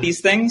deal with these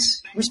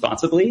things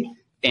responsibly.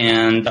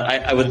 And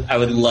I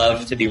would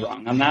love to be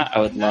wrong on that. I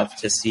would love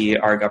to see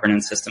our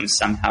governance system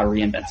somehow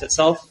reinvent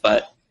itself,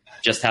 but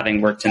just having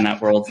worked in that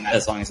world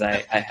as long as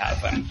I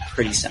have, I'm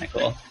pretty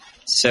cynical.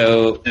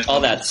 So all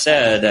that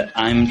said,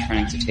 I'm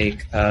trying to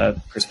take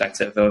a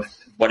perspective of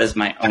what is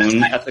my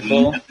own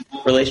ethical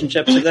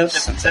relationship to this,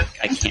 since I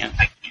can't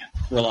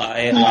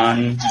rely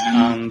on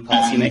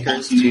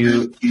policymakers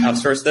to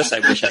outsource this. I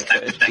wish I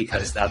could,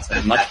 because that's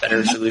a much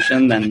better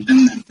solution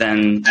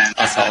than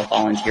us all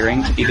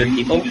volunteering to be good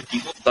people.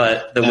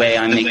 But the way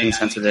I'm making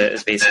sense of it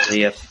is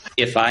basically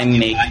if I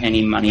make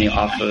any money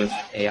off of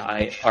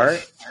AI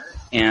art,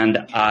 and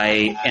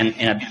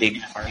a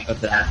big part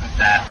of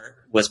that art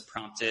was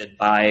prompted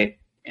by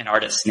an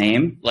artist's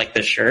name, like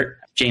this shirt.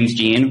 James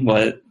Jean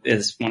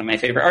is one of my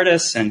favorite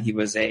artists, and he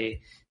was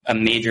a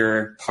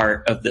major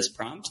part of this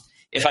prompt.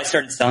 If I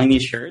started selling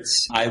these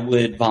shirts, I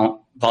would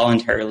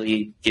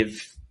voluntarily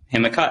give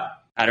him a cut.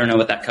 I don't know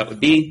what that cut would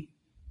be.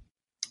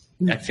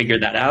 I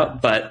figured that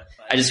out, but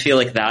I just feel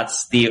like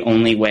that's the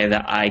only way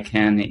that I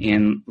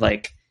can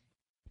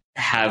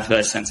have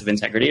a sense of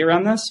integrity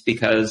around this,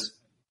 because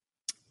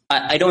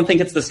I don't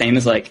think it's the same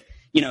as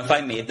if I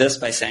made this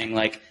by saying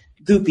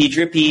goopy,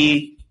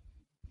 drippy,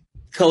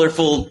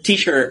 colorful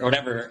t-shirt or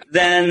whatever,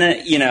 then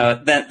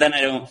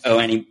I don't owe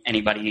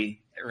anybody.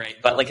 Right.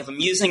 But if I'm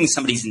using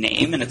somebody's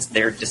name and it's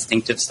their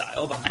distinctive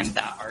style behind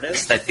that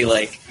artist, I feel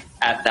like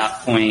at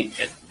that point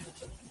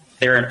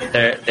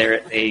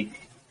they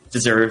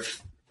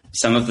deserve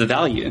some of the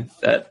value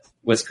that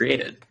was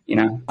created,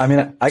 I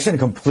mean, I can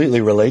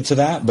completely relate to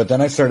that, but then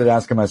I started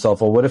asking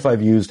myself, well, what if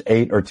I've used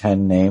 8 or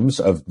 10 names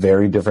of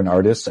very different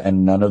artists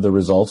and none of the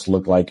results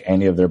look like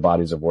any of their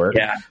bodies of work?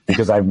 Yeah.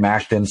 Because I've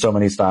mashed in so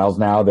many styles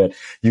now that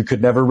you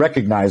could never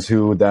recognize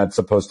who that's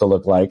supposed to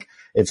look like.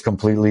 It's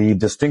completely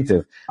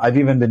distinctive. I've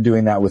even been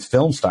doing that with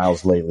film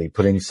styles lately,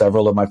 putting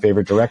several of my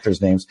favorite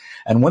directors' names.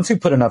 And once you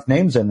put enough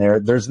names in there,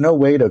 there's no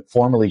way to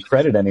formally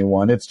credit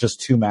anyone. It's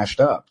just too mashed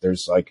up.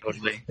 There's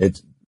totally.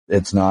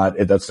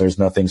 There's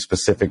nothing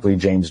specifically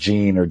James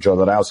Jean or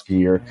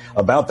Jodorowsky or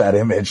about that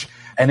image.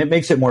 And it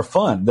makes it more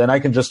fun. Then I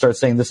can just start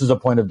saying this is a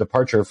point of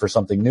departure for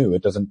something new.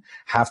 It doesn't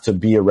have to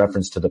be a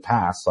reference to the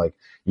past.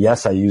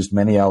 Yes, I used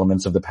many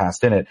elements of the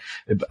past in it.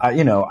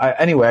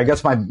 Anyway, I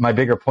guess my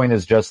bigger point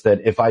is just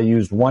that if I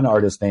used one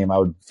artist name, I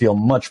would feel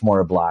much more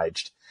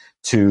obliged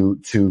to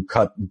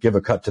give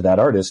a cut to that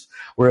artist.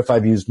 Where if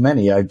I've used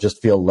many, I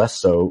just feel less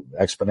so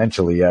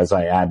exponentially as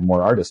I add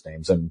more artist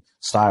names and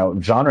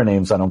genre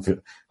names. I'm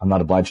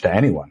not obliged to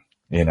anyone,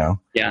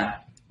 Yeah.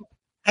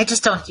 I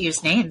just don't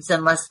use names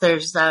unless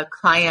there's a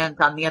client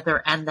on the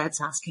other end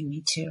that's asking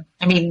me to.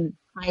 I mean,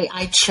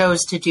 I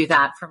chose to do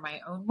that for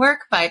my own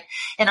work, but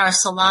in our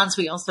salons,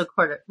 we also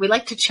we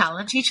like to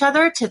challenge each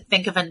other to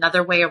think of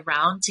another way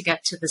around to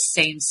get to the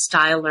same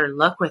style or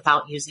look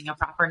without using a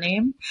proper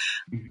name,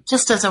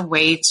 just as a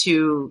way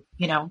to,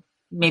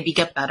 maybe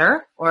get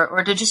better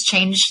or to just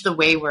change the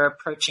way we're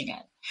approaching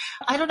it.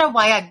 I don't know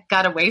why I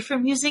got away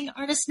from using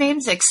artist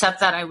names, except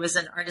that I was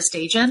an artist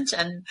agent,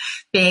 and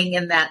being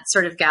in that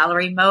sort of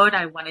gallery mode,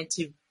 I wanted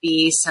to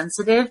be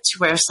sensitive to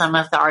where some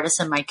of the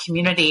artists in my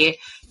community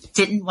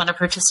didn't want to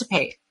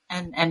participate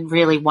and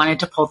really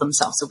wanted to pull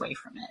themselves away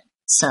from it.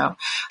 So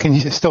can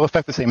you still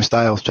affect the same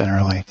styles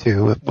generally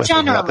too with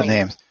without the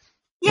names?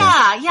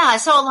 Yeah.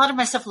 So a lot of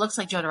my stuff looks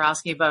like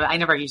Jodorowsky, but I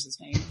never use his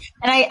name.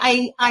 And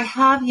I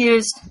have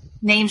used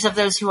names of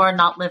those who are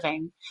not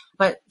living,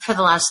 but for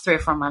the last 3 or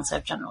 4 months,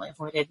 I've generally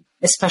avoided,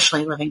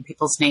 especially living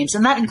people's names.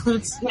 And that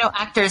includes,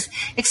 actors,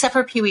 except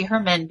for Pee Wee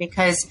Herman,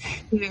 because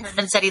Pee Wee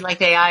Herman said he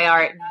liked AI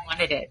art and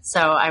wanted it. So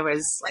I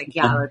was like,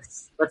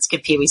 let's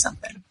give Pee Wee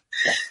something.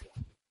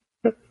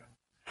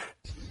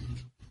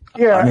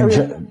 Yeah.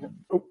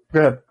 Go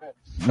ahead.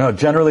 No,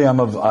 generally I'm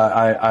of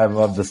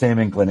the same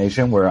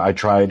inclination where I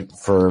tried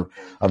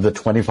of the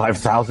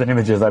 25,000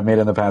 images I've made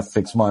in the past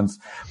 6 months,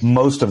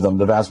 most of them,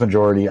 the vast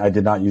majority, I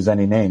did not use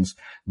any names,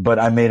 but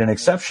I made an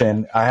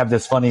exception. I have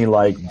this funny,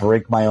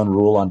 break my own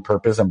rule on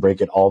purpose and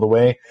break it all the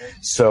way.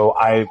 So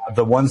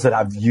the ones that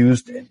I've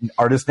used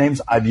artist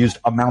names, I've used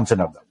a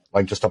mountain of them,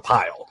 like just a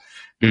pile.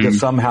 Because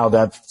somehow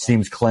that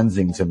seems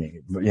cleansing to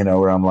me,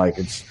 where I'm like,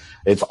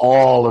 it's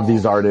all of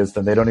these artists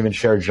and they don't even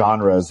share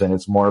genres, and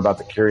it's more about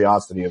the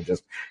curiosity of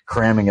just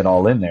cramming it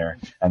all in there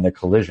and the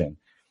collision.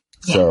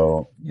 Yeah.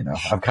 So,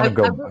 I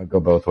go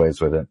both ways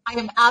with it. I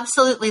am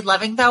absolutely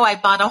loving, though. I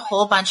bought a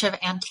whole bunch of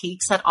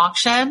antiques at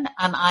auction,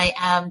 and I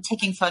am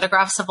taking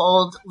photographs of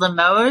old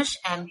Limoges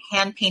and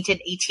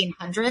hand-painted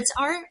 1800s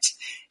art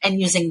and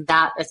using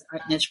that as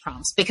image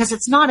prompts because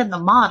it's not in the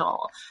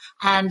model.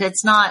 And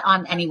it's not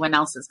on anyone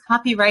else's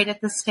copyright at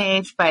this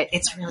stage, but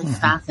it's really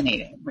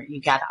fascinating what you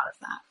get out of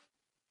that.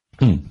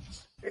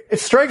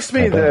 It strikes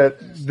me that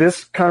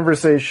this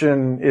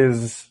conversation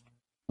is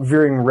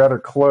veering rather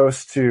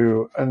close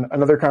to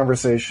another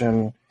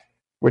conversation,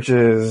 which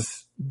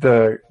is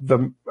the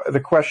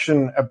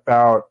question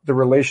about the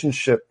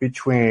relationship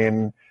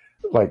between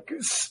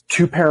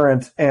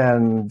two-parent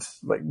and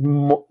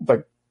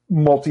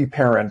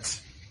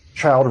multi-parent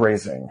child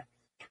raising,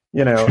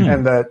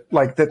 and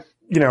that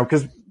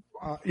because,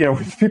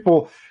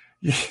 people,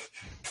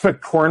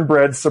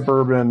 cornbread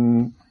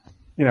suburban,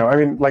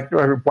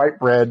 white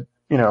bread,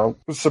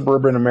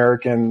 suburban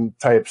American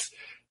types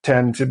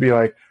tend to be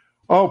like,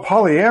 oh,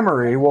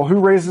 polyamory. Well, who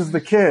raises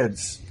the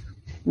kids?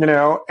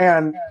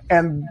 And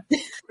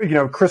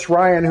Chris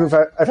Ryan, who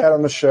I've had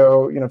on the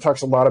show,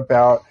 talks a lot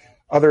about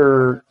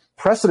other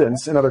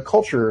precedents in other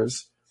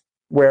cultures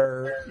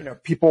where,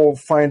 people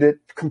find it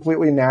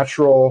completely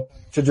natural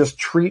to just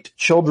treat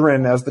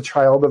children as the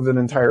child of an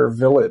entire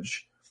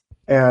village.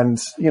 And,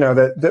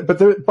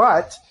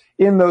 but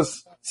in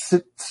those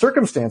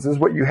circumstances,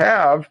 what you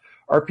have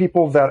are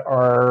people that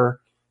are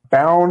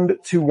bound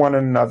to one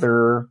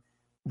another,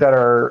 that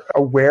are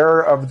aware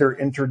of their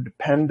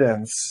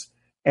interdependence,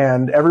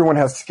 and everyone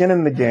has skin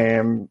in the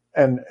game,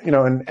 and,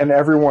 and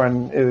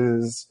everyone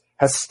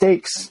has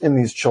stakes in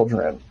these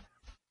children.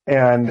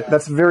 And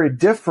that's very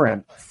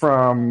different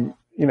from,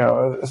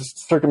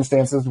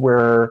 circumstances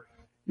where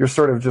you're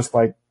sort of just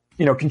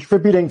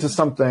contributing to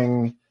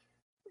something,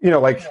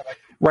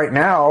 right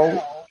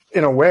now,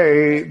 in a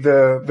way,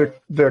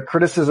 the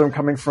criticism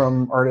coming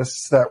from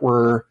artists that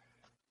were,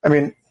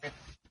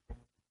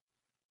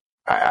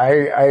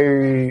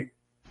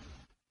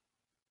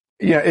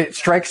 it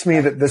strikes me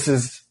that this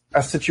is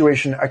a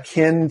situation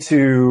akin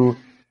to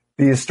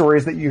the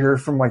stories that you hear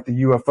from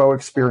the UFO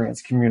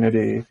experience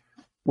community,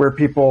 where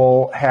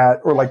people had,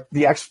 or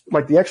the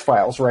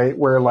X-Files, right?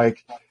 Where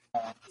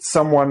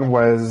someone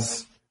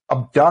was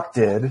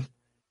abducted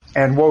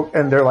and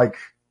they're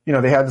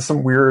they had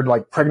some weird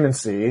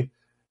pregnancy,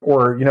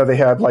 or, they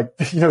had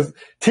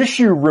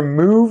tissue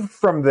removed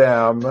from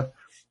them,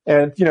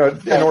 and,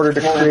 in order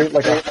to create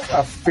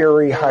a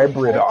fairy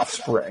hybrid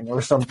offspring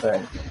or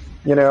something,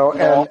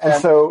 and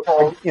so,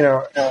 I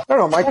don't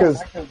know, Micah,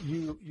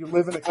 you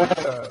live in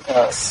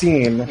a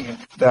scene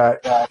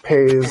that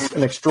pays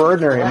an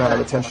extraordinary amount of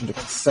attention to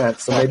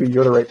consent, so maybe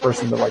you're the right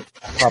person to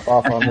pop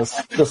off on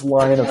this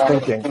line of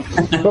thinking.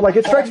 But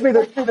it strikes me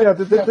that,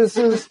 that this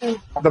is,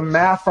 the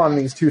math on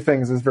these two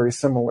things is very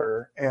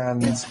similar,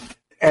 and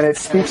it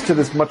speaks to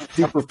this much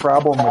deeper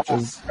problem, which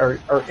is our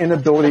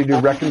inability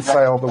to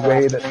reconcile the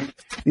way that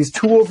these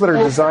tools that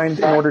are designed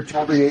in order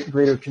to create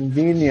greater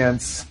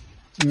convenience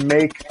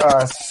make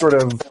us sort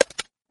of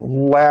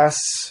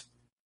less,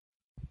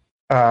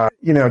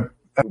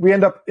 we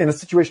end up in a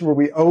situation where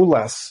we owe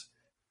less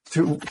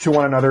to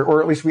one another,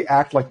 or at least we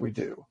act like we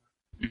do.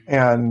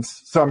 And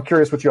so I'm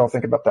curious what you all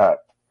think about that.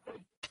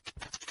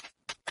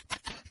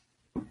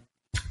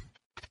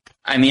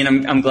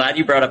 I'm glad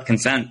you brought up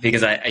consent,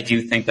 because I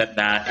do think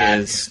that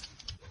is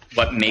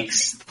what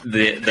makes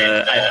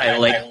I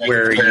like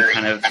where you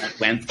kind of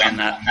went from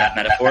that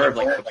metaphor of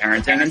like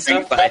co-parenting and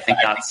stuff, but I think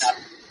that's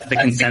the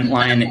consent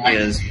line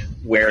is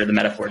where the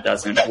metaphor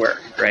doesn't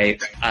work,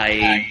 right?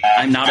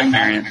 I'm not a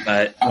parent,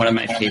 but one of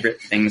my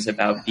favorite things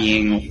about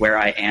being where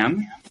I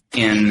am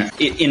in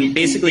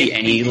basically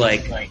any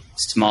like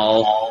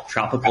small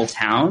tropical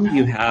town,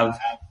 you have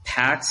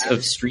packs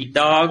of street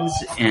dogs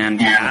and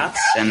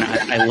cats, and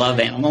I love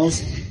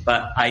animals,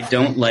 but I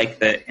don't like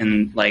that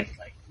in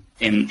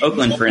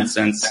Oakland, for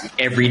instance,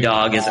 every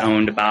dog is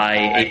owned by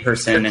a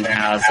person and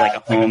has like a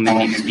home and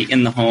needs to be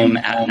in the home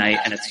at night.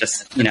 And it's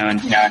just,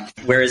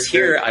 whereas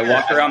here I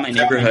walk around my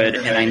neighborhood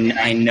and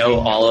I know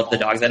all of the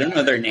dogs. I don't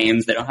know their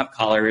names. They don't have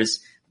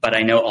collars, but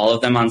I know all of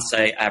them on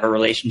site. I have a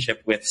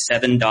relationship with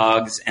 7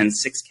 dogs and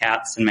 6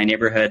 cats in my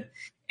neighborhood,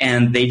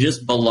 and they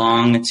just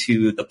belong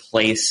to the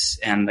place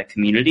and the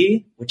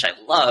community, which I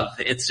love.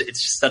 It's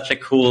just such a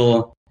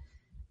cool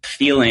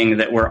feeling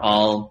that we're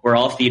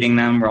all feeding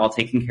them, we're all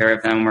taking care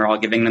of them, we're all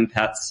giving them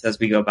pets as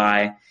we go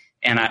by.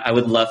 And I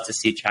would love to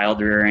see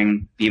child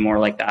rearing be more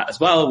like that as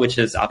well, which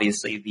is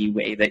obviously the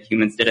way that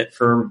humans did it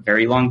for a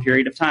very long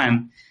period of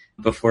time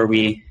before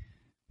we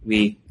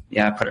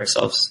put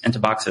ourselves into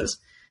boxes.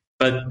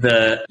 But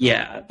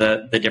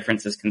the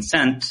difference is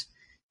consent.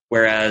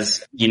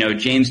 Whereas,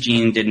 James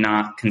Jean did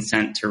not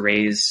consent to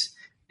raise,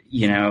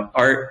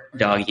 art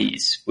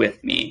doggies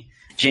with me.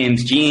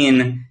 James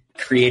Jean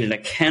created a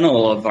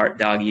kennel of art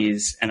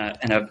doggies and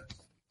a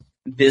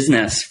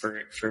business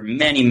for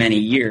many, many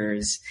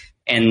years.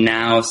 And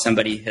now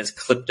somebody has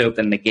clipped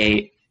open the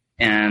gate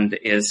and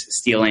is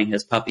stealing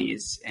his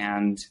puppies.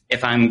 And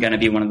if I'm going to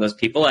be one of those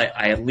people, I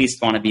at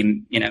least want to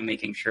be,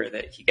 making sure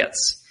that he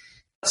gets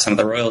some of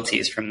the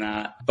royalties from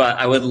that. But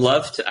I would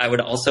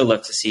also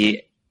love to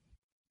see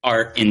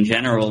art in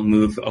general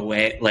move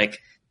away. Like,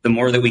 the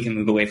more that we can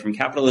move away from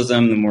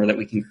capitalism, the more that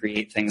we can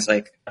create things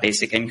like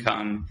basic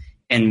income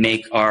and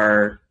make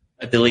our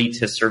ability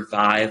to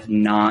survive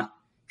not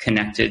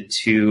connected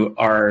to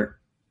our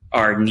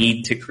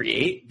need to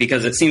create,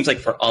 because it seems like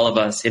for all of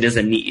us, it is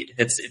a need.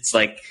 It's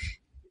like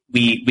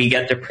we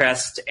get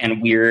depressed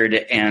and weird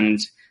and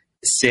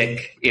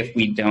sick if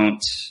we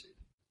don't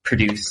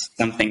produce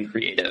something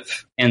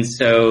creative. And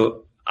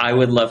so I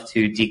would love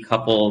to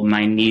decouple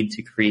my need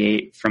to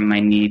create from my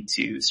need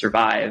to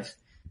survive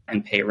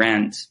and pay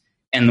rent.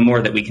 And the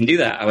more that we can do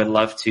that, I would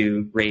love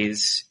to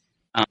raise,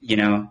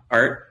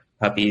 art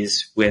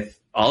puppies with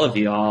all of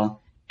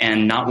y'all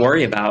and not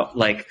worry about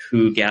like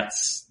who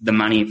gets the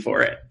money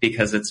for it,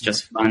 because it's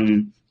just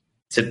fun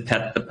to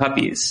pet the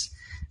puppies.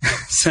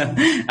 So,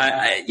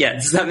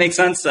 does that make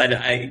sense?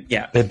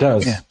 It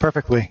does. Yeah,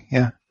 perfectly.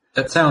 Yeah.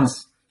 It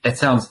sounds,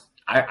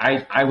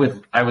 I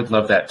would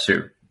love that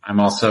too.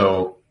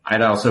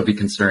 I'd also be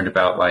concerned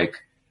about like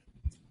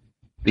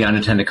the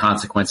unintended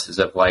consequences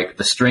of like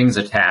the strings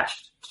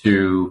attached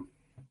to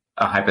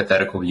a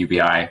hypothetical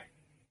UBI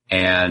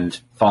and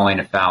falling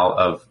afoul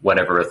of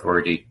whatever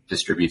authority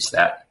distributes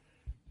that.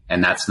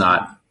 And that's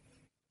not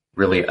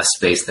really a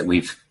space that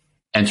we've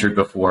entered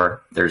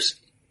before. There's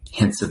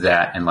hints of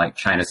that in like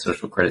China's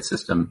social credit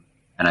system.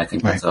 And I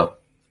think that's a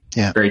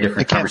very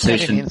different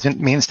conversation. It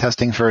means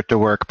testing for it to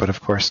work, but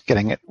of course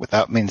getting it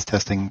without means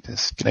testing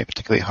is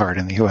particularly hard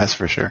in the US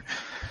for sure.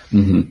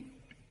 Mm-hmm.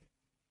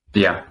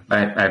 Yeah.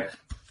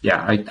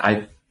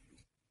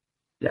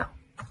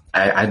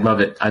 I'd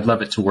love it. I'd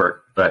love it to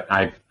work, but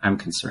I'm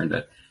concerned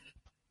that,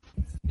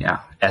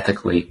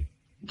 ethically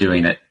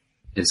doing it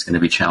is going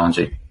to be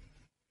challenging.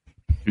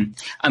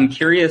 I'm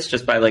curious,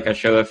 just by like a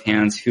show of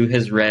hands, who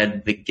has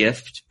read The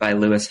Gift by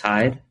Lewis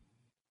Hyde?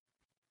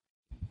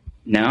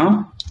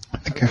 No? I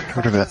think I've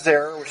heard of it.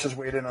 Zara, which has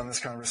weighed in on this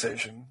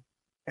conversation.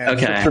 And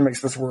Okay. Sure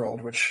Makes This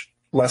World, which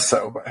less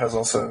so, but has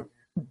also,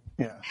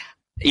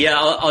 Yeah,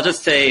 I'll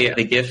just say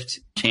The Gift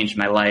changed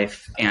my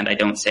life, and I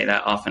don't say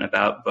that often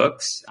about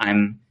books.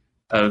 I'm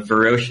a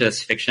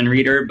voracious fiction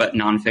reader, but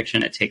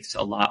nonfiction, it takes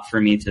a lot for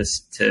me to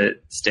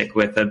stick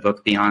with a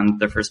book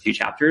beyond the first few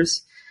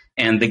chapters.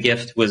 And The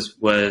Gift was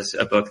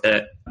a book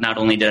that not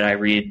only did I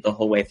read the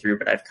whole way through,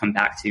 but I've come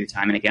back to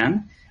time and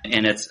again.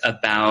 And it's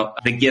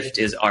about the gift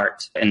is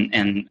art.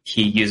 And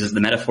he uses the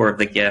metaphor of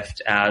the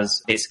gift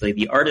as basically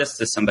the artist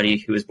is somebody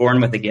who is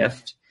born with a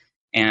gift.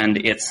 And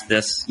it's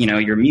this,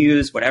 your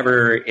muse,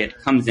 whatever, it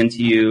comes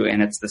into you,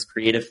 and it's this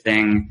creative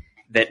thing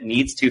that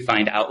needs to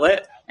find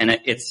outlet. And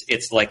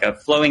it's like a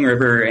flowing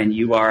river, and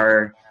you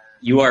are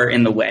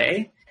in the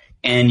way,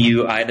 and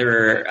you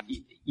either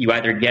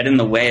get in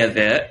the way of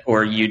it,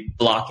 or you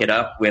block it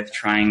up with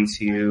trying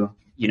to,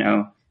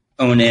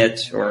 own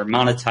it or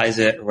monetize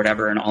it or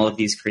whatever. And all of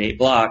these create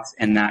blocks,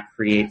 and that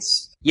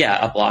creates,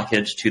 a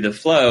blockage to the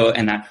flow.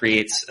 And that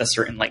creates a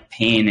certain like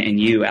pain in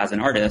you as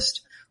an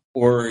artist,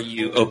 or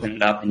you open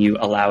it up and you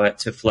allow it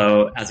to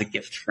flow as a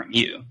gift from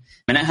you.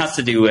 And it has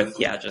to do with,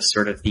 just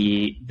sort of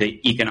the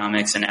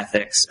economics and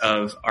ethics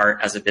of art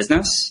as a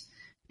business.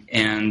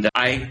 And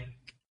I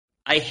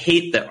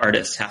hate that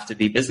artists have to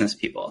be business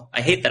people.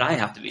 I hate that I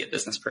have to be a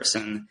business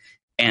person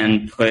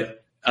and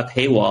put a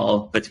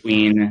paywall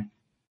between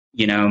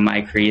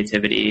my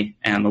creativity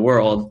and the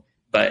world,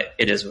 but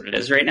it is what it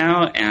is right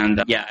now.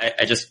 And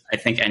I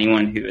think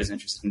anyone who is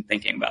interested in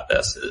thinking about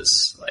this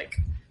is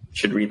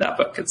should read that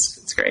book.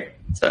 It's great.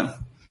 So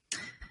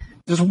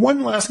there's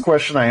one last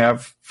question I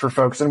have for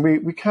folks, and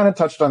we kind of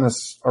touched on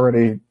this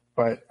already,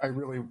 but I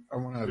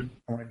want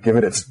to give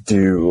it its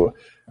due,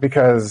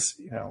 because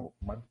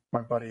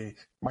my buddy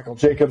Michael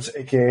Jacobs,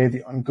 aka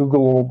the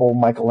ungoogleable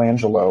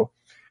Michelangelo,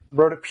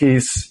 wrote a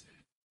piece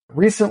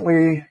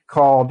recently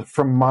called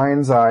 "From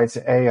Mind's Eye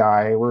to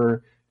AI,"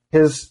 where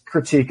his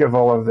critique of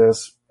all of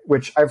this,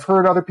 which I've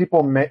heard other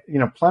people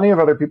plenty of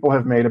other people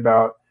have made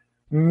about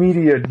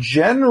media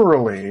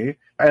generally,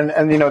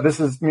 and this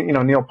is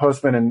Neil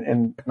Postman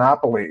in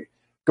Monopoly,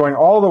 going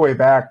all the way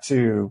back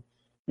to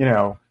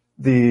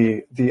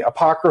the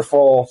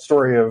apocryphal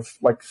story of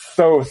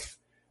Thoth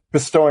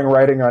bestowing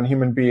writing on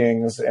human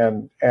beings,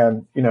 and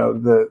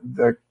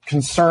the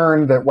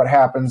concern that what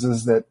happens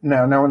is that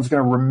no one's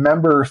going to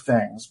remember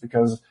things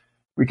because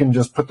we can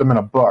just put them in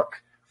a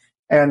book.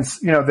 And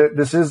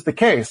this is the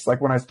case. Like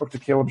when I spoke to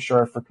Caleb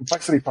Scharf for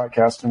Complexity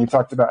Podcast, and we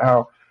talked about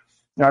how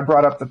I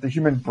brought up that the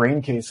human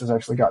brain case has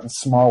actually gotten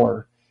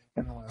smaller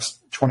in the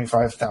last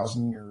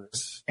 25,000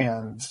 years,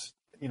 and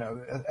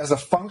as a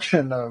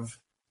function of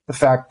the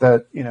fact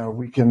that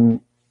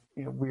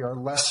we are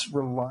less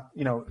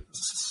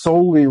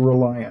solely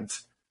reliant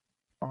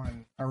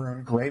on our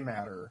own gray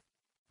matter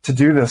to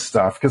do this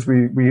stuff, because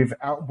we've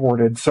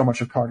outboarded so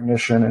much of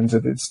cognition into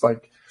it's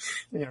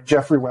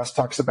Jeffrey West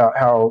talks about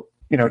how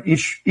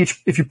each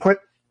if you put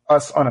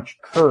us on a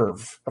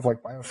curve of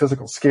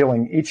biophysical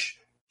scaling, each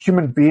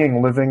human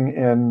being living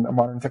in a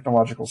modern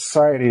technological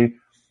society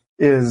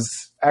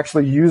is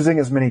actually using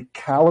as many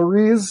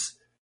calories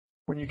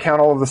when you count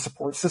all of the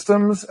support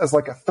systems as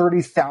a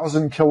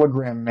 30,000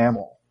 kilogram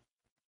mammal.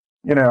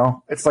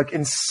 It's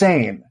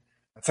insane.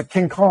 It's a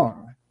King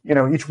Kong.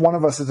 Each one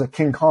of us is a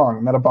King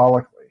Kong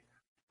metabolically,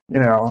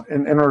 in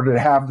order to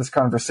have this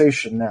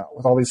conversation now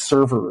with all these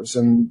servers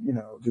and,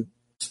 the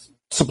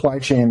supply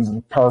chains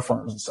and power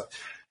farms and stuff.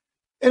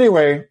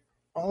 Anyway,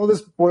 all of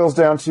this boils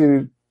down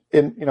to,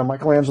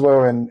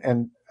 Michelangelo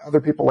and other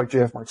people like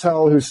J.F.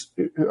 Martel, who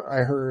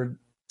I heard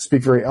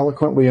speak very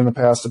eloquently in the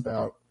past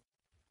about,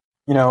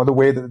 the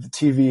way that the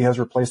TV has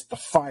replaced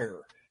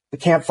the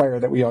campfire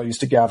that we all used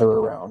to gather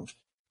around.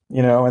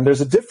 And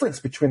there's a difference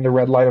between the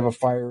red light of a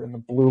fire and the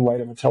blue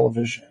light of a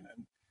television.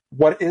 And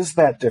what is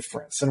that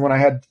difference? And when I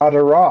had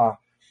Adara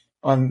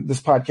on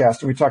this podcast,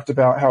 and we talked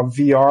about how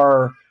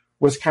VR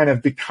was kind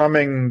of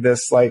becoming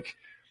this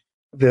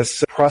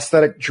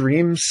prosthetic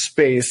dream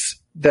space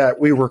that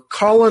we were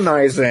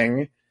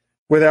colonizing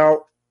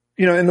without,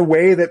 in the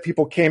way that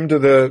people came to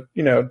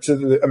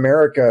the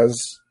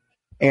Americas,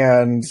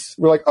 and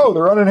we're like, oh,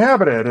 they're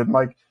uninhabited. And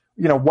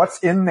what's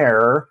in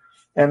there?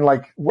 And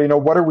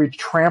what are we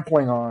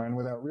trampling on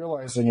without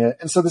realizing it?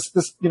 And so this,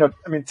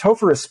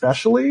 Topher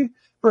especially,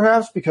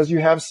 perhaps because you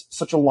have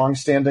such a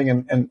long-standing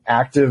and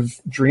active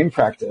dream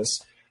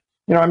practice,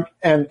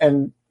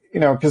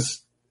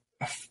 because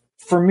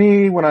for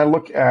me, when I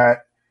look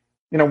at,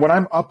 when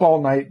I'm up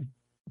all night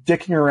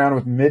dicking around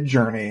with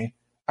Midjourney,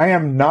 I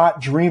am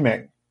not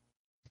dreaming.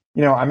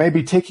 I may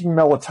be taking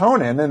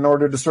melatonin in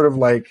order to sort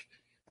of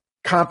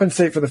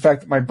compensate for the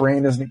fact that my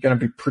brain isn't going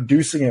to be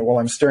producing it while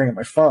I'm staring at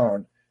my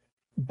phone.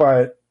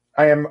 But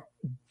I am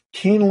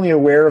keenly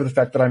aware of the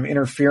fact that I'm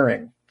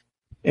interfering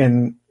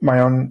in my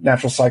own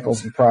natural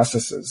cycles and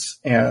processes.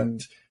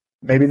 And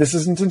maybe this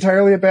isn't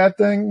entirely a bad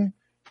thing,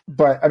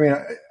 but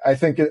I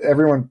think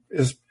everyone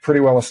is pretty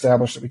well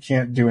established that we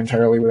can't do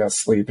entirely without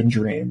sleep and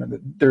dream, and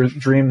that their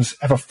dreams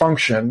have a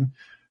function.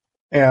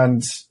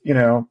 And,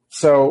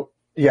 so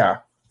yeah,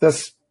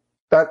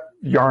 that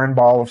yarn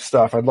ball of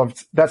stuff,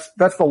 that's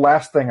the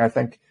last thing I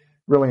think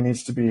really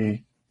needs to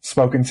be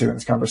spoken to in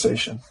this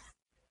conversation.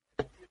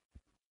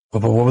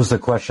 But what was the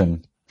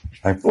question?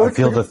 I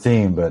feel the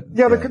theme, but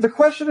yeah. The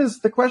question is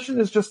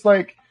just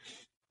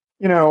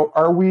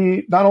are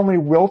we not only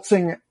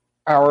wilting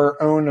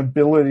our own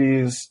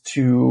abilities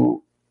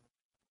to,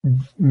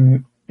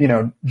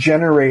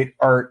 generate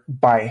art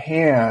by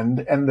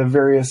hand and the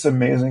various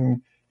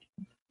amazing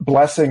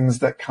blessings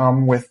that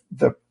come with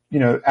the,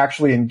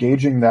 actually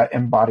engaging that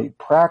embodied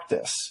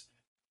practice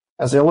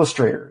as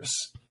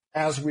illustrators,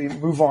 as we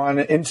move on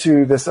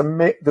into this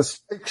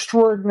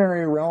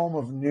extraordinary realm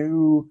of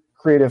new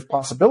creative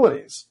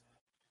possibilities.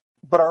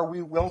 But are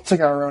we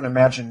wilting our own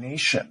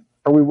imagination?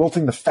 Are we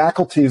wilting the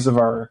faculties of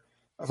our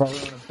own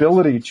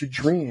ability to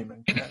dream?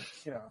 And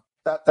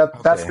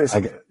that's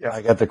basically it. Yeah.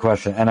 I get the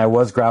question, and I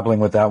was grappling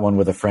with that one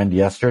with a friend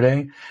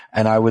yesterday,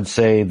 and I would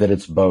say that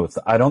it's both.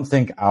 I don't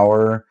think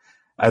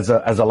as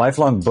a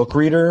lifelong book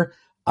reader,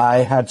 I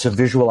had to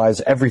visualize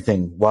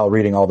everything while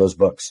reading all those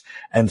books.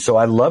 And so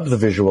I loved the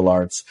visual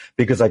arts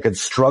because I could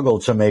struggle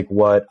to make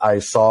what I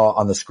saw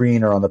on the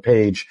screen or on the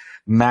page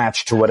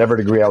match to whatever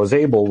degree I was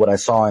able what I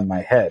saw in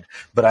my head.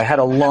 But I had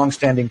a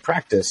long-standing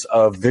practice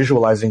of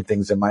visualizing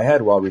things in my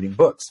head while reading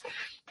books.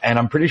 And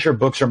I'm pretty sure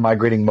books are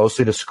migrating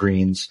mostly to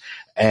screens,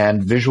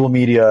 and visual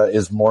media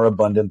is more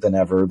abundant than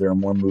ever. There are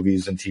more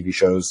movies and TV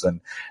shows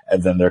than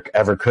there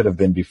ever could have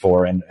been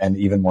before, and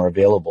even more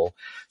available.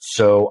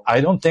 So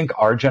I think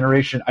our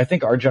generation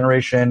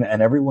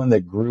and everyone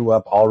that grew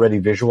up already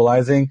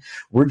visualizing,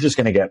 we're just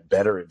going to get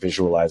better at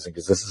visualizing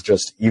because this is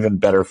just even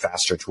better,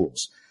 faster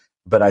tools.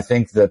 But I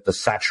think that the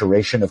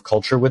saturation of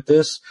culture with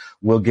this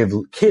will give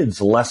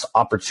kids less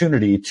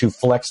opportunity to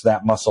flex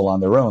that muscle on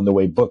their own the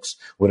way books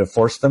would have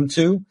forced them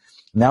to.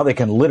 Now they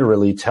can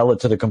literally tell it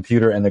to the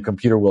computer and the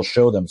computer will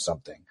show them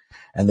something,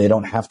 and they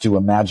don't have to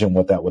imagine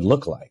what that would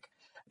look like.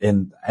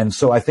 And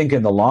so I think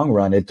in the long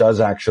run, it does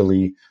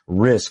actually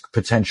risk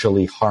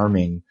potentially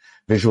harming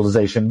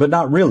visualization, but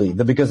not really,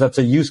 because that's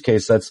a use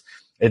case.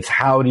 It's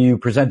how do you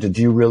present it?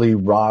 Do you really you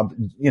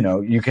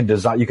can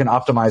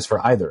optimize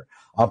for either.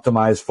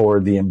 Optimize for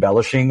the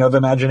embellishing of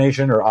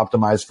imagination or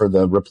optimize for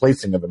the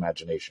replacing of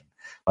imagination.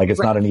 Like it's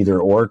not an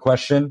either or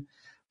question,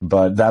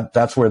 but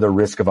that's where the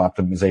risk of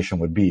optimization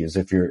would be, is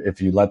if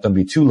you let them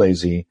be too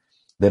lazy,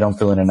 they don't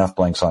fill in enough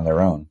blanks on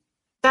their own.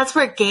 That's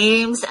where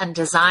games and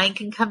design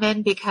can come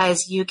in,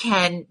 because you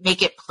can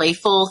make it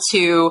playful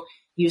to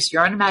use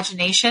your own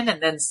imagination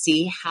and then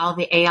see how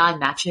the AI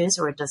matches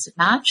or it doesn't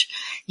match.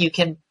 You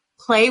can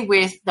play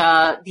with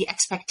the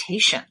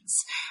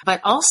expectations, but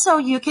also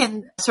you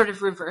can sort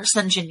of reverse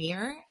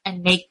engineer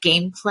and make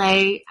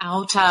gameplay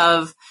out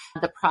of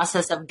the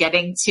process of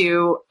getting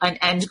to an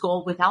end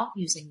goal without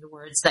using the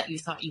words that you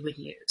thought you would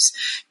use.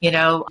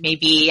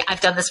 Maybe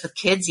I've done this with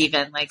kids,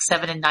 even like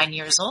 7 and 9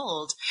 years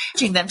old,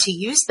 teaching them to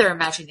use their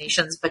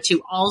imaginations, but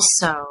to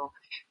also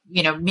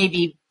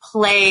maybe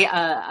play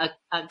a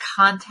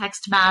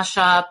context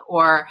mashup.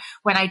 Or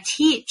when I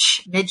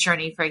teach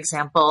Midjourney, for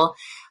example,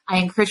 I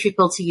encourage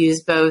people to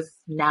use both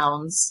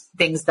nouns,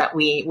 things that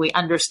we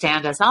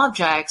understand as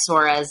objects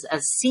or as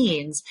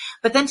scenes,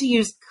 but then to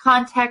use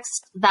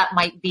context that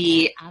might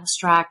be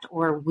abstract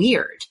or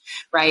weird,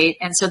 right?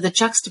 And so the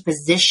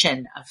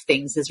juxtaposition of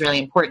things is really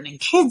important. And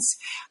kids,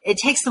 it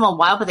takes them a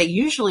while, but they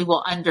usually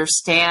will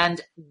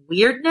understand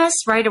weirdness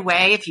right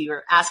away if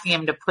you're asking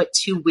them to put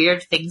two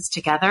weird things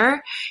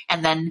together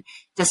and then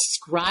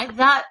describe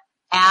that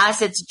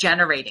as it's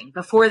generating.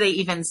 Before they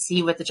even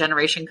see what the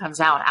generation comes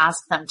out, ask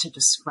them to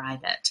describe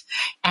it.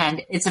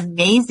 And it's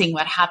amazing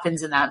what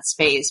happens in that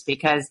space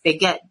because they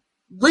get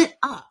lit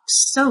up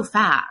so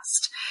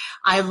fast.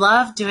 I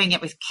love doing it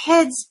with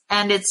kids,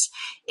 and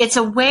it's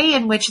a way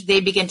in which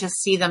they begin to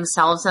see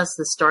themselves as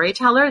the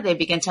storyteller. They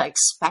begin to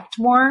expect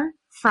more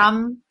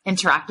from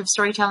interactive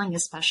storytelling,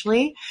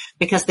 especially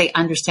because they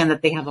understand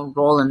that they have a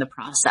role in the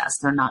process.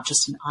 They're not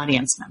just an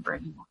audience member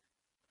anymore.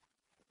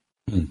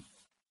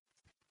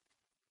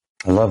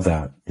 I love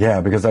that.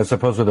 Yeah, because I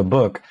suppose with a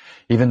book,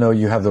 even though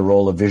you have the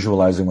role of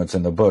visualizing what's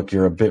in the book,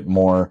 you're a bit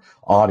more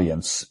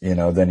audience,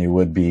 than you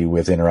would be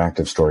with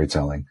interactive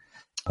storytelling.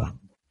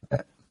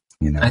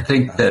 I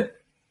think that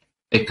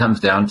it comes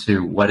down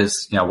to what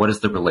is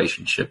the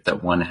relationship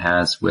that one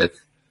has with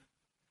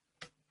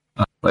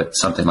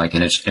something like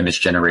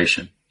image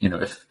generation.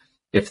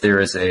 If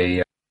there is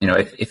if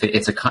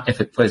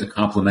it plays a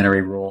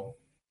complementary role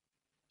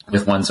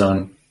with one's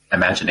own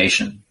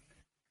imagination,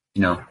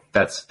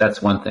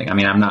 that's one thing. I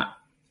mean, I'm not,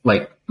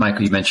 like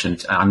Michael, you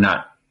mentioned, I'm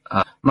not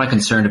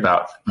concerned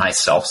about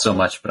myself so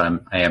much, but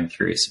I am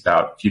curious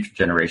about future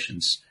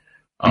generations.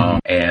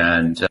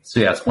 And so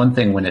yeah, it's one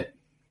thing when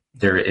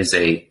there is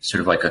a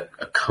sort of like a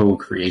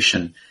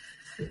co-creation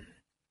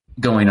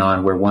going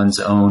on where one's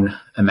own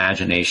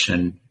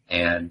imagination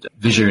and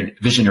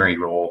visionary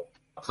role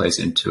plays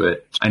into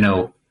it. I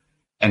know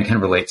and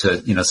can relate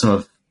to, some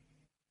of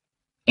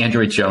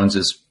Android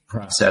Jones's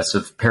process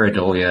of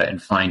pareidolia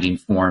and finding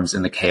forms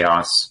in the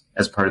chaos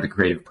as part of the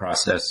creative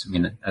process. I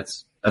mean,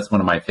 that's one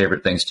of my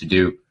favorite things to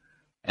do.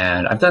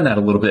 And I've done that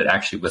a little bit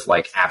actually with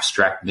like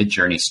abstract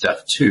Midjourney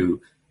stuff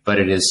too, but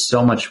it is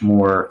so much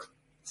more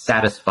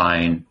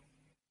satisfying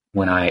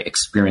when I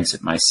experience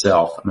it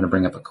myself. I'm going to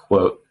bring up a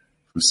quote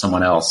from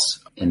someone else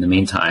in the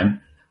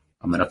meantime.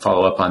 I'm going to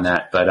follow up on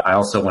that, but I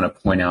also want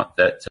to point out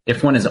that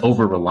if one is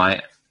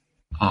over-reliant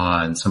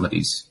on some of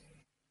these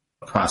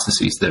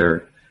processes that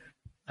are,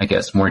 I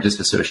guess, more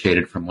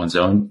disassociated from one's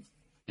own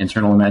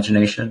internal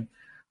imagination,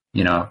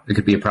 it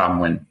could be a problem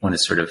when one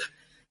is sort of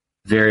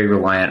very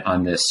reliant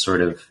on this sort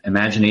of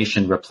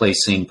imagination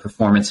replacing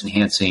performance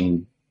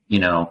enhancing,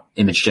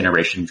 image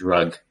generation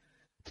drug.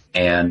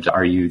 And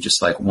are you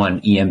just like one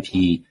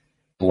EMP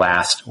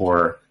blast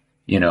or,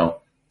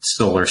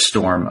 solar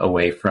storm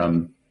away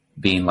from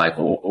being like,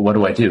 well, what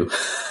do I do?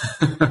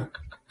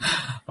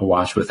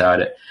 Awash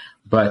without it.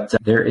 But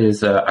there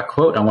is a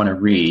quote I want to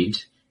read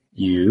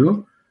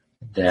you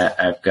that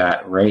I've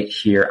got right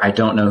here. I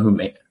don't know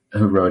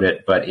who wrote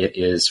it, but it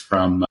is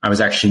from, I was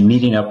actually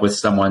meeting up with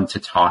someone to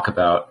talk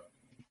about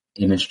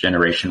image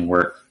generation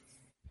work.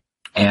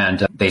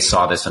 And they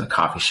saw this in a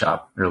coffee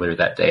shop earlier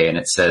that day. And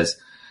it says,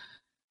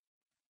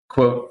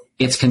 quote,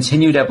 "Its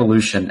continued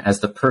evolution as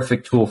the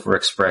perfect tool for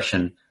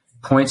expression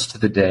points to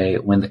the day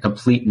when the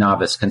complete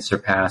novice can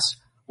surpass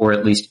or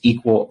at least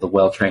equal the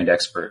well-trained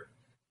expert.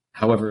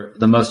 However,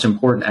 the most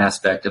important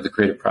aspect of the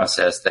creative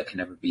process that can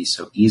never be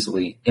so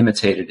easily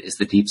imitated is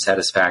the deep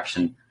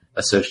satisfaction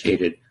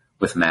associated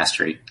with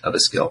mastery of a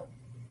skill.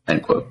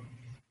 End quote.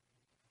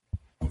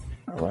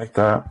 I like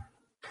that.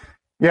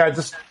 Yeah,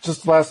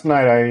 just last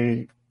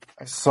night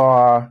I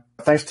saw,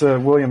 thanks to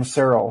William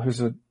Serrell, who's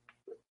an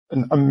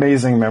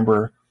amazing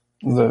member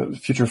of the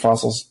Future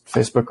Fossils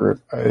Facebook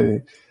group,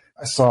 I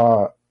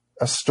saw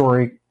a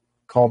story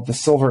called The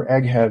Silver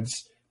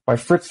Eggheads by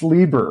Fritz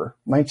Lieber,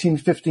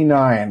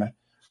 1959,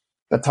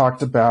 that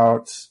talked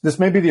about, this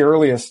may be the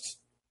earliest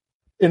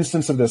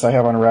instance of this I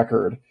have on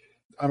record,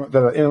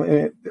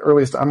 the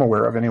earliest I'm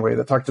aware of anyway,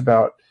 that talked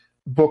about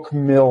book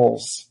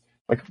mills,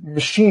 like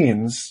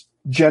machines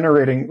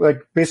generating, like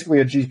basically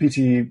a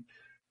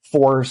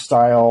GPT-4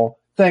 style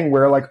thing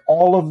where like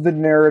all of the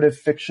narrative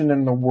fiction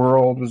in the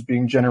world was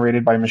being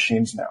generated by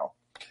machines now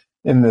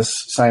in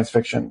this science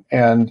fiction.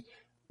 And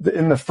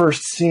in the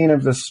first scene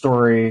of this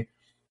story,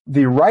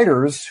 the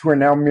writers, who are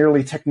now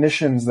merely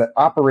technicians that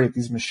operate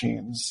these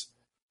machines,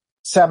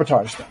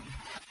 sabotage them.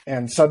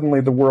 And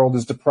suddenly the world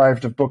is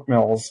deprived of book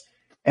mills,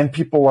 and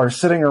people are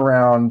sitting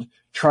around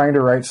trying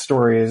to write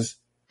stories,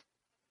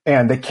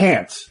 and they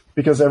can't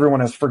because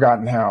everyone has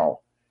forgotten how.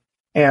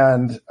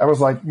 And I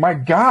was like, my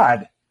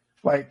God,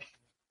 like,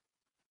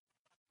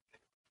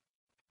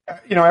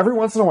 you know, every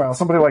once in a while,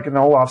 somebody like an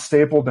Olaf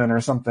Stapledon or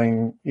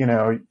something, you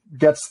know,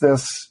 gets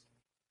this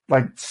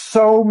like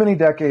so many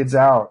decades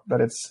out that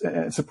it's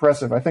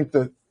impressive. I think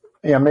that,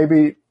 yeah,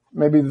 maybe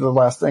the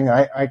last thing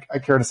I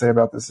care to say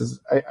about this is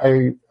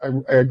I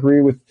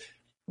agree with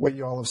what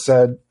you all have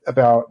said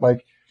about,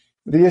 like,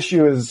 the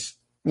issue is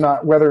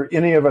not whether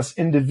any of us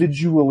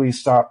individually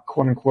stop,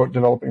 quote unquote,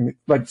 developing,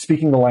 like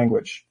speaking the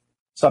language,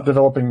 stop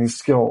developing these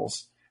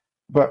skills,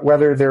 but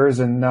whether there is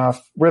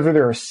enough, whether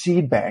there are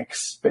seed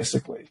banks,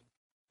 basically,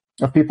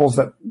 of people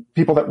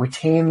that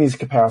retain these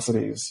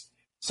capacities,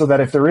 so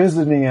that if there is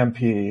an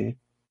EMP,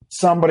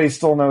 somebody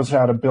still knows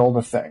how to build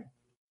a thing.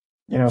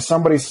 You know,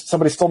 somebody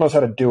still knows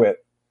how to do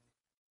it.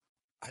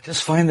 I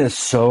just find this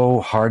so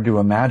hard to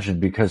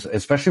imagine, because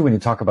especially when you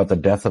talk about the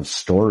death of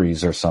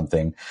stories or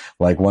something,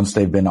 like once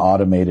they've been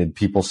automated,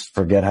 people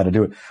forget how to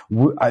do it.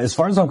 As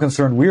far as I'm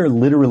concerned, we are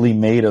literally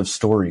made of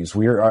stories.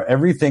 We are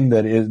everything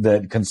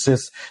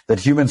that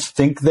humans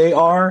think they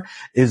are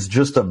is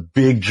just a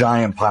big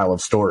giant pile of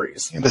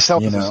stories. Yeah, the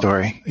self is a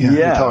story. Yeah. We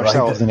tell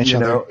ourselves and each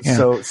other.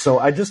 Yeah. So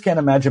I just can't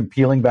imagine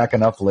peeling back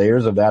enough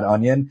layers of that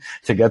onion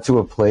to get to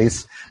a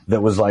place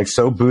that was like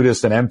so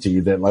Buddhist and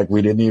empty that like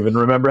we didn't even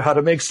remember how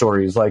to make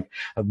stories. Like,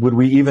 would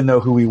we even know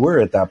who we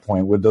were at that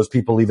point? Would those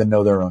people even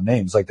know their own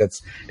names? Like,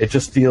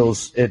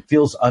 it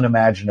feels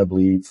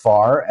unimaginably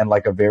far and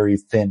like a very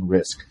thin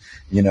risk.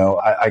 You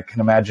know, I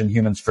can imagine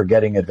humans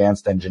forgetting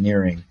advanced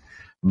engineering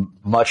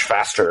much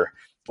faster,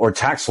 or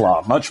tax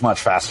law much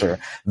faster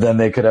than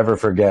they could ever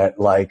forget,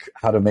 like,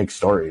 how to make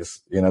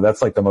stories. You know,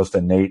 that's like the most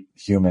innate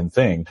human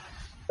thing,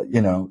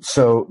 you know.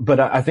 So, but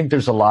I think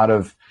there's a lot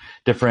of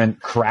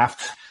different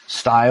craft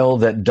style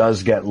that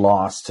does get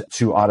lost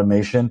to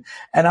automation.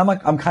 And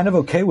I'm kind of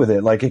okay with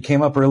it. Like, it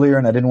came up earlier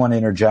and I didn't want to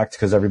interject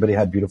because everybody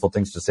had beautiful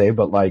things to say,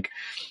 but like,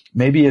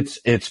 maybe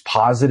it's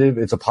positive.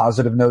 It's a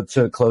positive note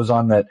to close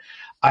on that.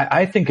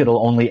 I think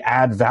it'll only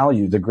add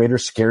value. The greater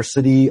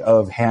scarcity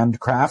of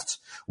handcraft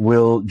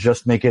will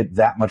just make it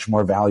that much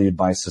more valued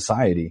by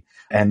society.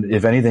 And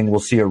if anything, we'll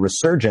see a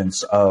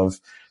resurgence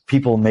of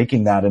people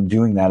making that and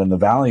doing that and the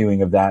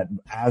valuing of that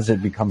as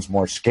it becomes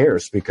more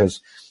scarce, because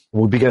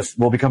we'll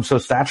become so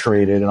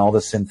saturated in all the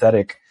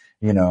synthetic,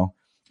 you know,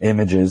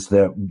 images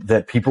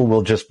that people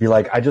will just be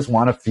like, I just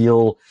want to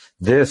feel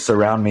this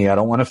around me. I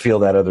don't want to feel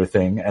that other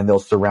thing. And they'll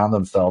surround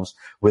themselves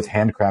with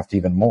handcraft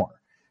even more.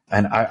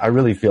 And I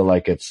really feel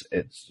like it's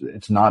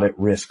not at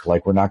risk.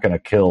 Like, we're not going to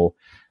kill,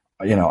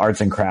 you know,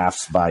 arts and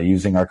crafts by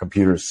using our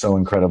computers so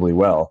incredibly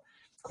well.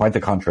 Quite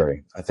the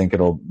contrary. I think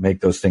it'll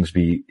make those things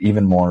be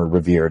even more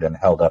revered and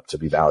held up to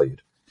be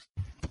valued.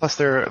 Plus,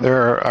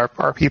 there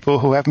are people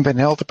who haven't been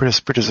able to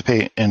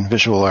participate in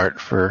visual art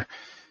for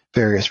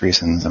various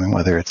reasons. I mean,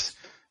 whether it's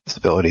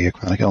disability or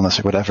chronic illness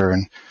or whatever.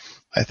 And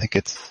I think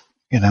it's,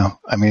 you know,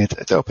 I mean,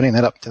 it's opening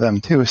that up to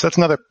them too. So that's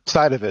another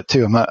side of it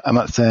too. I'm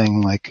not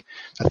saying like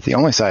that's the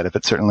only side of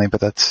it, certainly,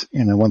 but that's,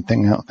 you know, one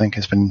thing I don't think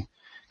has been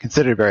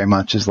considered very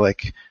much is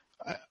like,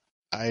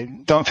 I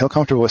don't feel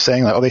comfortable with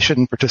saying like, oh, they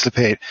shouldn't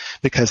participate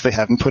because they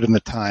haven't put in the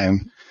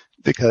time,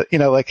 because, you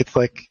know, like, it's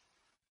like,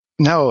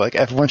 no, like,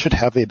 everyone should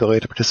have the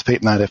ability to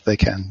participate in that if they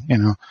can, you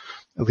know,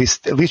 at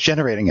least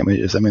generating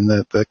images. I mean,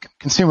 the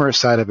consumer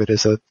side of it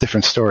is a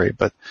different story,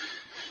 but.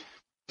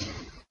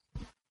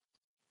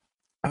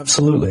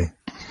 Absolutely.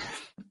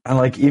 And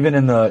like, even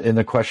in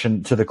the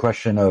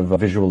question of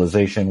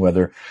visualization,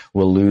 whether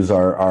we'll lose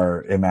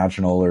our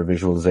imaginal or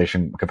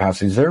visualization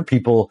capacities, there are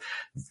people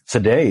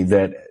today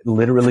that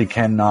literally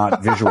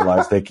cannot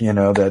visualize. They, you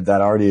know, that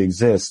already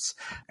exists.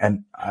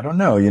 And I don't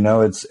know, you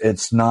know,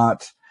 it's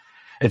not,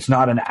 it's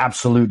not an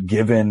absolute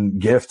given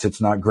gift.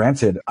 It's not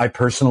granted. I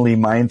personally,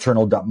 my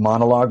internal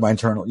monologue,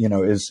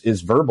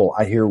 is verbal.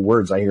 I hear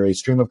words. I hear a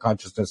stream of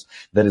consciousness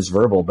that is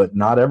verbal, but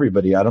not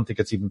everybody. I don't think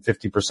it's even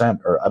 50%,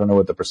 or I don't know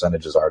what the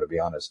percentages are, to be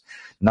honest.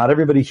 Not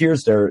everybody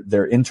hears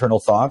their internal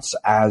thoughts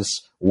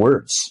as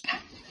words.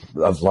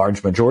 A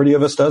large majority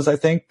of us does, I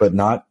think, but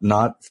not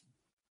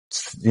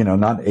 80 or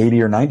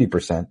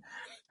 90%.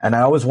 And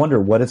I always wonder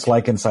what it's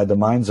like inside the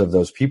minds of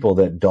those people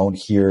that don't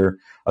hear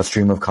a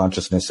stream of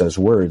consciousness as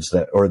words,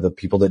 or the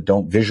people that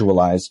don't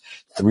visualize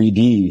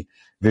 3D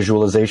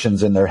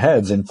visualizations in their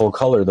heads in full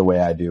color the way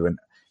I do. And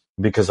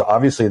because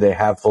obviously they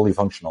have fully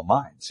functional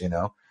minds,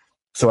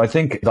 So I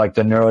think like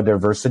the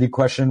neurodiversity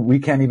question, we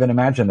can't even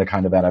imagine the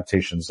kind of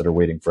adaptations that are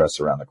waiting for us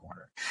around the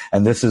corner.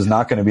 And this is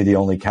not going to be the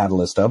only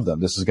catalyst of them.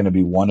 This is going to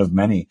be one of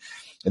many.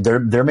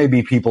 There may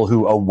be people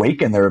who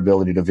awaken their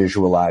ability to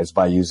visualize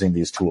by using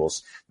these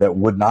tools that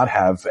would not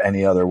have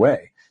any other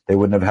way. They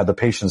wouldn't have had the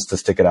patience to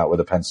stick it out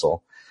with a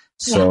pencil.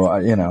 So,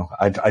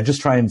 I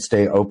just try and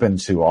stay open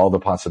to all the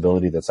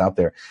possibility that's out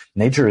there.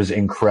 Nature is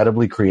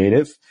incredibly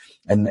creative.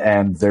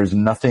 And there's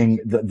nothing,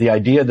 the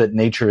idea that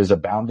nature is a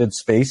bounded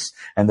space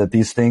and that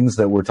these things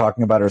that we're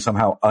talking about are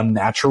somehow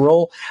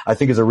unnatural, I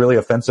think is a really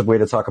offensive way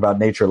to talk about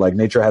nature. Like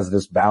nature has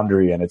this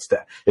boundary and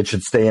it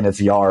should stay in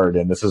its yard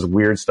and this is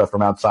weird stuff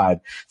from outside.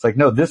 It's like,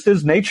 no, this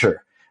is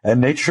nature,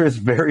 and nature is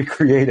very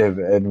creative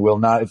and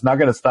it's not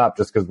going to stop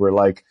just because we're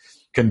like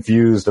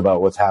confused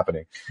about what's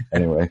happening.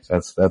 Anyway,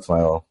 that's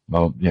my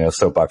little,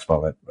 soapbox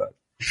moment. But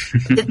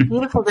it's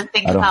beautiful to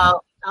think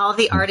about all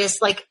the artists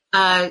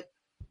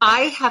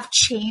I have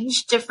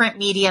changed different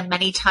media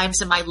many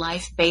times in my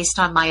life based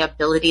on my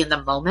ability in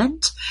the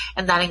moment.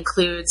 And that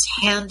includes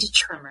hand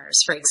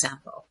trimmers, for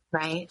example,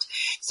 right?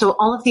 So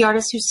all of the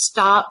artists who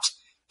stopped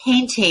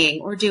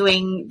painting or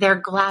doing their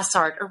glass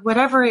art or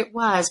whatever it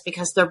was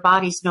because their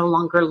bodies no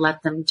longer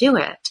let them do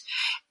it,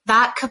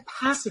 that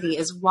capacity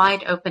is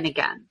wide open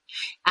again.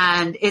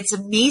 And it's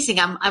amazing.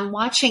 I'm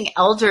watching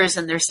elders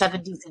in their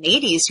 70s and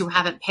 80s who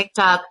haven't picked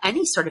up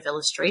any sort of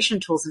illustration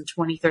tools in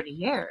 20, 30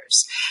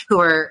 years, who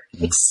are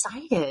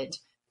excited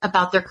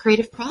about their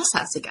creative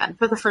process again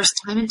for the first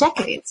time in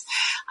decades.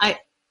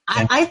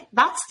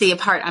 That's the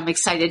part I'm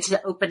excited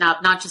to open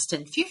up, not just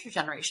in future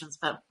generations,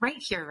 but right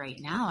here, right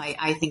now.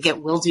 I think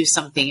it will do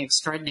something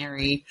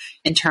extraordinary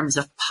in terms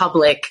of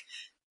public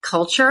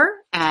culture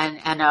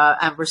and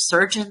a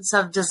resurgence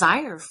of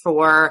desire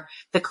for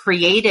the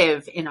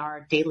creative in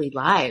our daily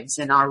lives,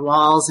 in our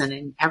walls, and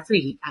in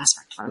every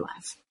aspect of our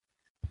life.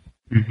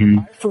 Mm-hmm.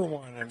 I, for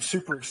one, am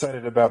super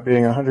excited about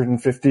being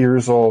 150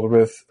 years old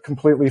with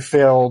completely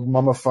failed,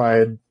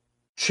 mummified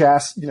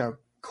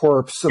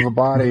corpse of a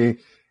body,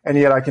 and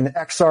yet I can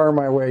XR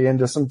my way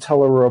into some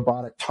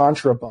telerobotic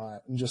tantra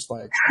bot and just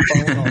like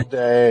phone all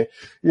day,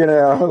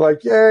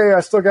 like, yay,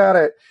 I still got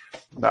it.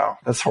 No,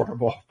 that's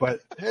horrible. But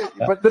hey,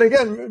 but then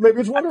again,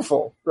 maybe it's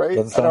wonderful, right?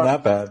 Doesn't sound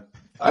that bad.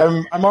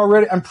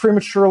 I'm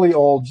prematurely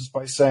old just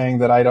by saying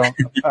that I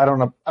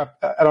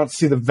don't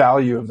see the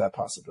value of that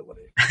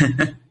possibility.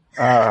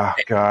 Oh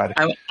God.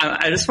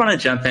 I just want to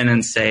jump in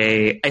and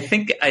say, I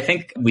think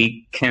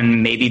we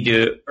can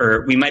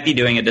we might be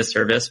doing a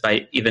disservice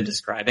by even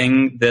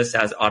describing this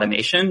as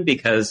automation,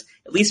 because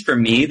at least for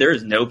me, there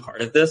is no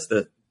part of this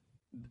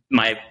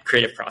my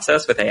creative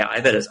process with AI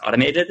that is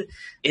automated.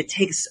 It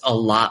takes a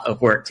lot of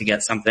work to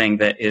get something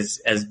that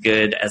is as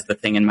good as the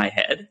thing in my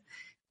head.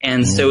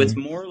 And so it's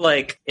more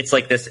like, it's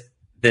like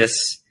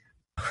this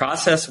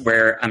process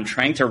where I'm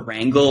trying to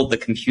wrangle the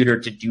computer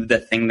to do the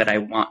thing that I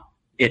want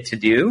it to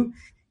do.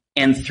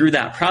 And through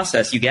that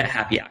process, you get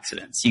happy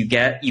accidents. You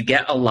get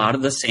a lot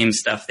of the same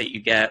stuff that you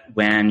get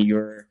when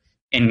you're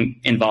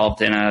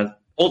involved in a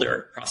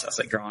older process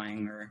like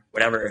drawing or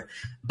whatever,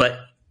 but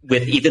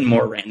with even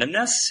more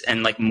randomness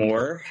and like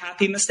more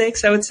happy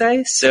mistakes, I would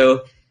say.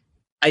 So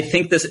I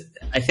think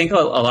a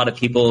lot of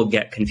people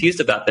get confused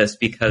about this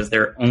because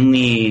their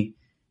only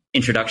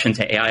introduction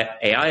to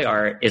AI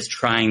art is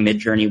trying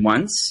Midjourney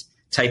once,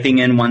 typing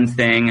in one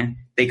thing,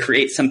 they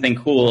create something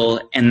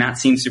cool, and that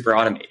seems super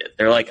automated.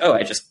 They're like, oh,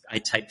 I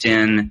typed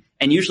in,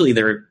 and usually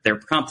their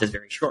prompt is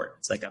very short.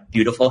 It's like a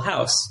beautiful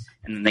house,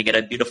 and then they get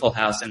a beautiful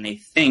house, and they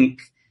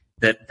think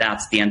that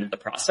that's the end of the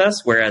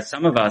process, whereas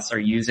some of us are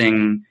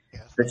using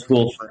the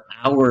tool for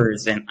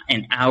hours and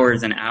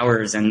hours and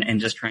hours and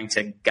just trying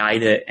to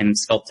guide it and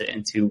sculpt it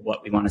into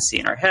what we want to see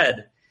in our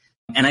head.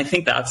 And I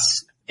think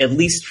that's, at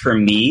least for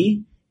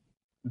me,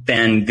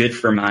 been good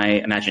for my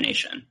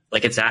imagination.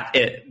 Like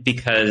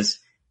because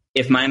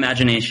if my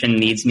imagination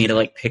needs me to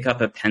like pick up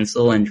a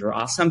pencil and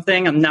draw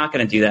something, I'm not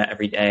going to do that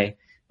every day.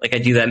 Like I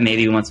do that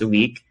maybe once a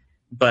week.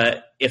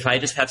 But if I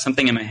just have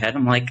something in my head,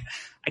 I'm like,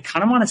 I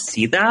kind of want to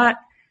see that.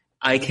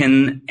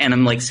 and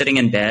I'm like sitting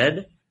in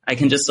bed, I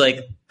can just like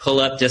pull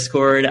up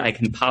Discord, I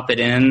can pop it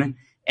in,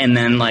 and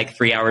then like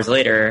 3 hours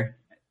later,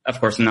 of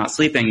course I'm not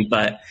sleeping,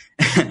 but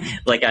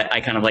like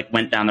I kind of like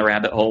went down the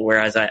rabbit hole,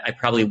 whereas I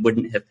probably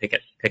wouldn't have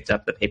picked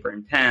up the paper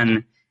and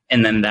pen,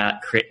 and then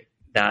that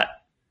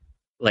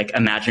like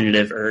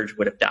imaginative urge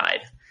would have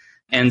died.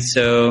 And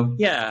so,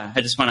 yeah,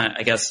 I just want to,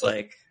 I guess,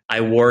 like, I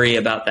worry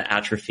about the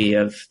atrophy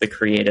of the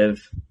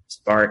creative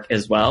spark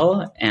as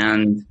well.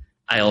 And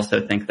I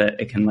also think that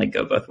it can like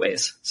go both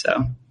ways.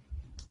 So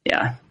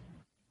yeah.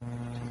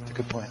 That's a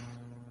good point.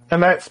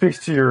 And that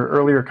speaks to your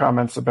earlier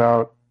comments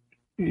about,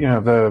 you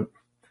know,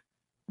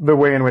 the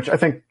way in which I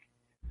think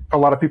a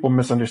lot of people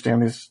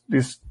misunderstand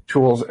these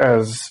tools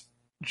as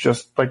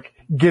just like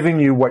giving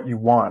you what you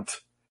want.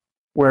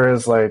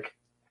 Whereas like,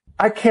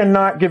 I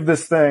cannot get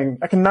Midjourney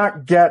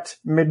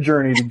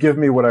to give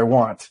me what I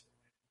want.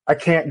 I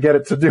can't get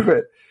it to do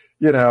it.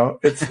 You know,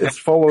 it's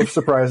full of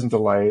surprise and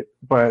delight,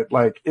 but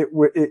like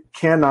it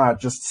cannot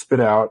just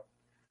spit out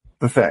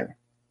the thing.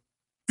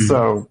 Mm-hmm.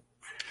 So,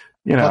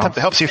 you know, it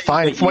helps you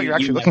find what you're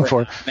actually looking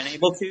for. I've been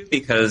able to,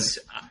 because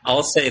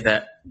I'll say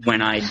that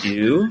when I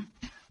do,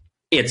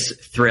 it's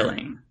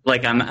thrilling.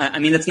 Like I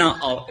mean, it's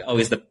not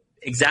always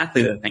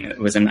exactly the thing that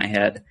was in my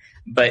head,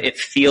 but it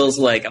feels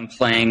like I'm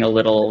playing a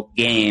little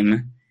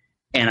game,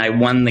 and I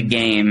won the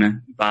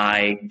game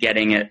by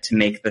getting it to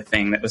make the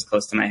thing that was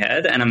close to my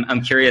head. And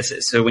I'm curious.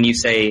 So when you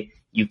say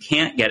you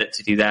can't get it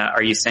to do that,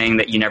 are you saying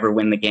that you never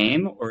win the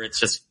game, or it's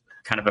just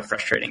kind of a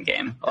frustrating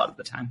game a lot of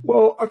the time?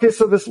 Well, okay.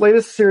 So this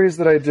latest series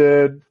that I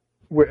did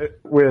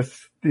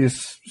with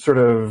these sort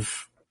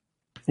of,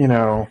 you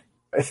know,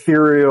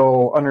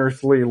 ethereal,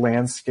 unearthly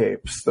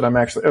landscapes that I'm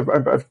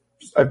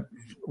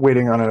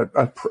waiting on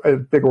a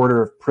big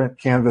order of print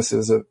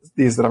canvases of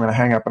these that I'm going to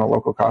hang up in a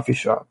local coffee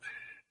shop.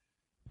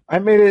 I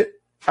made it,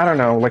 I don't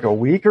know, like a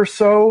week or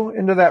so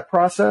into that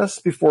process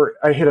before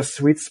I hit a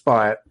sweet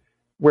spot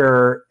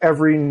where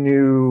every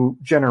new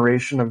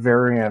generation of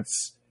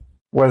variants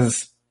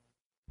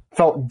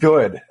felt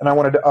good, and I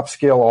wanted to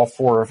upscale all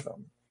 4 of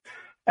them.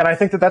 And I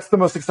think that that's the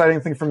most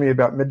exciting thing for me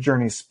about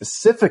Midjourney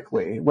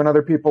specifically, when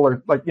other people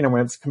are like, you know,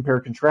 when it's compare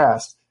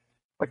contrast.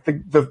 Like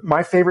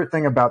my favorite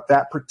thing about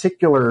that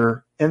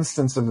particular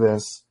instance of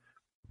this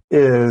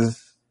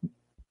is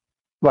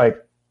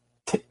like,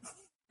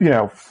 you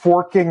know,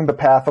 forking the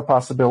path of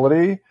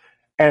possibility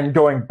and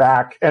going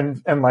back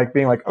and like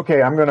being like,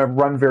 okay, I'm going to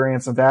run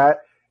variants of that.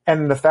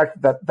 And the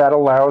fact that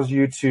allows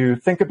you to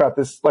think about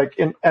this, like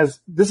as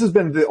this has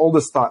been the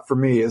oldest thought for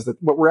me, is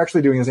that what we're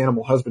actually doing is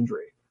animal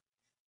husbandry.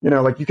 You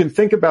know, like you can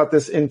think about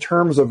this in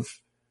terms of,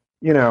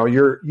 you know,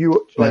 you're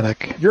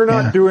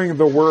not doing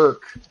the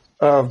work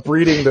of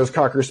breeding those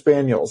Cocker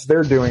Spaniels.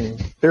 They're doing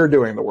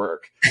the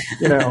work,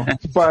 you know,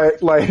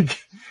 but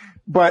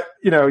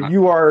you know,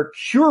 you are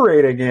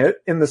curating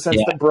it in the sense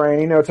that Brian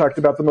Eno talked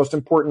about the most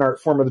important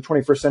art form of the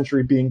 21st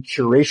century being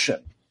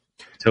curation.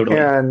 Totally.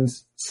 And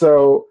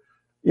so,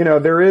 you know,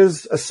 there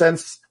is a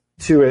sense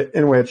to it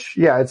in which,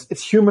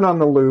 it's human on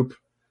the loop,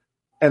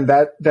 and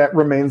that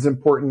remains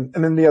important.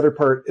 And then the other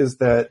part is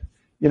that,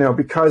 you know,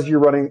 because you're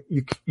running,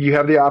 you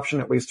have the option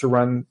at least to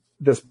run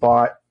this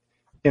bot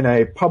in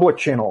a public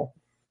channel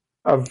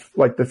of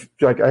like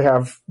I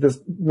have this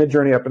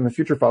Midjourney up in the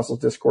Future Fossils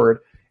Discord,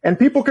 and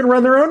people can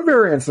run their own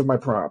variants of my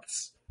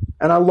prompts.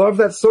 And I love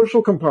that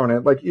social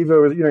component. Like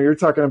Evo, you know, you're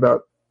talking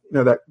about,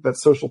 you know, that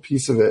social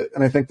piece of it.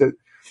 And I think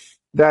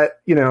that,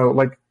 you know,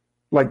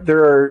 like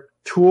there are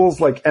tools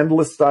like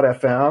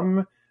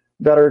Endless.fm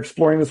that are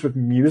exploring this with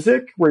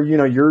music, where, you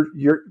know, your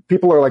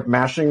people are like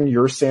mashing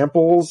your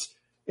samples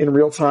in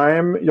real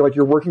time.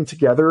 You're working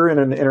together in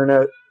an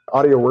internet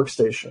audio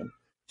workstation.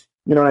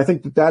 You know, and I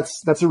think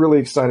that's a really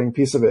exciting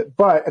piece of it.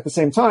 But at the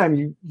same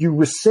time, you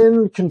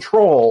rescind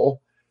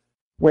control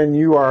when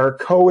you are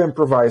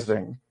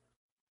co-improvising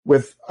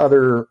with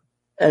other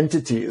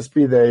entities,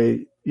 be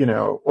they, you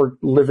know, or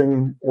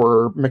living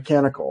or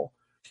mechanical.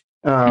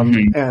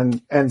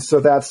 And so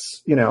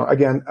that's, you know,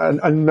 again,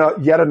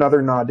 yet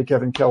another nod to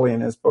Kevin Kelly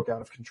in his book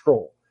Out of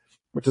Control,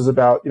 which is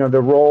about, you know,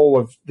 the role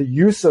of the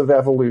use of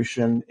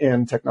evolution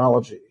in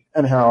technology,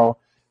 and how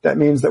that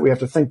means that we have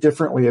to think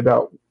differently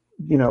about,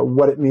 you know,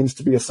 what it means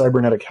to be a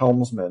cybernetic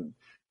helmsman,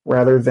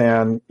 rather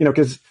than, you know,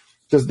 because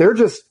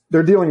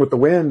they're dealing with the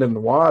wind and the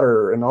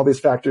water and all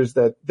these factors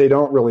that they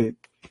don't really,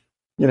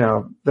 you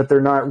know, that they're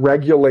not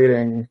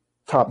regulating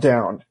top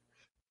down.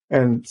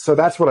 And so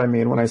that's what I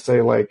mean when I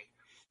say, like,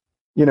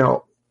 you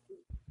know,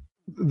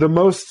 the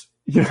most,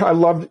 you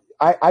know,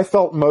 I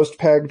felt most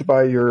pegged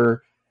by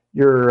your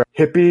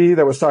hippie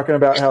that was talking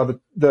about how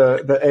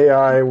the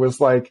AI was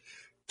like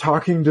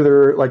talking to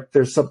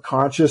their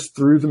subconscious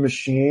through the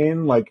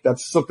machine. Like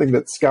that's something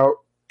that Scout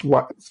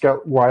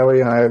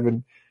Wiley and I have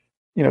been,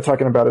 you know,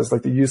 talking about, is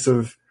like the use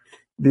of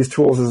these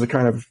tools as a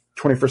kind of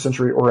 21st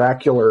century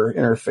oracular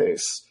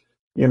interface,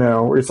 you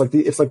know, where it's like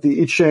the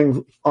I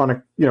Ching on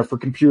a, you know, for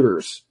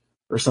computers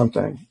or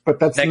something. But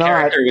that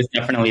character was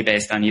definitely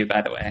based on you,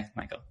 by the way,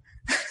 Michael.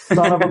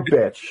 Son of a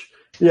bitch.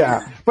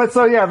 Yeah. But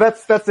so yeah,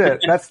 that's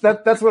it.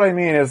 That's what I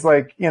mean, is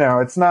like, you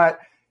know, it's not,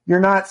 you're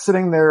not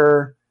sitting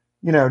there,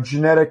 you know,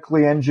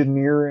 genetically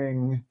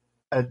engineering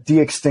a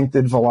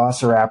de-extincted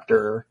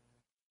velociraptor.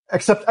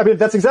 Except, I mean,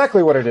 that's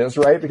exactly what it is,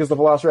 right? Because the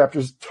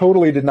velociraptors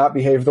totally did not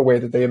behave the way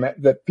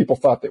that people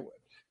thought they would.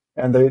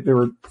 And they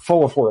were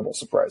full of horrible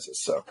surprises.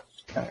 So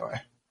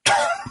anyway.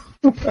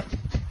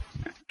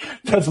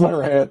 That's my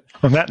rant.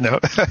 On that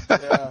note.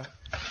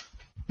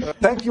 Yeah.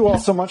 Thank you all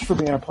so much for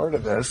being a part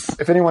of this.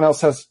 If anyone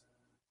else has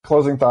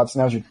closing thoughts,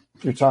 now's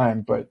your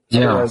time. But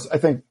otherwise, I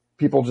think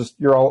people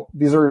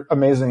these are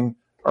amazing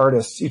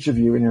artists, each of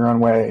you in your own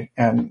way.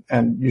 And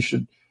you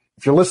should,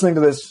 if you're listening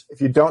to this,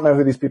 if you don't know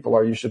who these people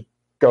are, you should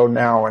go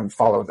now and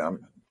follow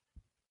them.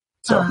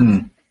 So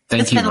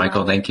thank you,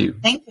 Michael. Thank you.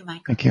 Thank you,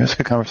 Michael. Thank you. It's a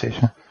good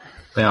conversation.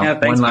 Yeah,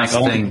 thanks, one last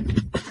Michael.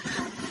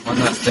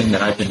 thing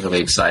that I've been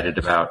really excited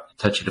about,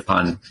 touching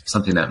upon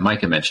something that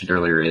Micah mentioned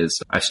earlier,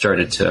 is I've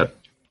started to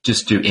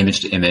just do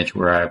image to image,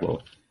 where I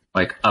will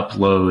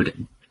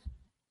upload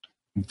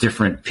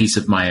different pieces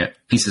of my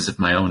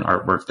own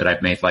artwork that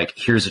I've made. Like,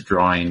 here's a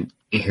drawing,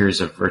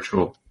 here's a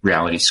virtual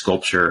reality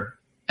sculpture,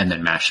 and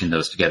then mashing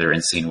those together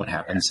and seeing what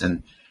happens.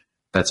 And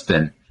that's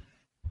been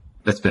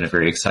a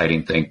very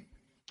exciting thing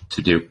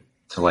to do,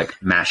 to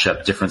mash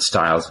up different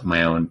styles of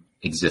my own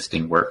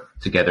existing work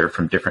together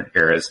from different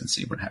eras and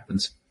see what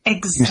happens.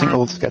 Exactly. Using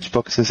old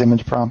sketchbooks as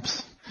image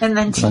prompts. And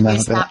then to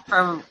use that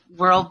for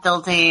world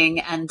building,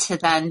 and to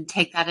then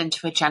take that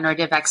into a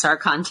generative XR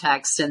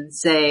context and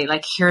say,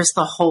 here's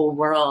the whole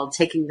world,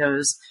 taking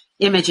those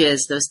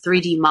images, those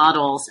 3D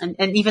models, and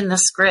even the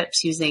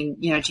scripts using,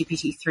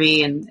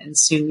 GPT-3 and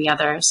soon the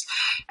others.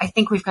 I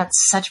think we've got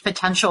such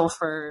potential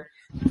for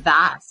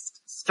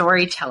vast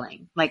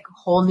storytelling,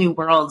 whole new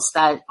worlds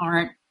that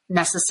aren't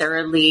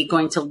necessarily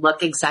going to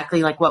look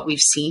exactly like what we've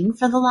seen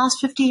for the last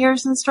 50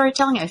 years in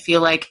storytelling. I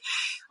feel like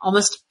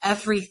almost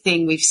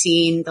everything we've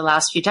seen the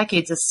last few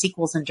decades is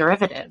sequels and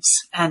derivatives.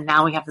 And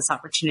now we have this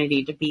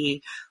opportunity to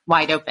be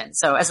wide open.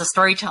 So as a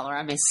storyteller,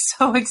 I'm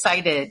so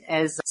excited.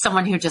 As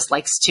someone who just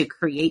likes to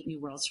create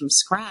new worlds from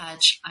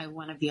scratch, I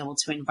want to be able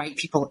to invite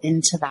people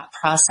into that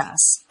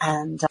process.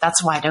 And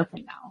that's wide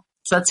open now.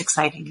 So that's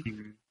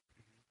exciting.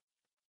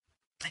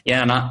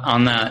 Yeah, and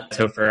on that,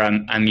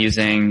 Topher, I'm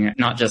using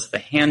not just the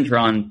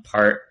hand-drawn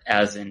part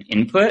as an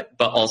input,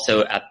 but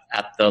also at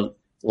the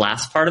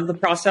last part of the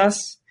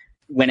process.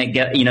 When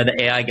the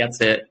AI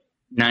gets it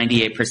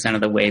 98%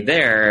 of the way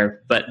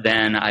there, but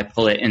then I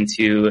pull it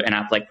into an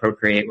app like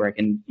Procreate where I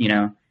can,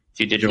 do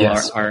digital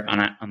art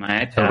on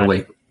my iPad.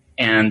 Totally.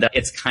 And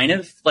it's kind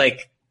of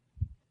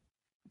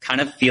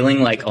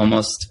feeling like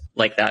almost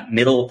like that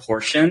middle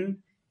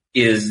portion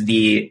is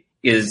the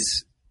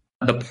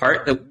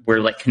part that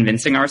we're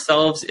convincing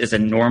ourselves is a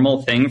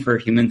normal thing for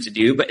a human to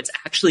do, but it's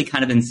actually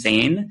kind of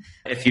insane.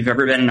 If you've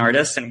ever been an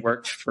artist and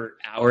worked for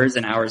hours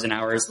and hours and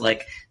hours,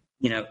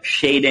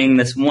 shading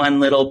this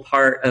one little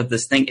part of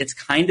this thing, it's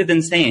kind of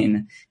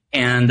insane.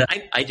 And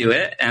I do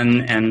it,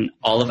 and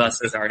all of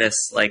us as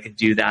artists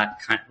do that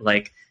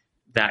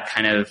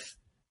kind of,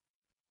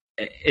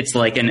 it's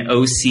like an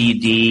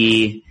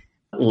OCD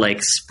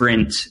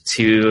sprint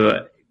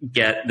to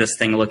get this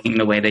thing looking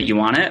the way that you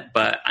want it.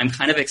 But I'm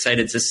kind of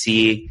excited to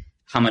see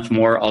how much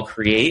more I'll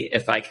create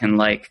if I can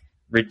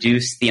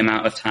reduce the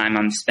amount of time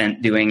I'm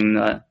spent doing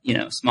the,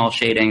 small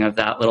shading of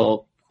that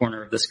little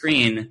corner of the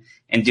screen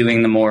and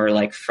doing the more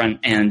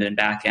front end and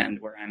back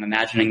end where I'm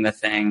imagining the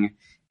thing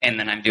and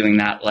then I'm doing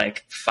that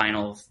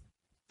final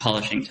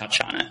polishing touch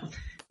on it.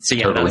 So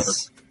yeah, totally.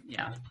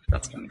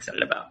 That's what I'm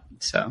excited about.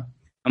 So,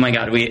 oh my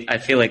God, I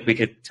feel like we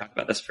could talk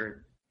about this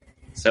for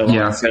so long.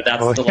 Yeah. So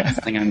that's the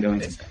last thing I'm going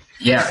to say.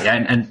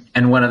 Yeah.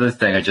 And one other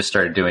thing I just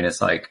started doing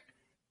is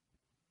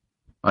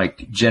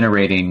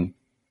generating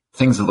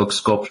things that look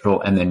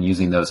sculptural and then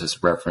using those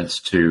as reference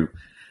to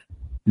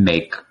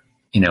make,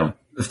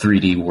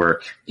 3D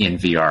work in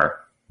VR.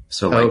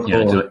 So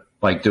doing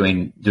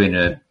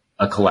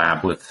a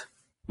collab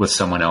with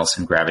someone else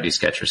in Gravity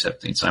Sketch or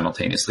something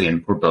simultaneously.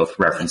 And we're both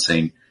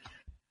referencing,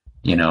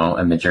 a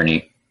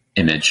Midjourney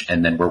image,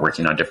 and then we're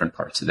working on different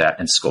parts of that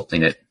and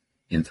sculpting it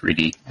in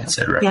 3D,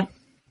 etc. Yeah.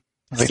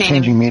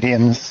 Changing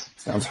mediums.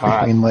 Sounds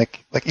hot.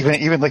 Between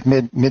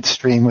even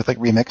midstream with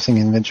remixing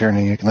in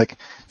Midjourney, you can make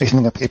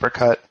something a paper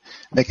cut,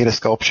 make it a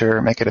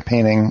sculpture, make it a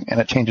painting, and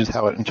it changes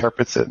how it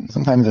interprets it. And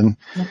sometimes in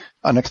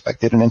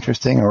unexpected and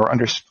interesting, or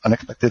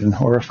unexpected and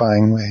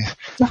horrifying ways.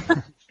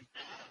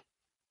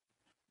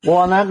 Well,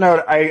 on that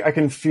note, I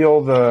can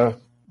feel the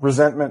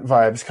resentment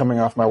vibes coming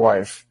off my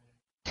wife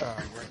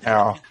right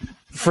now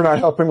for not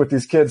helping with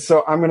these kids.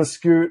 So I'm going to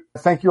scoot.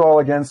 Thank you all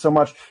again so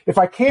much. If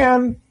I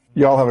can,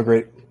 you all have a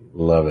great.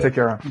 Love it. Take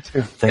care.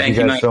 Thank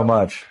you guys so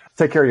much.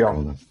 Take care,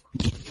 y'all.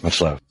 Much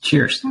love.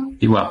 Cheers.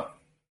 Be well.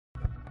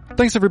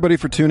 Thanks, everybody,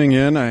 for tuning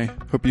in. I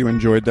hope you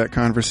enjoyed that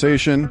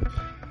conversation.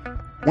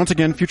 Once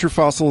again, Future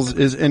Fossils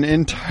is an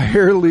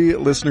entirely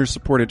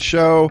listener-supported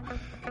show.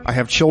 I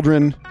have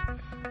children,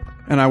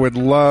 and I would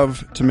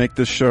love to make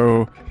this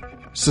show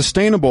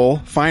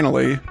sustainable,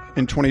 finally,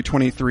 in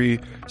 2023.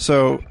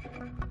 So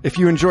if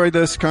you enjoyed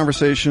this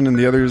conversation and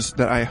the others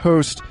that I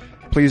host,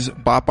 please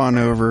bop on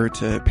over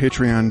to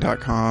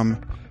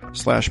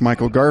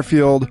patreon.com/Michael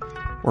Garfield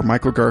or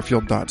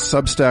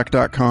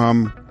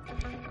michaelgarfield.substack.com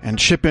and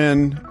chip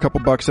in a couple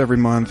bucks every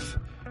month.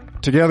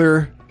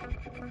 Together,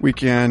 we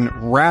can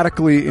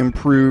radically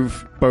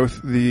improve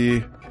both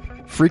the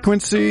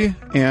frequency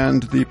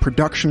and the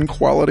production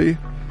quality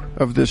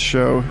of this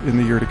show in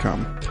the year to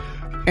come.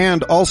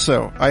 And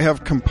also, I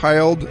have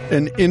compiled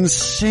an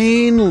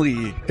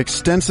insanely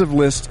extensive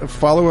list of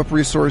follow-up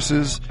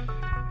resources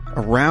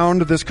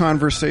around this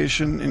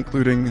conversation,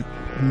 including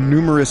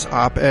numerous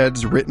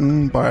op-eds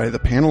written by the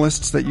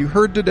panelists that you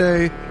heard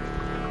today.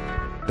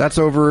 That's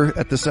over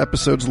at this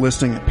episode's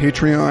listing at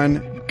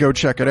Patreon. Go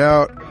check it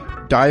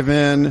out. Dive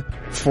in,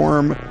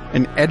 form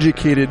an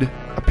educated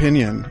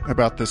opinion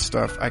about this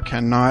stuff. I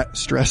cannot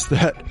stress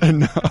that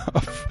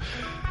enough.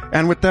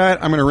 And with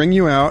that, I'm going to ring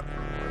you out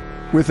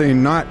with a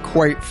not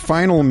quite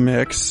final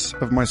mix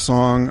of my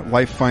song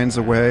Life Finds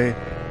a Way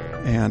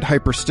and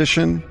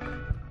Hyperstition,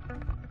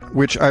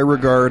 which I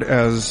regard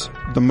as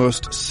the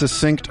most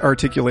succinct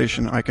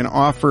articulation I can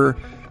offer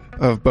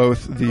of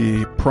both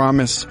the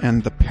promise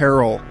and the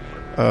peril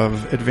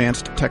of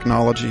advanced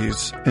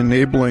technologies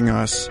enabling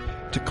us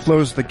to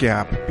close the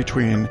gap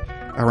between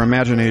our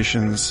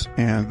imaginations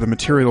and the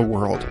material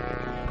world.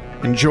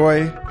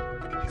 Enjoy.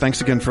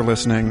 Thanks again for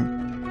listening,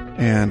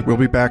 and we'll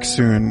be back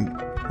soon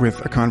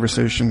with a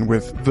conversation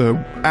with the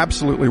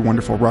absolutely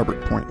wonderful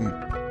Robert Poynton.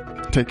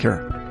 Take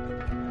care.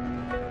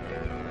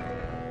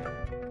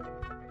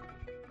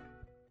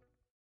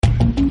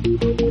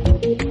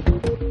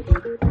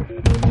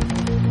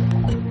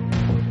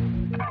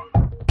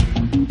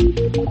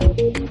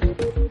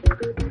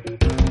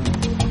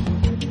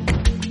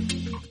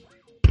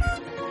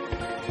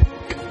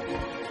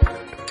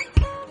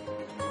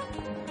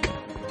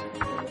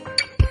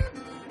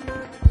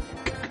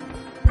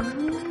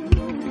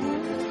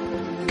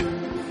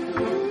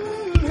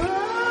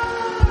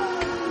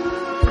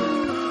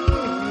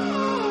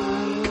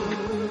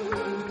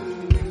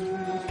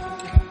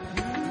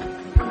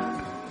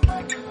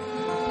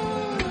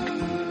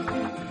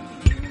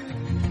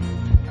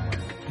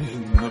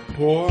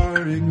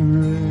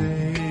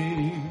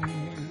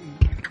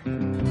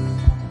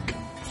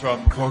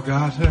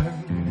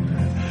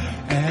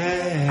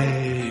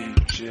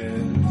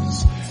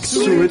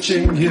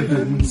 Switching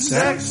given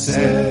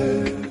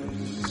sexes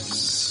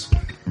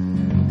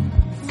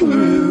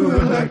through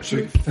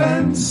electric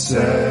fences,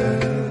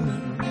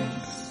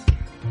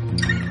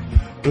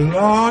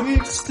 long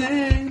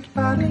extinct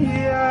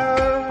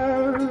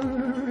barriers,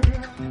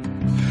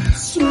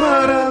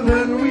 smarter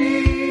than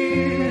we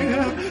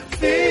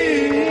think,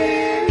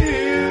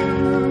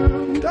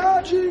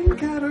 dodging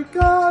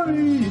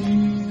categories,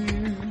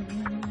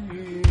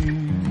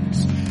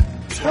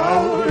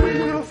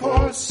 towering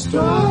for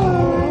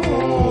stars.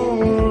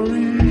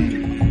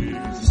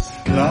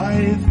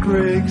 Life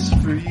breaks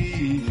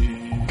free.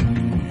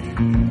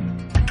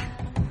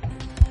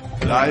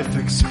 Life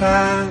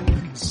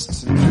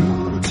expands to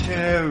new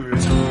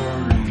territories,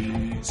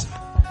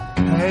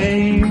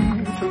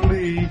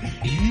 painfully,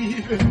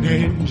 even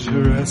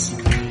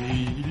dangerously.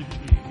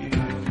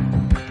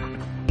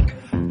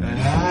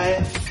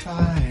 Life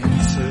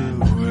finds a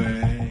way.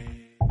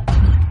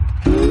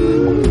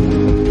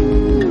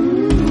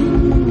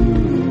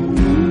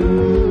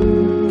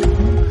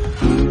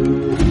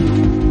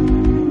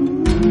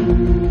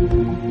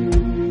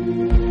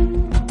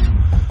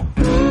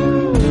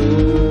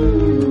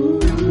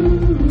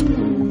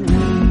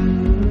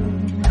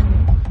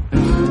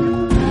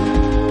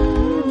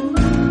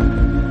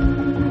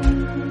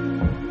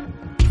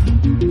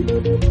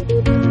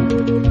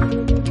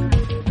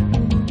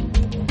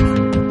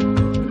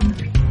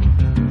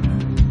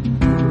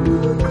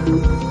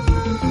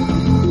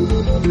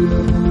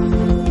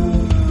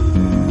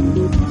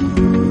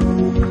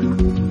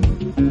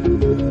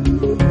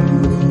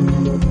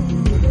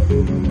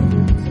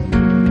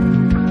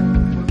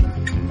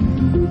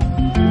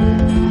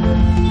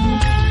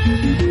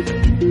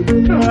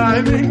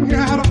 Climbing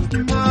out of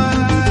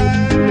minds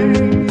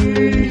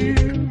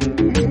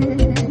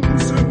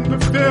and the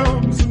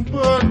films and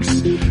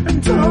books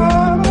and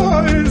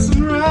toys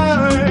and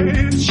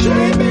rides,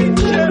 shaping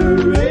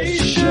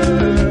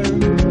generations,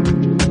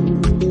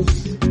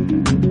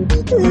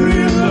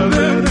 realer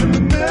than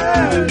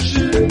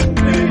imagination,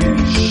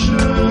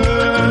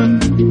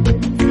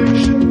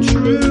 fiction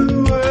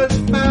true as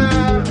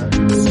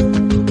facts,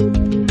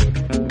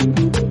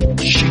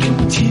 chicken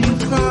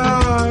teeth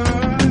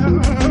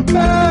are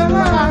bad.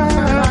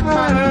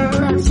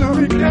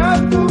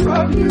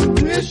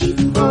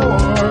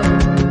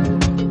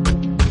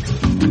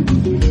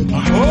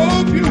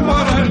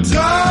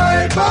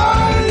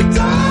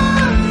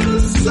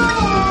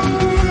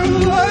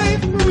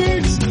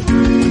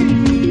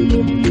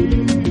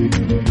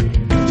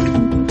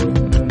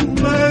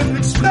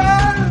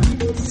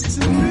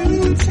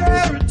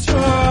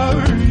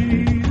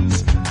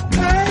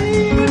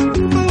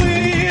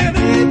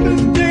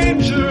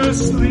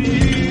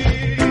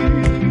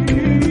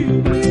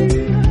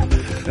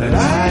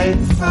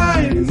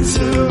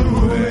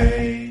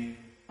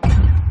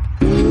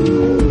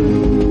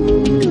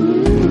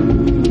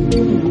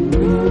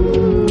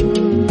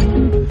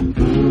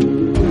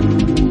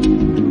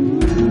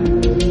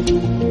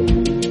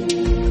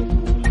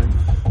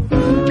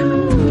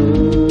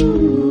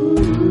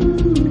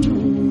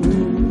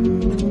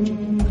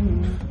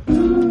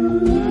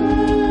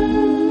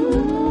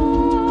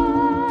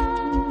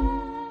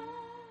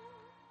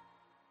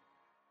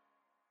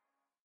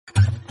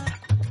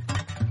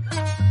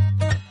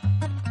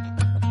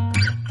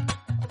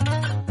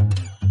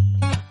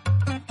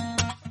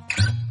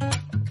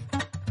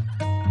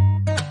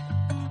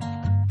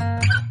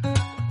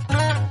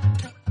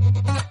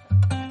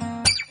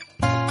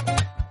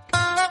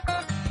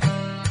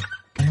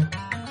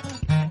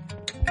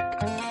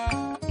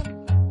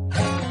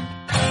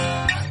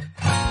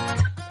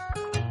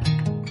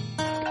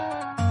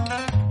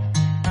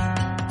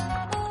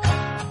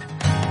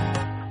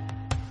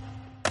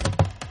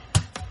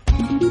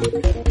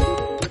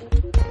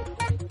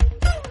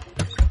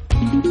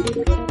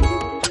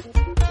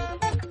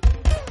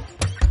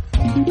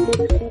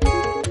 Bye.